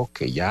digo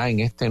que ya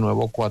en este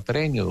nuevo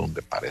cuatrenio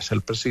donde parece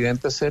el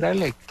presidente será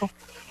electo,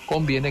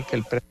 conviene que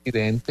el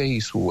presidente y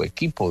su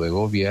equipo de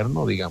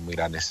gobierno digan,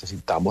 mira,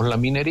 necesitamos la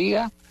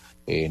minería,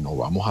 no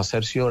vamos a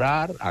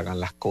cerciorar, hagan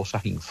las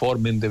cosas,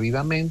 informen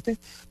debidamente,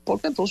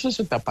 porque entonces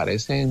se te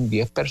aparecen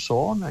 10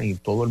 personas y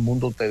todo el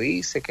mundo te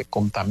dice que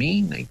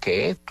contamina y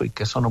que esto y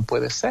que eso no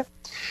puede ser.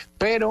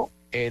 Pero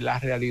la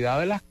realidad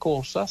de las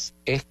cosas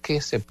es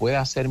que se puede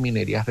hacer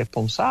minería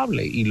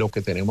responsable y lo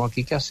que tenemos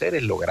aquí que hacer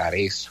es lograr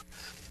eso.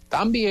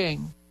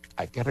 También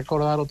hay que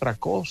recordar otra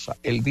cosa,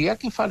 el día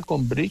que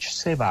Falcon Bridge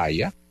se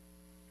vaya,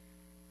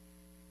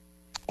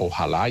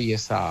 ojalá y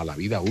la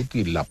vida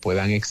útil la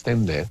puedan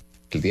extender.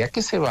 El día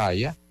que se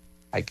vaya,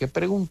 hay que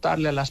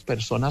preguntarle a las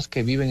personas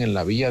que viven en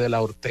la Villa de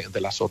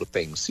las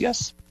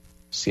Hortensias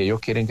si ellos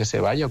quieren que se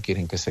vaya o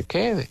quieren que se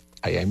quede.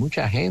 Ahí hay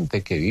mucha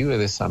gente que vive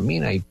de esa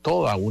mina y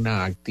toda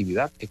una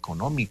actividad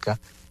económica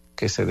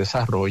que se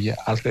desarrolla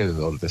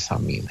alrededor de esa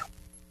mina.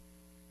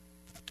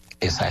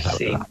 Esa es la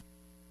verdad.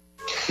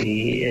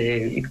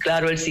 Sí,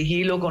 claro, el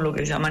sigilo con lo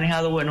que se ha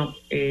manejado, bueno,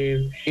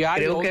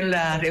 creo que en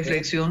la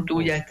reflexión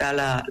tuya está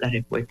la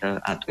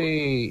respuesta a todo.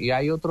 Sí, y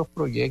hay otros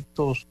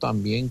proyectos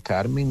también,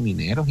 Carmen,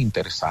 mineros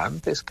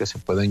interesantes que se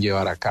pueden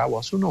llevar a cabo.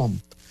 Hace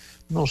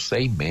unos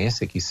 6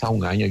 meses, quizá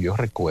un año, yo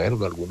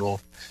recuerdo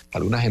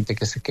alguna gente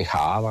que se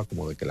quejaba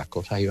como de que las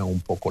cosas iban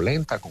un poco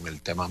lentas con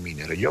el tema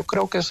minero. Yo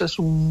creo que ese es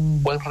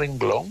un buen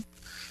renglón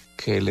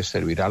que le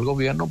servirá al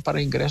gobierno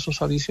para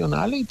ingresos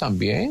adicionales y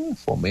también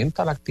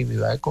fomenta la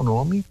actividad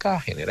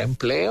económica, genera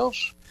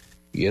empleos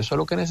y eso es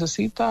lo que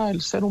necesita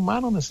el ser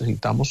humano.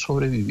 Necesitamos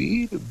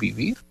sobrevivir,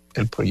 vivir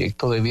el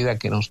proyecto de vida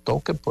que nos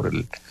toque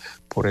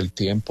por el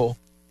tiempo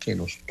que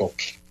nos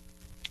toque.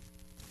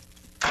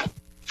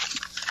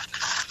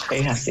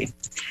 Es así.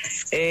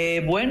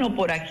 Bueno,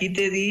 por aquí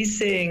te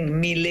dicen,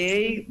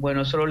 Milei,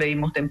 bueno, eso lo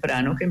leímos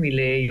temprano, que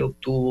Milei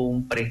obtuvo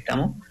un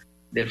préstamo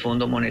del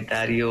Fondo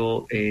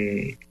Monetario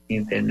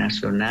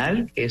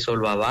Internacional, que eso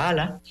lo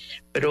avala,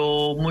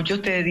 pero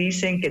muchos te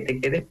dicen que te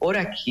quedes por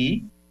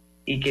aquí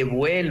y que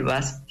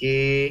vuelvas,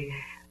 que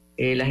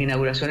Las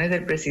inauguraciones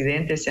del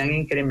presidente se han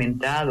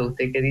incrementado,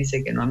 usted que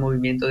dice que no hay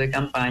movimiento de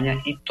campaña,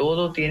 y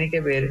todo tiene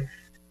que ver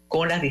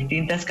con las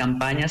distintas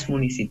campañas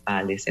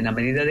municipales. En la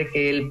medida de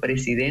que el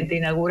presidente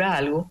inaugura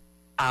algo,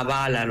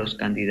 avala a los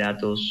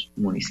candidatos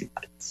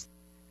municipales.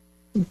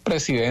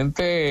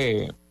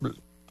 Presidente,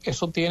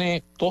 eso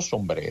tiene dos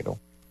sombreros.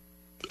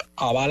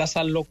 Avalas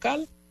al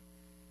local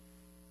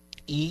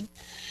y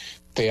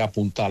te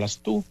apuntalas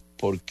tú,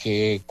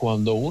 porque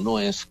cuando uno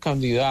es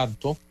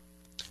candidato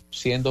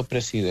siendo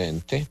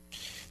presidente,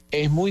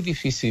 es muy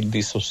difícil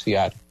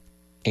disociar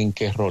en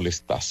qué rol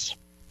estás.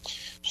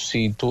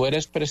 Si tú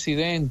eres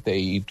presidente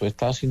y tú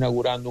estás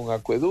inaugurando un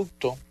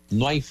acueducto,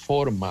 no hay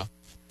forma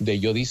de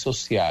yo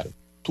disociar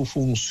tu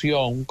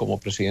función como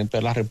presidente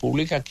de la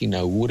República, que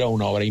inaugura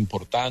una obra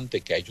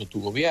importante que ha hecho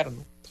tu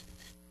gobierno,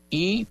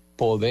 y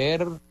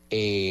poder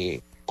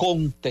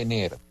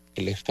contener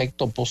el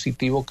efecto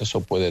positivo que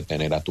eso puede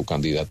tener a tu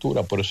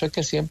candidatura. Por eso es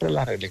que siempre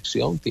la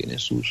reelección tiene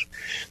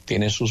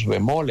sus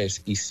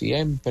bemoles, y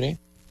siempre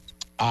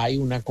hay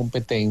una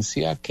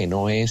competencia que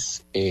no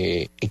es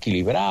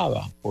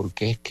equilibrada,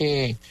 porque es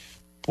que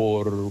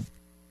por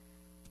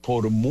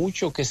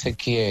mucho que se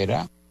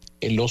quiera,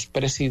 los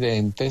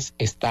presidentes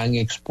están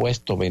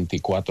expuestos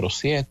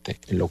 24/7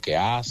 en lo que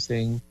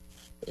hacen,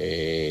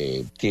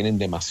 tienen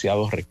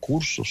demasiados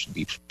recursos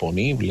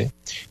disponibles,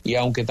 y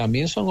aunque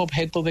también son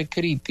objeto de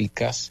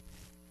críticas,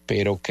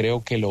 pero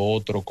creo que lo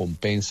otro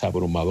compensa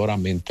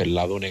abrumadoramente el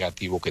lado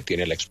negativo que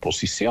tiene la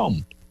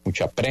exposición.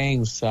 Mucha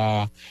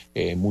prensa,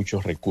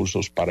 muchos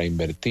recursos para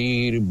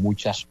invertir,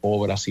 muchas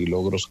obras y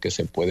logros que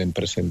se pueden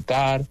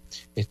presentar.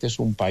 Este es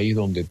un país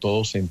donde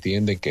todo se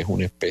entiende que es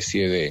una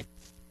especie de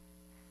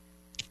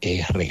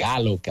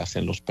regalo que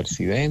hacen los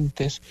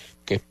presidentes,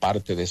 que es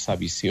parte de esa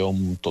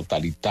visión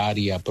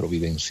totalitaria,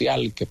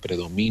 providencial que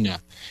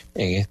predomina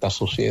en esta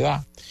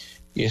sociedad.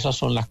 Y esas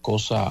son las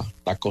cosas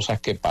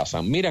que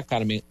pasan. Mira,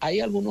 Carmen,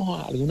 hay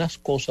algunas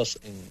cosas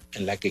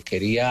en las que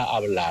quería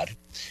hablar,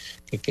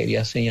 que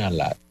quería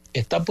señalar.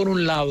 Está, por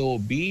un lado,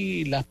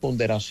 vi las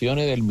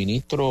ponderaciones del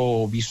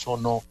ministro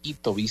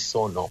Ito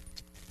Bisono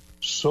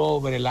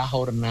sobre la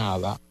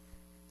jornada.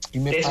 Y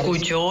te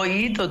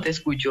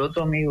escuchó tu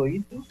amigo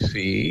Ito. Sí,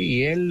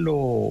 y él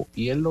lo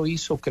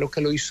hizo, creo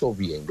que lo hizo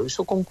bien, lo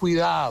hizo con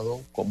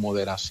cuidado, con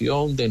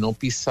moderación, de no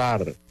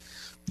pisar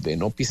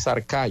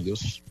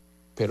callos,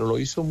 pero lo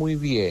hizo muy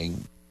bien,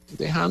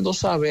 dejando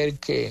saber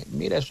que,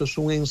 mira, eso es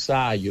un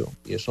ensayo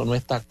y eso no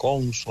está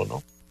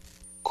cónsono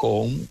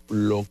con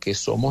lo que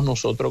somos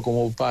nosotros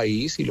como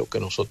país y lo que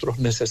nosotros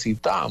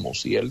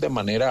necesitamos. Y él, de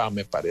manera,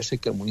 me parece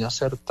que muy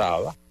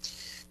acertada,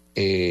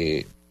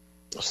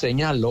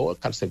 señaló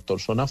al sector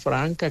zona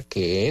franca,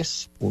 que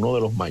es uno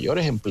de los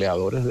mayores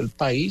empleadores del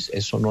país.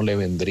 Eso no le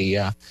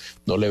vendría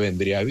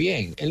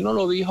bien. Él no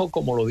lo dijo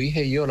como lo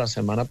dije yo la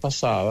semana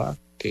pasada,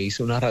 que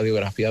hice una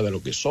radiografía de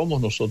lo que somos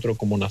nosotros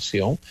como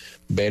nación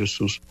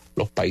versus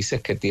los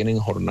países que tienen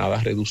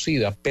jornadas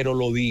reducidas, pero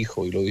lo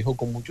dijo, y lo dijo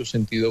con mucho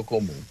sentido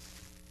común.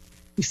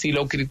 Y si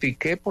lo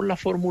critiqué por la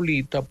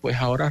formulita, pues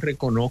ahora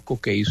reconozco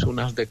que hizo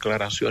unas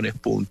declaraciones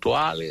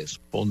puntuales,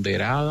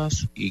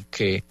 ponderadas, y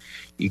que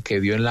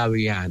dio en la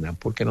diana,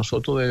 porque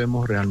nosotros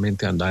debemos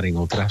realmente andar en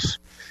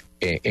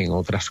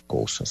otras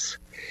cosas.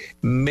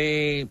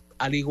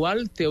 Al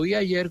igual, te oí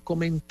ayer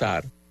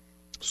comentar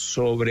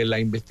sobre la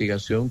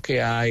investigación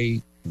que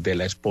hay de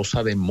la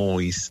esposa de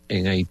Moïse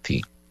en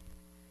Haití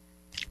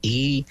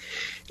y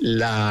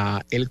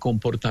el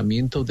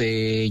comportamiento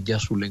de ella,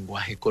 su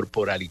lenguaje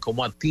corporal, y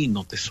cómo a ti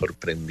no te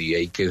sorprendía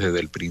y que desde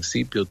el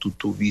principio tú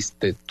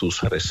tuviste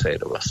tus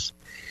reservas.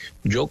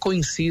 Yo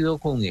coincido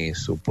con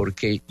eso,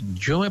 porque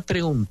yo me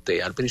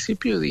pregunté, al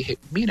principio dije,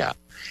 mira,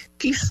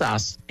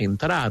 quizás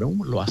entraron,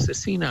 lo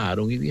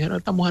asesinaron y dijeron,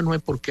 esta mujer no hay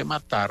por qué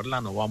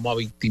matarla, no vamos a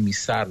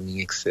victimizar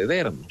ni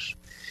excedernos.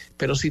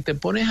 Pero si te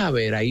pones a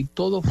ver, ahí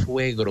todo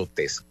fue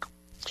grotesco.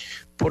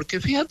 Porque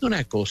fíjate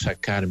una cosa,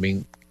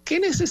 Carmen, ¿qué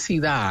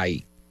necesidad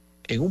hay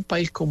en un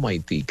país como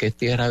Haití, que es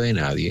tierra de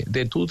nadie,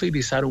 de tú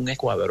utilizar un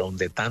escuadrón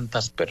de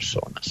tantas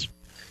personas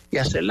y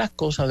hacer las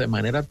cosas de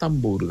manera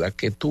tan burda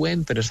que tú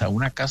entres a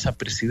una casa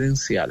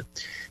presidencial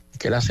y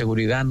que la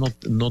seguridad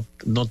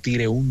no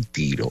tire un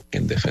tiro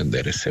en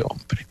defender a ese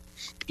hombre?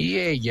 Y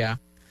ella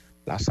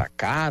la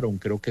sacaron,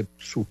 creo que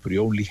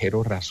sufrió un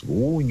ligero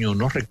rasguño,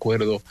 no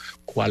recuerdo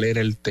cuál era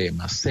el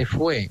tema, se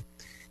fue.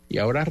 Y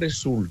ahora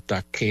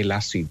resulta que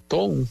la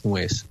citó un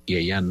juez y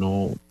ella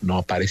no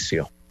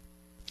apareció.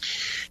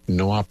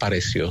 No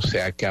apareció. O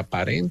sea que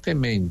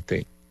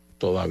aparentemente,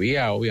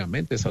 todavía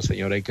obviamente esa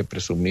señora hay que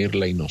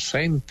presumirla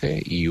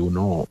inocente y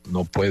uno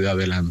no puede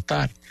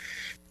adelantar.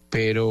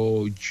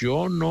 Pero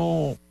yo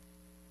no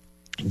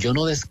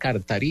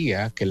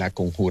descartaría que la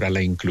conjura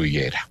la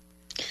incluyera.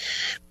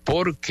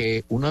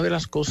 Porque una de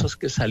las cosas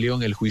que salió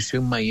en el juicio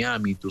en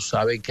Miami, tú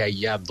sabes que hay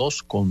ya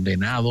 2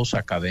 condenados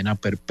a cadena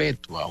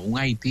perpetua, un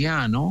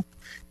haitiano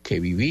que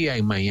vivía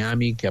en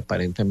Miami, que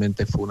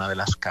aparentemente fue una de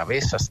las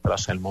cabezas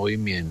tras el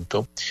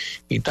movimiento,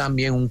 y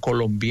también un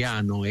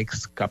colombiano,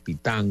 ex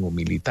capitán o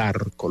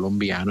militar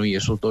colombiano, y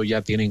esos dos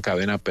ya tienen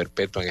cadena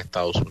perpetua en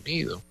Estados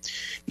Unidos.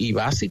 Y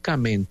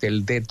básicamente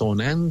el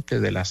detonante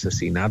del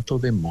asesinato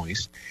de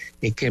Moïse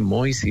es que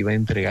Moïse iba a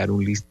entregar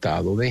un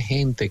listado de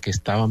gente que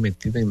estaba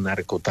metida en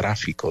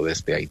narcotráfico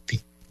desde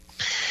Haití.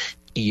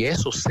 Y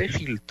eso se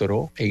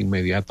filtró e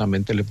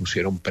inmediatamente le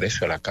pusieron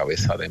precio a la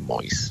cabeza de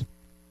Moïse.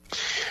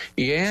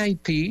 Y en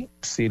Haití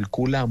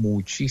circula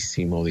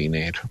muchísimo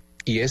dinero.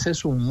 Y ese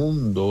es un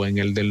mundo en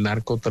el del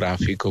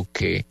narcotráfico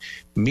que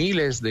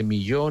miles de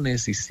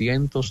millones y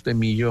cientos de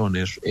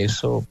millones,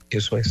 eso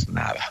es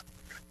nada.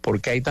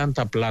 Porque hay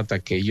tanta plata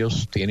que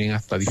ellos tienen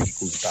hasta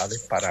dificultades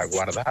para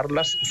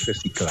guardarlas y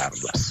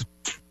reciclarlas.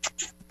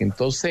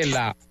 Entonces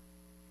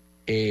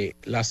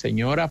la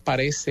señora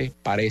parece,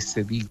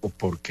 digo,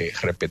 porque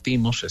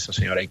repetimos, esa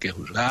señora hay que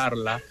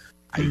juzgarla,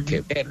 hay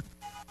que ver.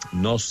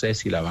 No sé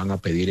si la van a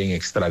pedir en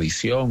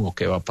extradición o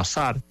qué va a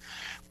pasar,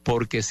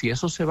 porque si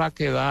eso se va a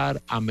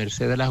quedar a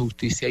merced de la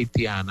justicia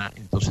haitiana,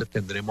 entonces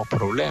tendremos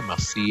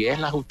problemas. Si es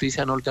la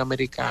justicia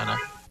norteamericana,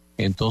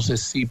 entonces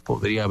sí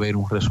podría haber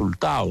un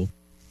resultado,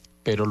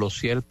 pero lo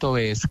cierto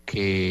es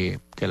que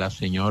la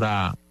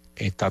señora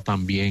está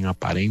también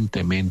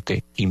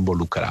aparentemente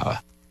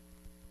involucrada.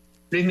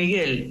 Luis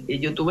Miguel,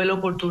 yo tuve la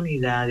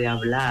oportunidad de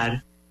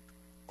hablar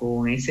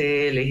con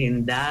ese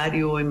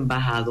legendario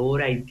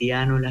embajador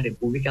haitiano en la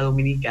República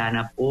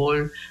Dominicana,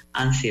 Paul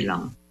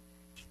Ancelin.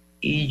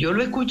 Y yo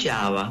lo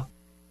escuchaba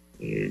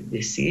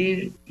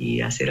decir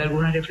y hacer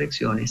algunas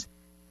reflexiones.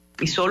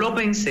 Y solo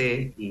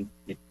pensé, y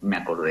me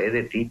acordé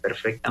de ti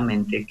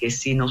perfectamente, que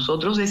si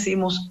nosotros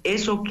decimos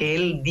eso que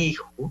él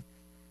dijo,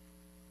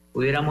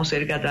 pudiéramos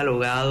ser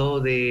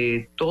catalogados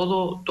de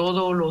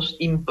todos los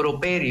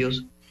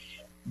improperios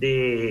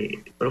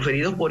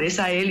proferidos por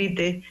esa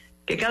élite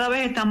que cada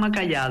vez está más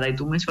callada. Y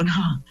tú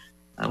mencionabas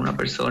a una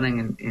persona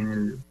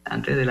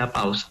antes de la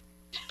pausa.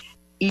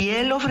 Y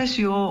él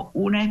ofreció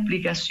una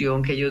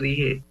explicación que yo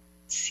dije,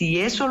 si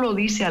eso lo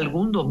dice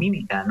algún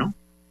dominicano,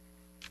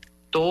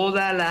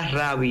 toda la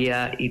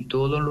rabia y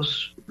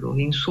todos los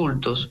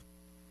insultos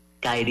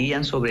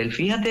caerían sobre él.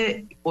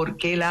 Fíjate por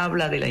qué él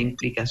habla de la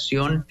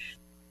implicación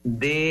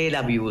de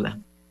la viuda.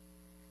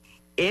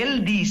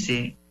 Él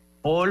dice,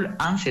 Paul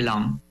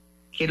Ancelin,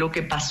 que lo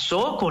que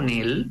pasó con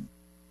él,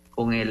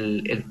 con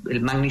el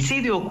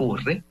magnicidio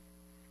ocurre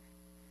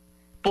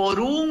por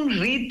un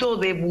rito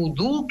de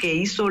vudú que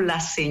hizo la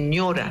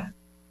señora,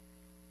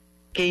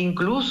 que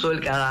incluso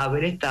el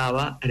cadáver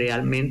estaba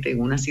realmente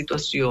en una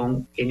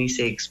situación que ni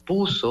se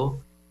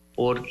expuso,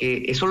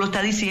 porque eso lo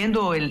está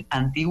diciendo el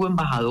antiguo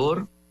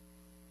embajador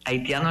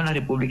haitiano en la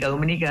República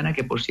Dominicana,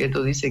 que por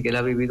cierto dice que él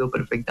ha vivido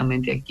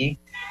perfectamente aquí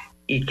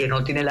y que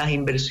no tiene las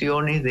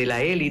inversiones de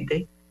la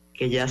élite,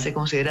 que ya se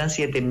consideran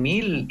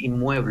 7,000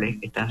 inmuebles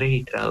que están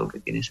registrados que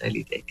tiene esa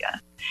élite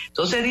haitiana.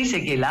 Entonces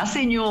dice que la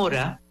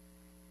señora,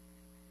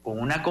 con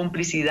una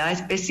complicidad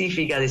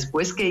específica,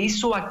 después que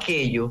hizo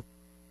aquello,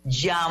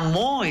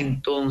 llamó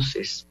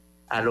entonces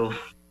a los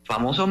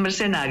famosos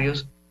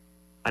mercenarios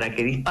para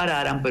que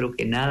dispararan, pero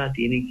que nada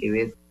tiene que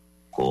ver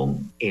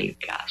con el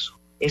caso.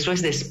 Eso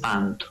es de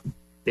espanto.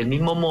 Del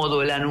mismo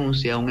modo, él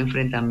anuncia un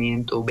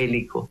enfrentamiento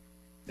bélico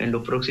en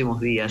los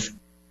próximos días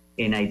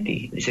en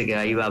Haití. Dice que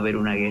ahí va a haber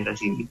una guerra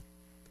civil.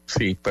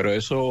 Sí, pero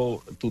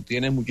eso, tú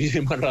tienes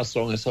muchísima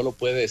razón, eso lo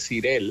puede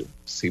decir él.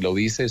 Si lo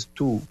dices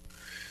tú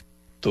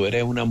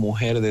eres una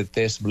mujer de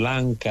tez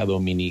blanca,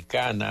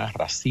 dominicana,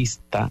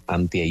 racista,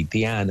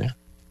 antihaitiana.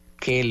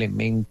 ¿Qué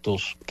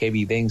elementos, qué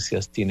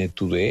evidencias tienes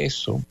tú de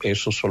eso?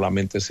 Eso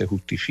solamente se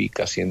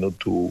justifica siendo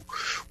tú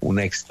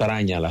una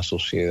extraña a la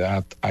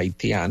sociedad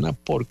haitiana,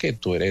 porque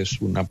tú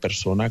eres una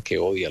persona que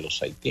odia a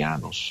los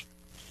haitianos.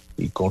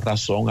 Y con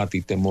razón a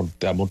ti te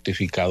ha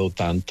mortificado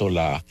tanto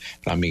la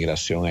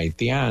migración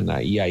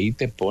haitiana, y ahí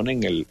te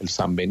ponen el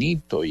San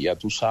Benito, y ya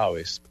tú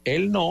sabes.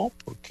 Él no,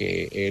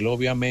 porque él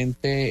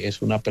obviamente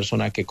es una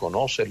persona que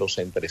conoce los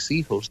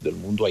entresijos del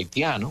mundo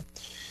haitiano,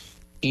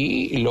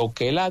 y lo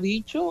que él ha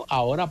dicho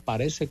ahora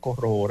parece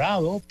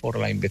corroborado por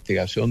la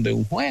investigación de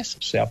un juez.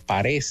 O sea,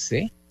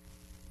 parece,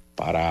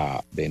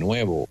 para de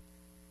nuevo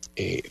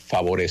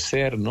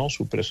favorecer, ¿no?,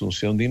 su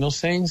presunción de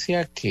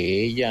inocencia,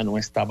 que ella no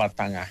estaba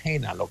tan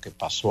ajena a lo que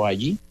pasó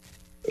allí.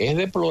 Es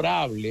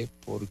deplorable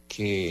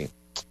porque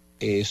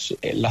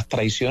las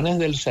traiciones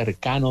del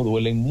cercano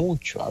duelen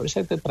mucho. A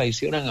veces te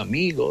traicionan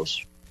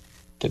amigos,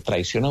 te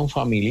traicionan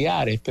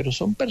familiares, pero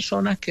son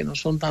personas que no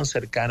son tan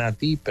cercanas a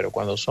ti. Pero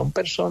cuando son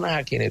personas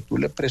a quienes tú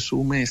le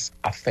presumes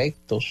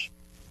afectos,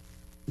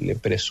 le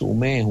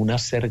presumes una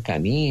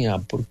cercanía,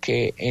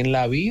 porque en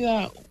la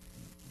vida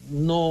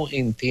no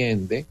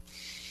entiende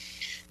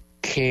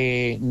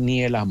que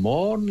ni el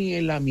amor ni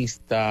la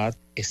amistad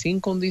es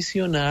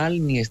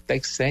incondicional, ni está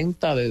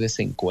exenta de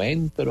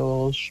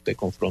desencuentros, de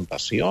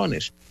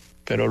confrontaciones,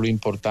 pero lo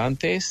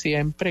importante es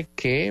siempre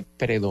que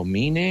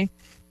predomine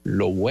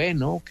lo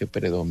bueno, que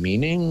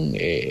predominen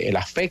el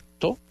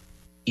afecto,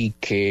 y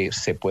que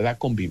se pueda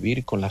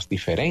convivir con las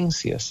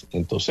diferencias.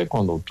 Entonces,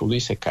 cuando tú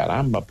dices,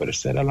 caramba, pero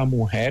esa era la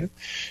mujer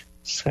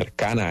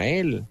cercana a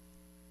él,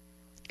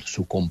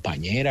 su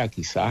compañera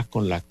quizás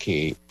con la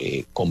que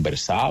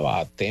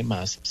conversaba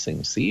temas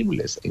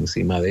sensibles.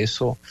 Encima de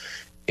eso,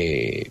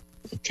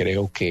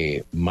 creo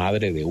que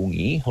madre de un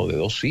hijo, de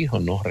 2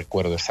 hijos, no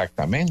recuerdo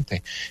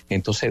exactamente.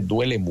 Entonces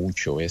duele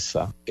mucho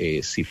esa,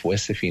 si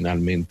fuese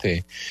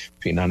finalmente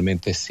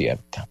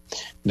cierta.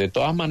 De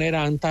todas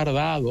maneras han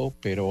tardado,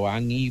 pero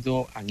han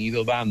ido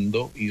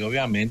dando, y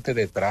obviamente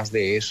detrás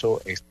de eso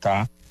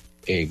está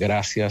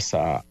gracias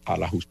a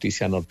la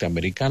justicia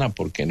norteamericana,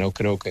 porque no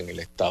creo que en el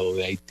estado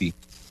de Haití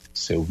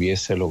se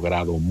hubiese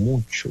logrado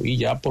mucho, y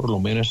ya por lo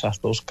menos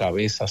esas 2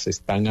 cabezas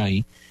están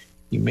ahí.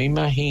 Y me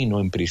imagino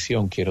en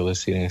prisión, quiero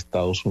decir, en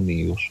Estados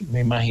Unidos,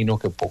 me imagino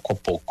que poco a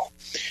poco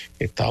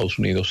Estados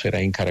Unidos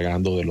será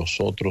encargando de los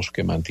otros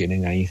que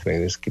mantienen ahí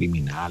redes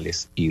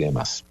criminales y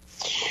demás.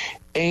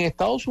 En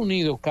Estados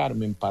Unidos,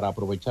 Carmen, para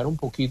aprovechar un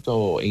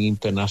poquito en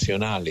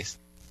internacionales,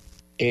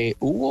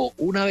 hubo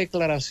una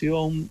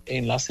declaración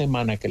en la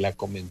semana que la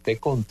comenté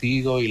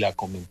contigo y la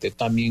comenté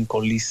también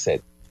con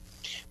Lisette,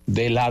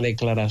 de la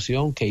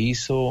declaración que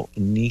hizo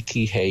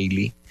Nikki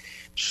Haley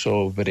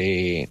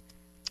sobre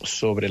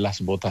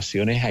las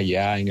votaciones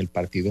allá en el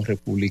Partido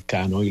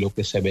Republicano y lo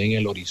que se ve en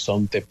el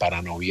horizonte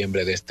para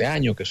noviembre de este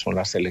año, que son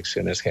las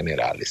elecciones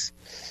generales.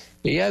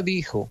 Ella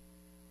dijo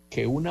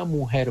que una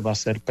mujer va a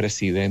ser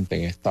presidenta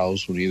en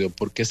Estados Unidos,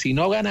 porque si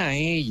no gana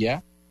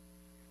ella,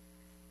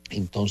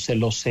 entonces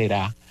lo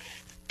será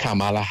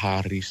Kamala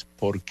Harris,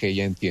 porque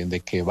ella entiende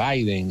que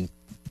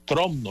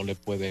Trump no le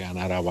puede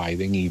ganar a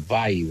Biden, y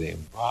Biden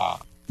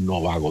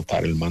no va a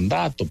agotar el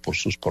mandato por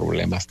sus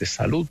problemas de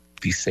salud,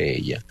 dice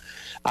ella.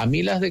 A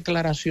mí las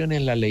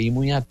declaraciones las leí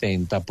muy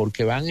atenta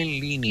porque van en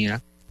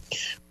línea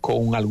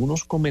con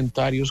algunos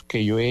comentarios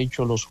que yo he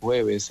hecho los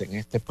jueves en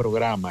este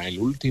programa, el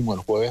último, el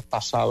jueves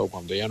pasado,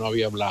 cuando ella no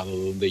había hablado,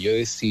 donde yo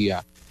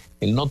decía,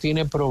 él no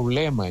tiene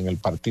problema en el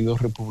Partido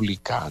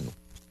Republicano,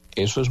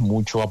 eso es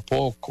mucho a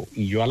poco,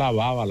 y yo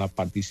alababa la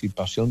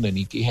participación de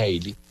Nikki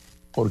Haley,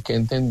 porque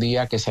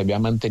entendía que se había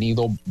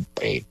mantenido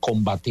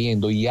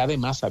combatiendo, y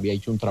además había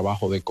hecho un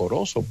trabajo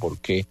decoroso,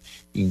 porque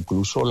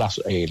incluso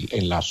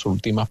en las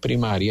últimas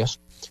primarias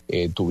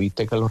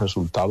tuviste que los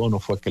resultados no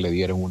fue que le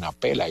dieron una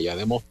pela. Ella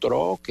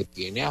demostró que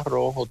tiene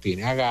arrojo,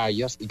 tiene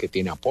agallas y que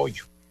tiene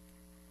apoyo.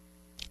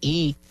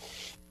 Y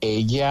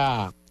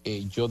ella,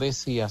 yo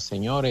decía,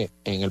 señores,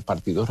 en el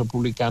Partido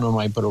Republicano no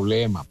hay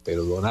problema,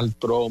 pero Donald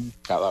Trump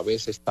cada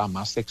vez está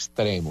más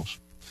extremos,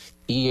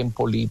 y en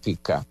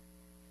política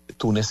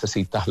tú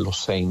necesitas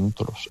los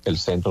centros, el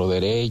centro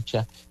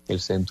derecha,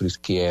 el centro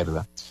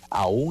izquierda.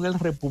 Aún el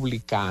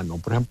republicano,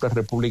 por ejemplo, el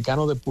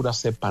republicano de pura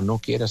cepa no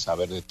quiere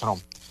saber de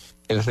Trump.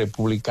 El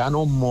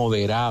republicano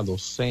moderado,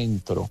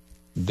 centro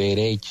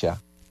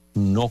derecha,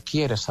 no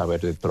quiere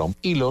saber de Trump.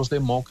 Y los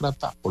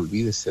demócratas,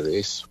 olvídese de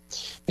eso.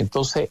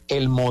 Entonces,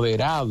 el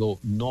moderado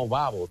no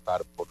va a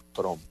votar por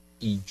Trump.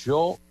 Y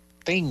yo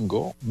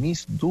tengo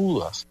mis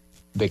dudas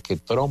de que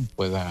Trump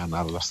pueda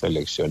ganar las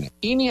elecciones.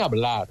 Y ni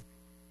hablar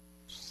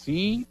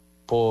si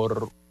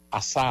por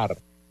azar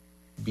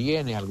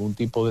viene algún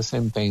tipo de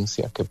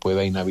sentencia que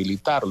pueda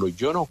inhabilitarlo.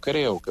 Yo no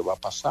creo que va a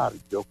pasar.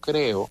 Yo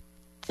creo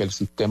que el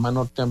sistema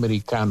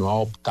norteamericano ha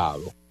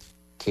optado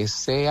que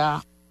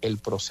sea el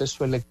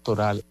proceso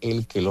electoral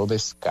el que lo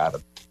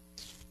descarte,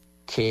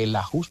 que el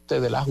ajuste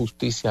de la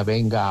justicia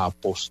venga a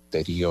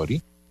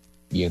posteriori,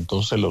 y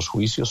entonces los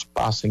juicios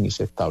pasen y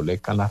se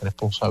establezcan la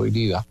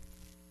responsabilidad,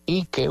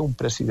 y que un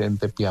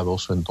presidente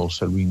piadoso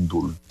entonces lo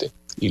indulte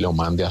y lo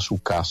mande a su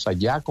casa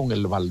ya con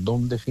el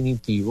baldón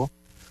definitivo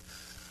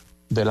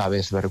de la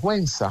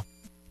desvergüenza.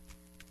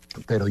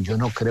 Pero yo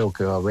no creo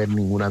que va a haber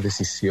ninguna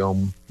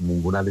decisión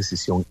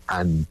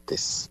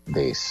antes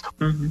de eso.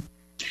 Uh-huh.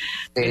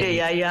 Mire, y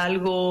hay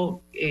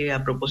algo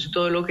a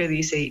propósito de lo que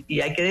dice, y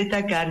hay que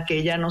destacar que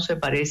ella no se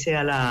parece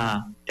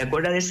a ¿te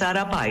acuerdas de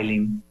Sarah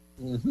Palin?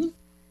 Uh-huh.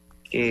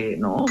 Que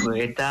no,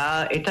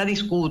 esta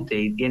discute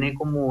y tiene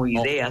como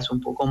ideas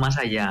un poco más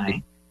allá,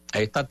 ¿eh?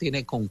 Esta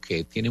tiene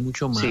tiene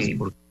mucho más, sí.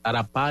 Porque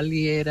Sarah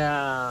Palin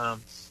era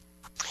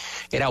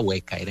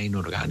hueca, era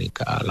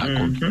inorgánica a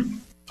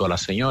la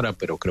señora,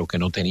 pero creo que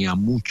no tenía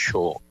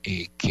mucho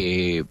de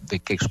qué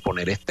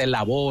exponer. Esta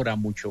elabora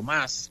mucho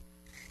más,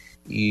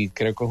 y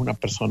creo que es una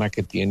persona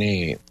que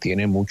tiene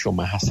mucho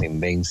más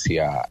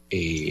ascendencia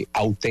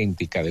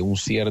auténtica, de un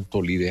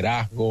cierto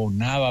liderazgo,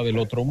 nada del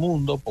otro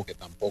mundo, porque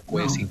tampoco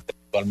es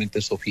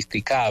intelectualmente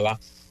sofisticada,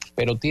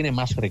 pero tiene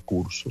más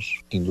recursos,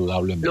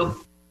 indudablemente.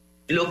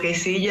 Lo que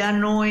sí ya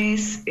no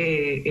es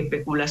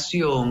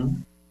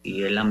especulación,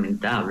 y es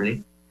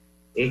lamentable,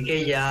 es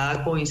que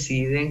ya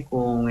coinciden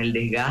con el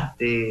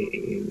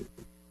desgaste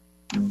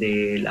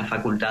de las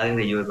facultades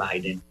de Joe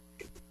Biden.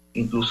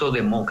 Incluso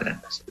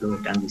demócratas lo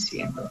están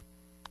diciendo.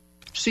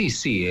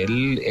 Sí,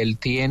 él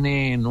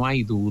tiene, no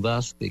hay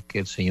dudas de que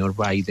el señor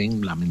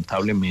Biden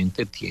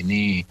lamentablemente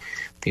tiene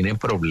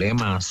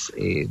problemas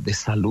de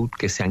salud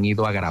que se han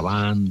ido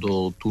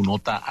agravando. Tú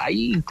notas,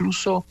 ahí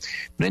incluso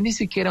no es ni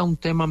siquiera un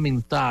tema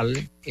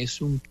mental,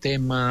 es un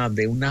tema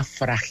de una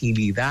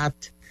fragilidad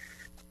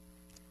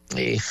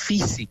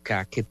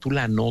física que tú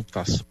la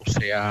notas, o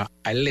sea,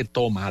 a él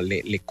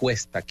le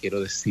cuesta,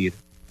 quiero decir.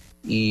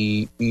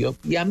 Y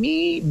a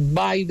mí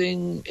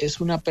Biden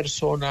es una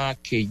persona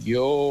que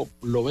yo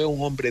lo veo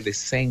un hombre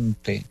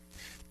decente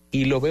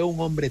y lo veo un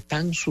hombre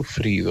tan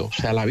sufrido, o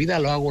sea, la vida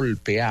lo ha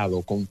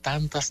golpeado con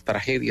tantas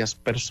tragedias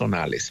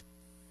personales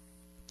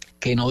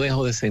que no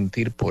dejo de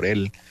sentir por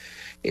él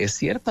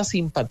cierta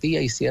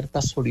simpatía y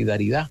cierta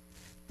solidaridad.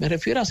 Me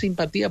refiero a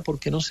simpatía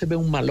porque no se ve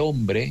un mal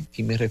hombre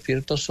y me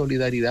refiero a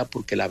solidaridad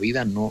porque la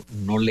vida no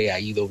le ha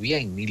ido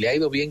bien, ni le ha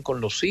ido bien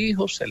con los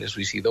hijos, se le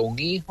suicidó un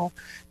hijo,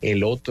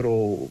 el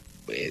otro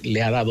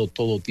le ha dado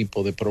todo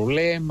tipo de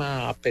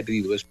problemas, ha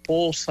perdido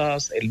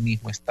esposas, él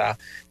mismo está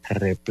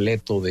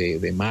repleto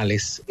de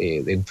males,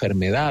 de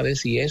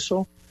enfermedades y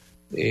eso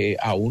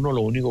a uno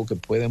lo único que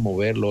puede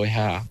moverlo es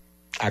a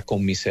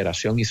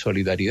conmiseración y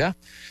solidaridad.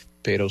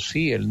 Pero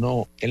sí, él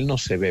no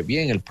se ve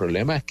bien. El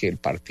problema es que el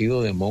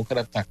Partido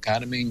Demócrata,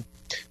 Carmen,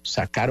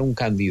 sacar un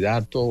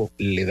candidato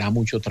le da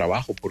mucho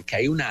trabajo porque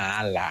hay una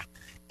ala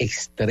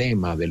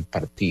extrema del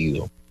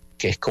partido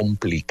que es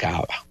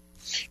complicada.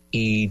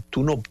 Y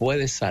tú no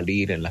puedes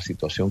salir en la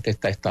situación que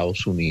está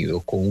Estados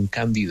Unidos con un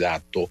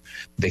candidato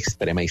de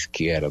extrema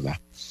izquierda,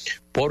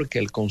 porque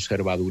el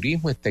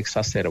conservadurismo está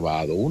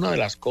exacerbado. Una de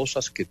las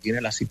cosas que tiene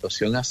la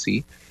situación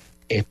así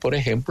es, por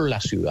ejemplo,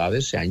 las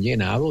ciudades se han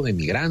llenado de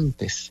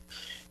migrantes.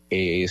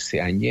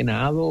 Se han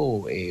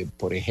llenado,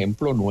 por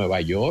ejemplo,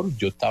 Nueva York.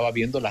 Yo estaba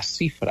viendo las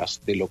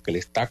cifras de lo que le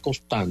está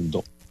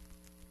costando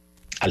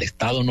al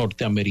Estado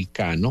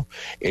norteamericano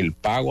el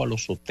pago a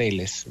los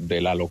hoteles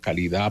de la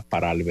localidad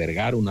para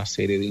albergar una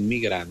serie de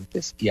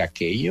inmigrantes y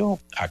aquello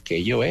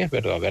es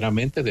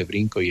verdaderamente de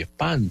brinco y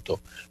espanto.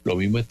 Lo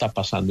mismo está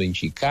pasando en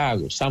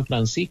Chicago, San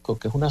Francisco,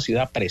 que es una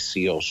ciudad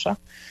preciosa.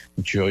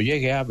 Yo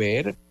llegué a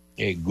ver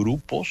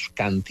grupos,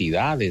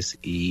 cantidades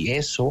y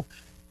eso,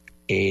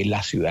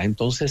 la ciudad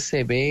entonces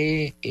se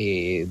ve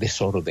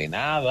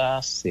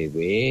desordenada, se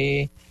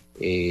ve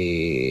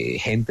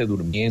gente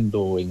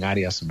durmiendo en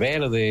áreas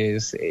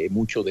verdes,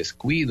 mucho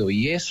descuido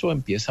y eso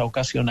empieza a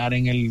ocasionar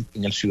en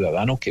el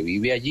ciudadano que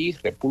vive allí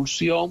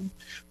repulsión,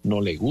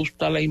 no le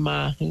gusta la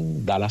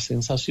imagen, da la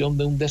sensación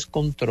de un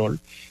descontrol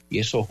y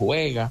eso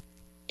juega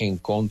en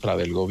contra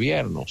del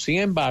gobierno. Sin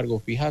embargo,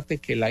 fíjate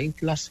que la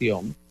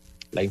inflación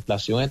en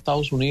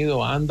Estados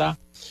Unidos anda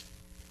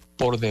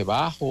por el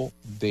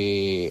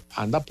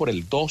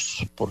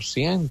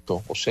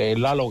 2%, o sea,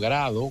 él ha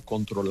logrado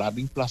controlar la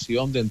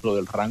inflación dentro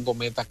del rango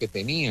meta que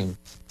tenían.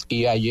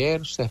 Y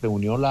ayer se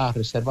reunió la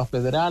Reserva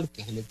Federal,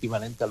 que es el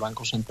equivalente al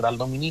Banco Central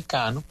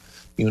Dominicano,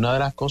 y una de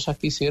las cosas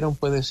que hicieron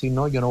fue decir,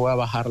 no, yo no voy a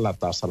bajar la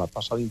tasa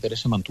de interés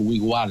se mantuvo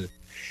igual.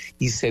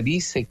 Y se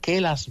dice que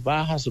las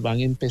bajas van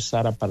a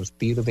empezar a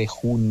partir de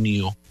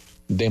junio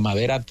de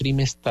manera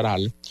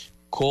trimestral,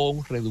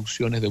 con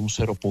reducciones de un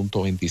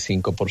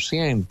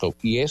 0.25%.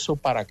 Y eso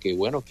para que,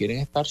 quieren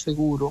estar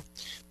seguros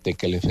de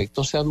que el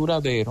efecto sea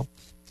duradero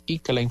y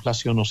que la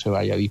inflación no se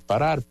vaya a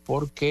disparar,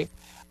 porque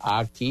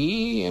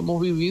aquí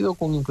hemos vivido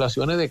con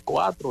inflaciones de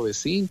 4, de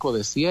 5,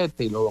 de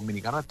 7, y los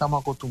dominicanos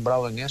estamos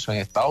acostumbrados en eso. En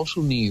Estados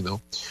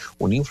Unidos,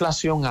 una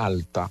inflación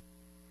alta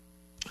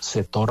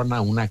se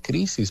torna una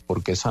crisis,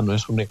 porque esa no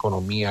es una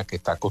economía que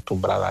está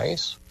acostumbrada a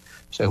eso.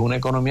 O sea, es una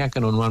economía que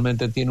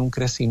normalmente tiene un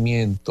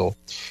crecimiento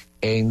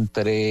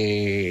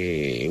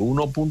entre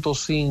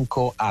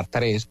 1.5 a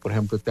 3, por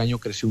ejemplo, este año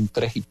creció un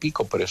 3 y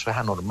pico, pero eso es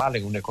anormal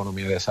en una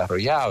economía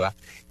desarrollada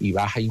y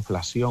baja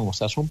inflación. O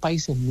sea, son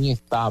países muy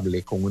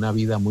estables, con una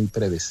vida muy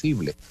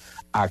predecible.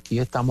 Aquí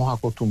estamos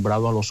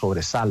acostumbrados a los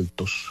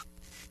sobresaltos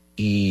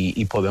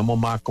y podemos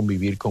más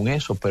convivir con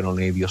eso, pero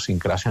la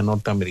idiosincrasia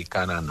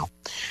norteamericana no.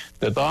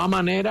 De todas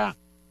maneras,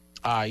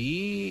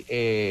 ahí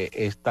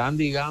están,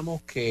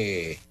 digamos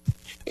que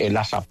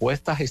las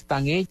apuestas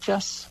están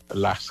hechas,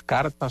 las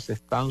cartas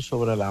están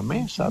sobre la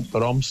mesa.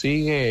 Trump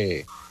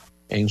sigue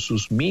en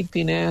sus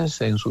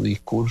mítines, en sus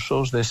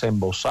discursos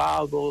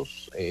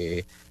desembosados,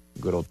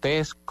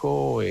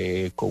 grotesco,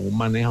 con un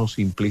manejo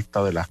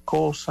simplista de las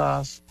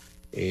cosas,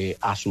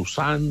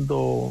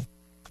 asusando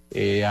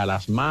a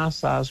las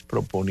masas,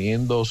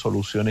 proponiendo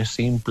soluciones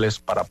simples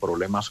para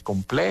problemas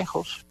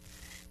complejos.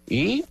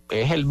 Y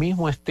es el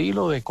mismo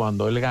estilo de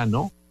cuando él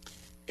ganó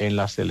en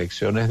las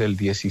elecciones del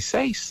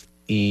 16.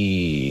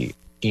 Y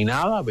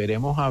nada,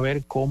 veremos a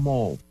ver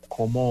cómo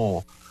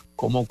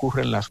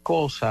ocurren las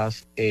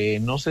cosas.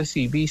 No sé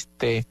si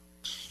viste,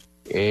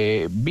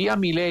 vi a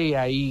Milei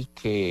ahí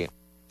que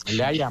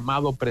le ha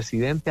llamado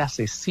presidente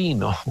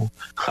asesino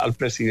al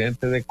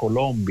presidente de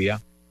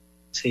Colombia.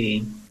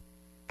 Sí.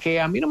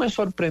 Que a mí no me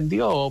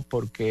sorprendió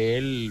porque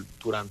él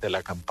durante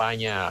la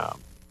campaña,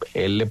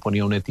 él le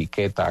ponía una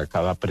etiqueta a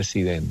cada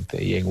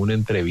presidente y en una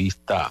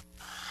entrevista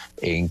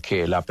en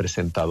que la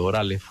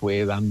presentadora le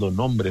fue dando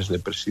nombres de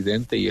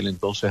presidente y él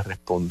entonces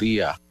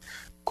respondía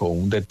con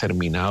un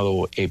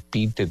determinado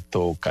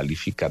epíteto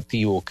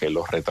calificativo que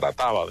lo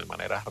retrataba de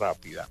manera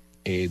rápida.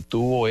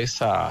 Tuvo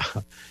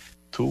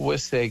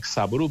ese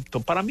exabrupto.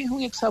 Para mí es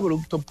un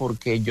exabrupto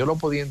porque yo lo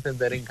podía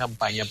entender en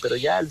campaña, pero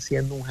ya él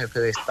siendo un jefe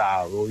de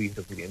Estado y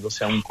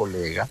refiriéndose a un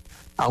colega.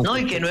 No,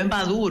 y que no es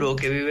Maduro,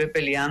 que vive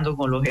peleando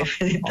con los jefes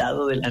de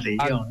Estado de la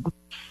región.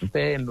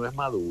 Él no es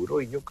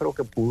Maduro y yo creo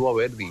que pudo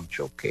haber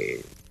dicho,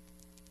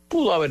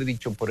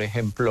 por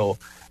ejemplo,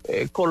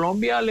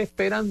 Colombia le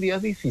esperan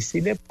días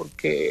difíciles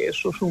porque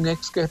eso es un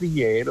ex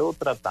guerrillero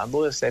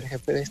tratando de ser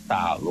jefe de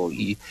Estado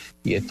y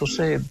esto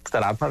se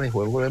trata de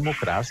juego de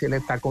democracia. Él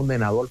está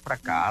condenado al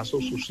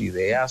fracaso, sus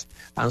ideas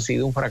han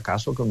sido un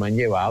fracaso que no han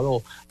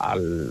llevado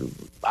al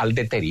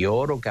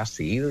deterioro que ha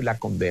sido y la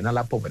condena a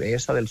la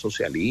pobreza del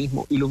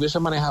socialismo, y lo hubiese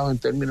manejado en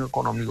términos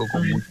económicos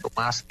con mucho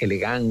más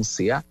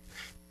elegancia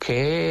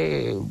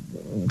que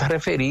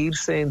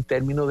referirse en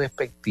términos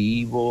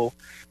despectivos.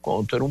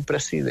 Cuando tú eres un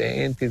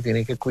presidente y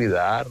tienes que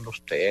cuidar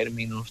los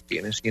términos,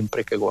 tienes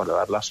siempre que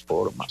guardar las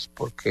formas,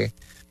 porque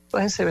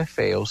pues se ve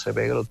feo, se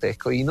ve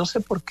grotesco, y no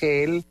sé por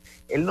qué él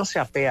no se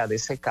apea de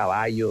ese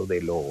caballo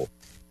de lo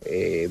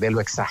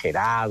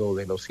exagerado,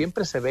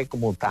 siempre se ve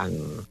como tan,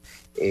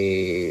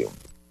 ¿qué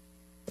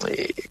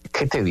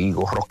te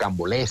digo?,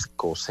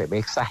 rocambolesco, se ve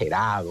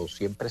exagerado,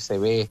 siempre se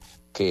ve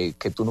que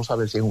tú no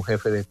sabes si es un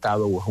jefe de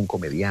Estado o es un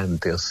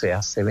comediante, o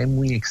sea, se ve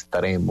muy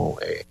extremo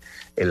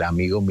el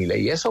amigo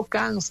Milei, y eso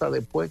cansa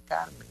después,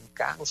 Carmen,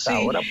 cansa. Sí.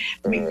 Ahora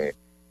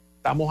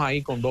estamos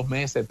ahí con 2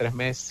 meses, 3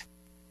 meses.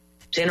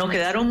 Se nos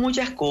quedaron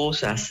muchas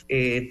cosas,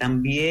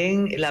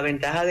 también la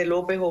ventaja de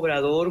López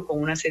Obrador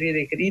con una serie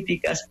de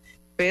críticas,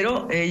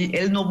 pero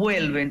él no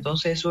vuelve,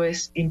 entonces eso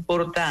es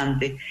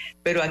importante,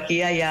 pero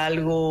aquí hay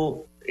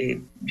algo,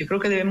 yo creo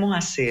que debemos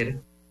hacer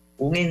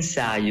un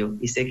ensayo,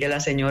 y sé que a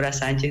la señora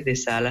Sánchez de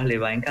Salas le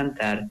va a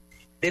encantar,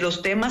 de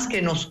los temas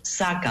que nos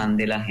sacan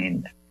de la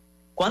agenda.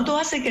 ¿Cuánto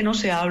hace que no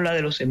se habla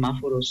de los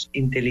semáforos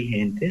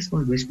inteligentes,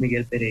 don Luis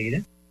Miguel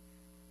Pereira?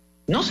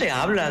 No se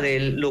habla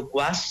del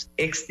locuaz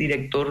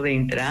exdirector de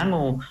Intran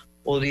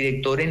o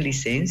director en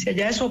licencia,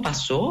 ya eso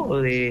pasó,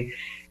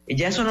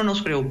 ya eso no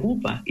nos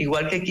preocupa,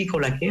 igual que Kiko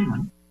la quema,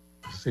 ¿no?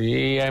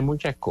 Sí, hay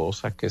muchas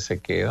cosas que se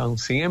quedan,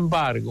 sin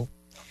embargo,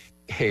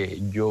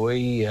 yo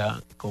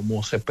veía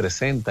cómo se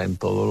presenta en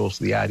todos los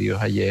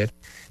diarios ayer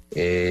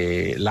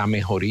la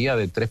mejoría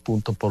de 3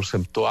 puntos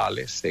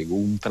porcentuales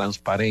según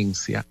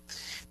Transparencia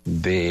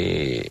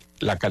de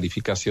la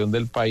calificación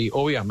del país.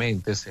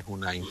 Obviamente esa es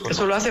una información.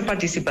 Eso lo hace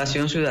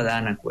Participación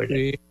Ciudadana,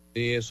 acuérdate.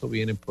 Sí, eso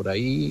viene por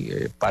ahí.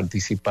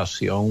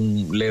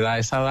 Participación le da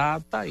esa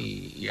data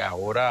y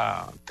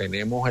ahora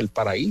tenemos el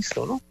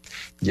paraíso, ¿no?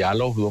 Ya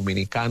los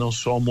dominicanos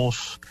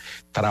somos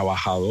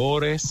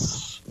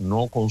trabajadores,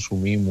 no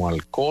consumimos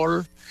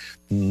alcohol,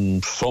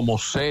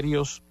 somos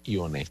serios y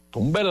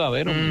honestos. Un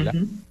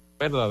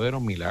verdadero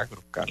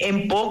milagro, Carlos.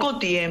 En poco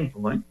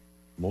tiempo,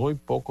 Muy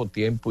poco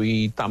tiempo,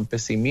 y tan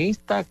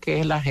pesimista que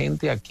es la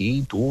gente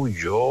aquí, tú,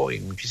 yo y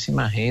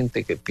muchísima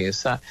gente que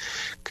piensa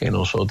que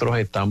nosotros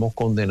estamos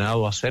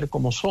condenados a ser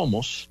como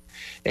somos.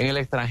 En el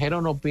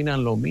extranjero no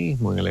opinan lo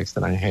mismo, en el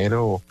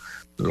extranjero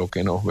lo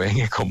que nos ven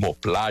es como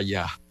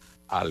playa,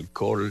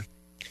 alcohol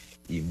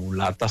y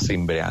mulatas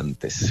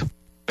cimbreantes.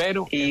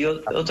 Pero y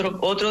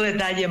otro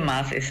detalle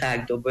más,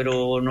 exacto,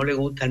 pero no le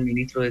gusta al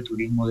ministro de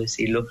Turismo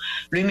decirlo.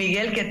 Luis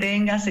Miguel, que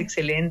tengas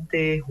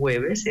excelente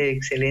jueves,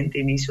 excelente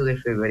inicio de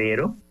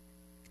febrero.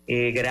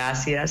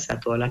 Gracias a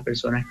todas las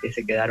personas que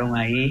se quedaron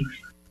ahí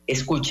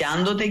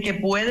escuchándote y que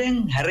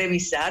pueden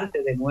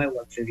revisarte de nuevo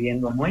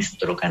accediendo a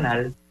nuestro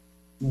canal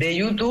de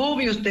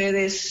YouTube. Y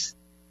ustedes,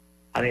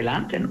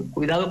 adelante, ¿no?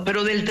 Cuidado,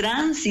 pero del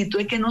tránsito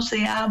es que no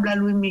se habla,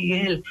 Luis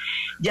Miguel.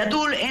 Ya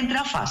tú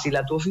entras fácil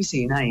a tu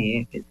oficina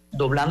ahí,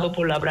 doblando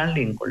por la Abraham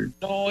Lincoln.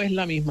 No es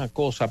la misma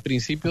cosa. A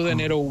principios de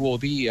enero hubo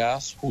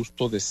días,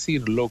 justo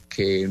decirlo,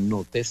 que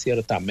noté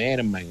cierta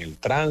merma en el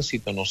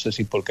tránsito, no sé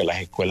si porque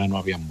las escuelas no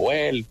habían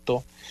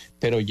vuelto,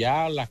 pero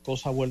ya las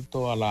cosas han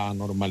vuelto a la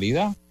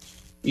normalidad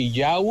y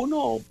ya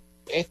uno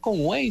es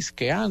con Waze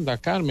que anda,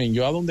 Carmen.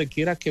 Yo a donde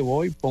quiera que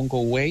voy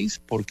pongo Waze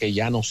porque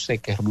ya no sé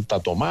qué ruta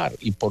tomar,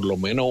 y por lo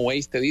menos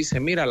Waze te dice,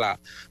 mira,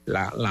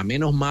 la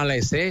menos mala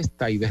es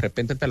esta, y de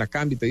repente te la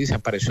cambia y te dice,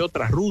 apareció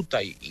otra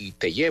ruta y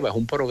te lleva. Es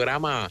un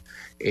programa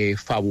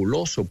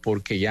fabuloso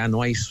porque ya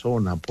no hay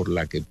zona por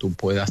la que tú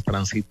puedas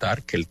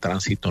transitar que el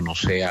tránsito no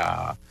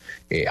sea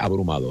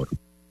abrumador.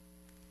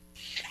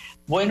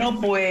 Bueno,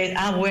 pues,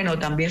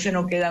 también se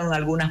nos quedan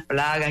algunas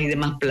plagas y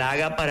demás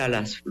plagas para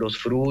los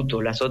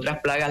frutos. Las otras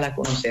plagas las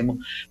conocemos.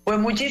 Pues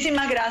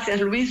muchísimas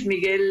gracias, Luis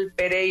Miguel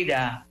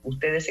Pereira.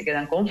 Ustedes se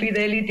quedan con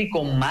Fidelity,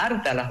 con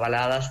Marta, las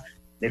baladas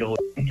de los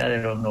 80,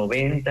 de los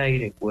 90, y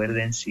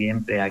recuerden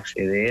siempre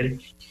acceder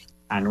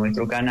a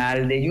nuestro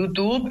canal de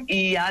YouTube.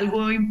 Y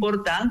algo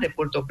importante,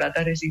 Puerto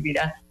Plata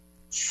recibirá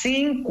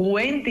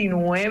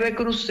 59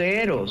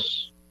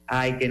 cruceros.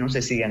 Ay, que no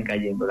se sigan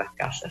cayendo las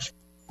casas.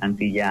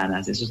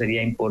 antillanas. Eso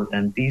sería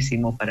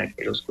importantísimo para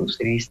que los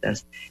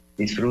cruceristas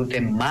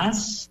disfruten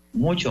más,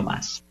 mucho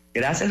más.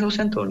 Gracias,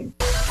 José Antonio.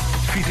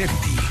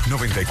 Fidelity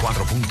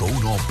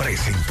 94.1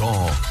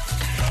 presentó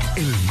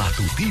El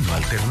Matutino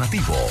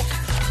Alternativo.